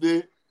Father's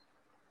Day,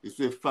 it's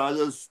a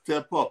fathers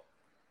step up.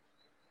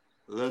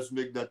 Let's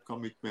make that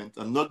commitment.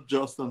 And not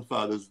just on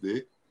Father's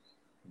Day,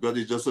 but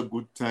it's just a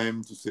good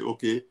time to say,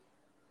 okay,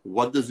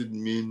 what does it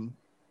mean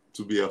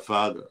to be a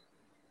father?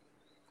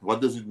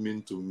 What does it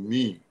mean to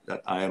me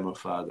that I am a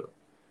father?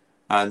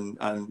 And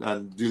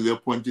Delia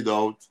pointed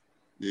out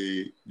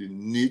the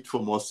need for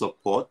more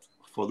support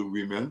for the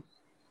women.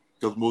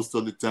 Because most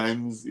of the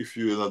times, if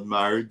you're not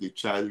married, the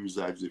child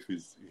resides with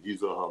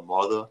his or her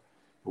mother.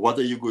 What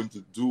are you going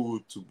to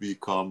do to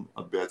become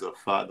a better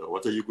father?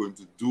 What are you going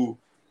to do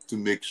to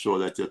make sure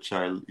that your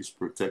child is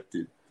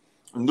protected?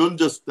 And don't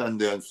just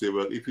stand there and say,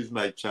 well, if he's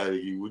my child,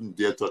 he wouldn't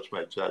dare touch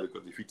my child,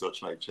 because if he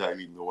touched my child,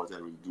 he know what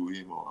I will do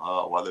him or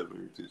her, whatever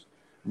it is.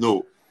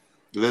 No,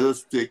 let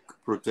us take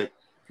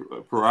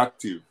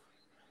proactive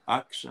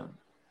action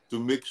to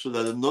make sure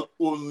that not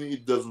only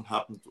it doesn't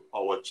happen to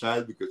our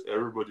child, because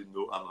everybody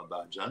know I'm a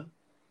Bajan.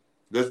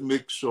 Let's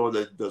make sure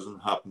that it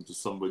doesn't happen to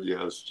somebody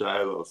else's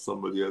child or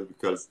somebody else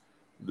because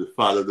the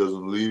father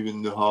doesn't live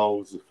in the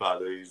house, the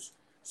father is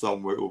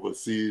somewhere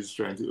overseas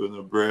trying to earn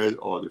a bread,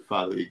 or the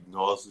father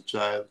ignores the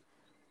child.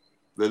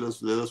 Let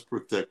us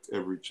protect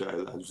every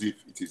child as if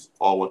it is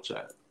our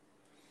child.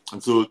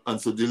 And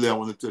so Delia, I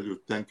want to tell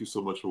you, thank you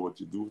so much for what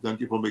you do.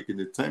 Thank you for making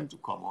the time to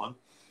come on.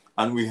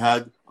 And we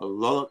had a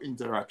lot of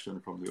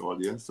interaction from the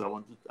audience. So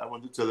I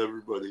want to tell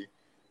everybody,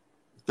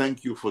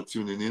 thank you for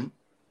tuning in.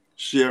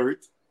 Share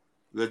it.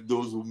 Let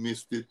those who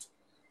missed it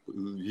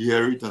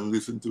hear it and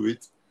listen to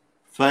it.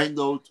 Find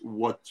out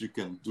what you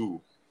can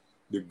do.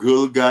 The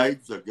Girl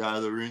Guides are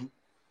gathering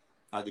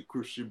at the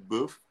cruise ship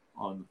berth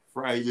on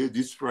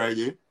this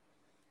Friday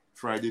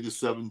the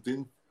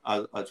 17th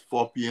at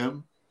 4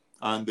 p.m.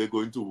 And they're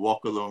going to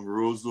walk along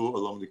Roseau,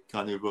 along the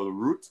Carnival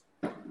route.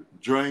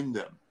 Join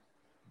them.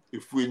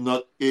 If we're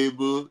not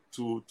able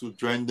to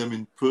join them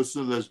in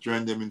person, let's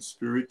join them in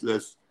spirit.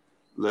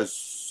 Let's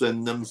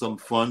send them some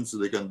funds so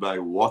they can buy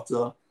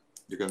water.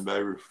 They can buy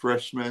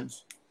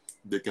refreshments,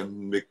 they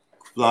can make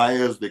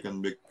flyers, they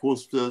can make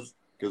posters,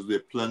 because they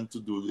plan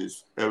to do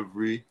this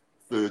every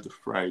third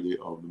Friday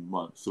of the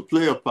month. So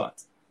play a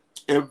part.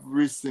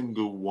 Every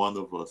single one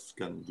of us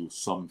can do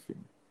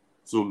something.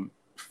 So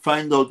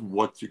find out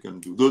what you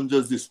can do. Don't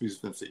just dismiss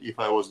it and say, if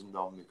I was in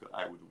Dominica,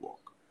 I would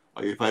walk.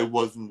 Or if I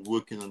wasn't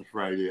working on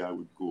Friday, I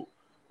would go.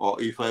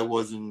 Or if I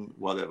wasn't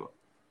whatever.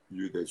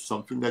 There's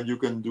something that you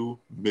can do.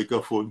 Make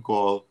a phone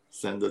call,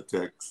 send a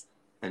text.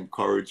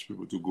 Encourage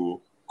people to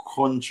go,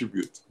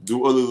 contribute,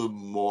 do a little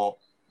more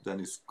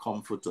than is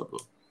comfortable.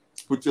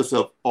 Put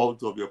yourself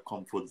out of your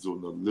comfort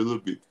zone a little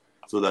bit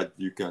so that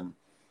you can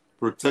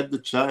protect the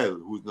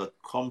child who's not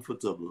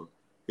comfortable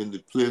in the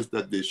place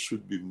that they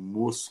should be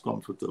most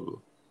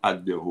comfortable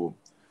at their home.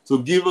 So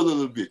give a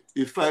little bit.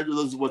 If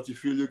 $5 is what you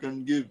feel you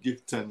can give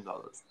 $10.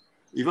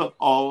 If an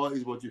hour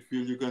is what you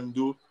feel you can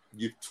do,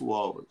 give 2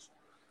 hours.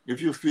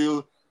 If you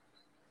feel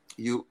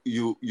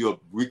your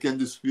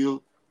weekend is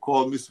filled,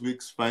 call Miss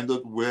Wicks, find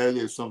out where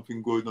there's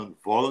something going on.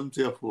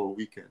 Volunteer for a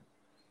weekend.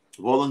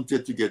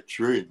 Volunteer to get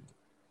trained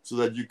so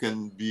that you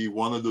can be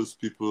one of those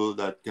people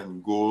that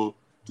can go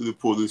to the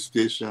police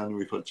station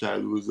with a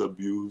child who is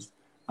abused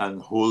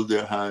and hold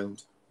their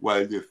hand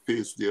while they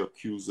face the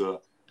accuser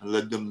and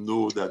let them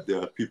know that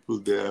there are people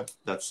there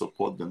that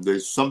support them. There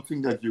is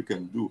something that you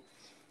can do.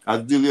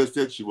 As Delia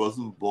said, she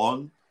wasn't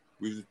born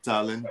with the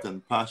talent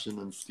and passion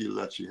and skill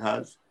that she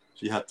has.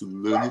 She had to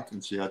learn it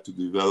and she had to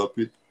develop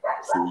it.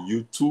 So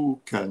you too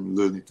can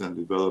learn it and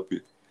develop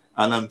it.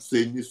 And I'm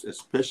saying this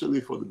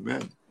especially for the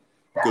men,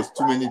 because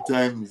too many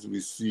times we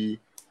see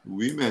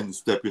women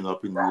stepping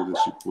up in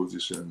leadership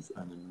positions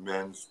and the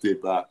men stay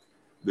back.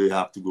 They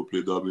have to go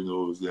play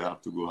dominoes, they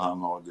have to go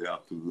hang out, they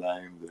have to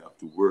lime, they have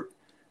to work.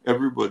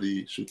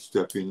 Everybody should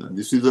step in, and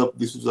this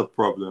is a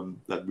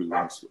problem that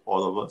belongs to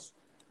all of us,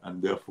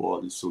 and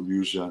therefore the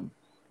solution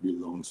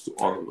belongs to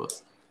all of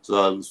us.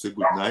 So I will say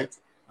good night.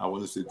 I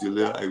want to say,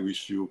 Delia, I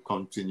wish you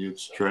continued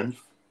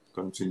strength,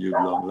 continued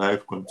long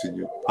life,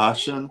 continued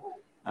passion,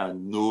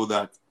 and know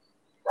that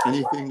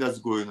anything that's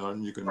going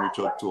on, you can reach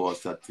out to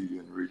us at TV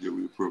and Radio.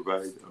 We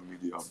provide a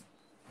medium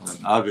and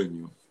an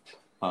avenue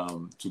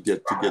to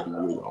get the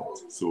word out.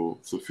 So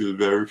feel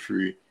very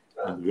free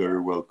and very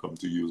welcome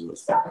to use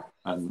us.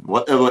 And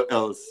whatever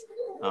else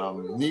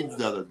needs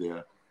that are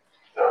there,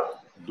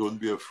 don't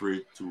be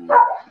afraid to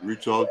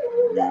reach out.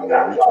 We will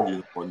reach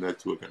within our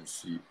network and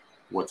see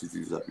what it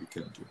is that we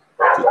can do.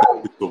 So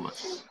thank you so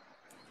much.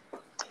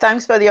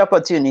 Thanks for the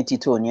opportunity,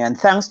 Tony, and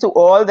thanks to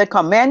all the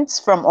comments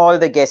from all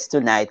the guests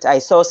tonight. I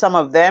saw some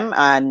of them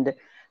and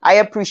I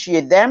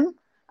appreciate them,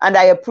 and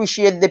I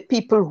appreciate the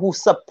people who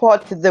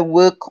support the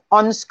work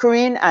on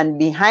screen and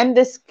behind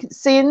the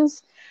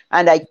scenes.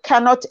 And I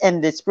cannot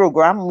end this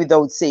program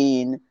without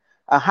saying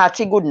a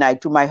hearty good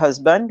night to my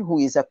husband, who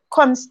is a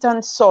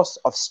constant source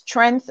of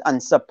strength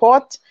and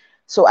support,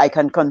 so I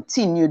can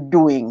continue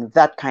doing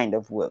that kind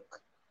of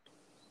work.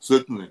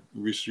 Certainly.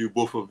 Wish you,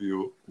 both of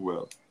you,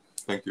 well.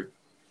 Thank you.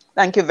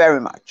 Thank you very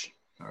much.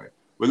 All right.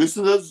 Well,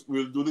 listeners,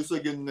 we'll do this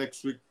again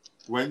next week,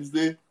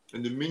 Wednesday.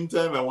 In the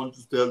meantime, I want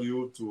to tell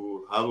you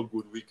to have a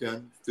good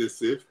weekend. Stay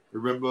safe.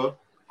 Remember,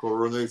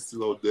 Corona is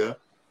still out there.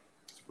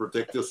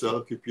 Protect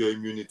yourself. Keep your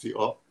immunity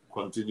up.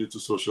 Continue to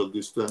social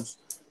distance.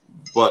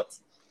 But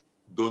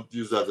don't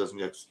use that as an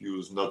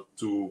excuse not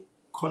to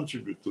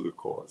contribute to the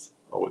cause.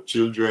 Our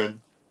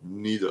children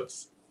need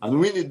us, and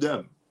we need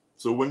them.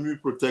 So when we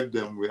protect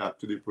them, we're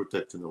actually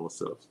protecting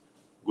ourselves.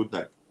 Good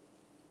night.